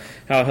 how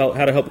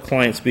to help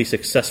clients be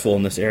successful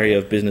in this area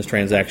of business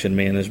transaction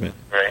management.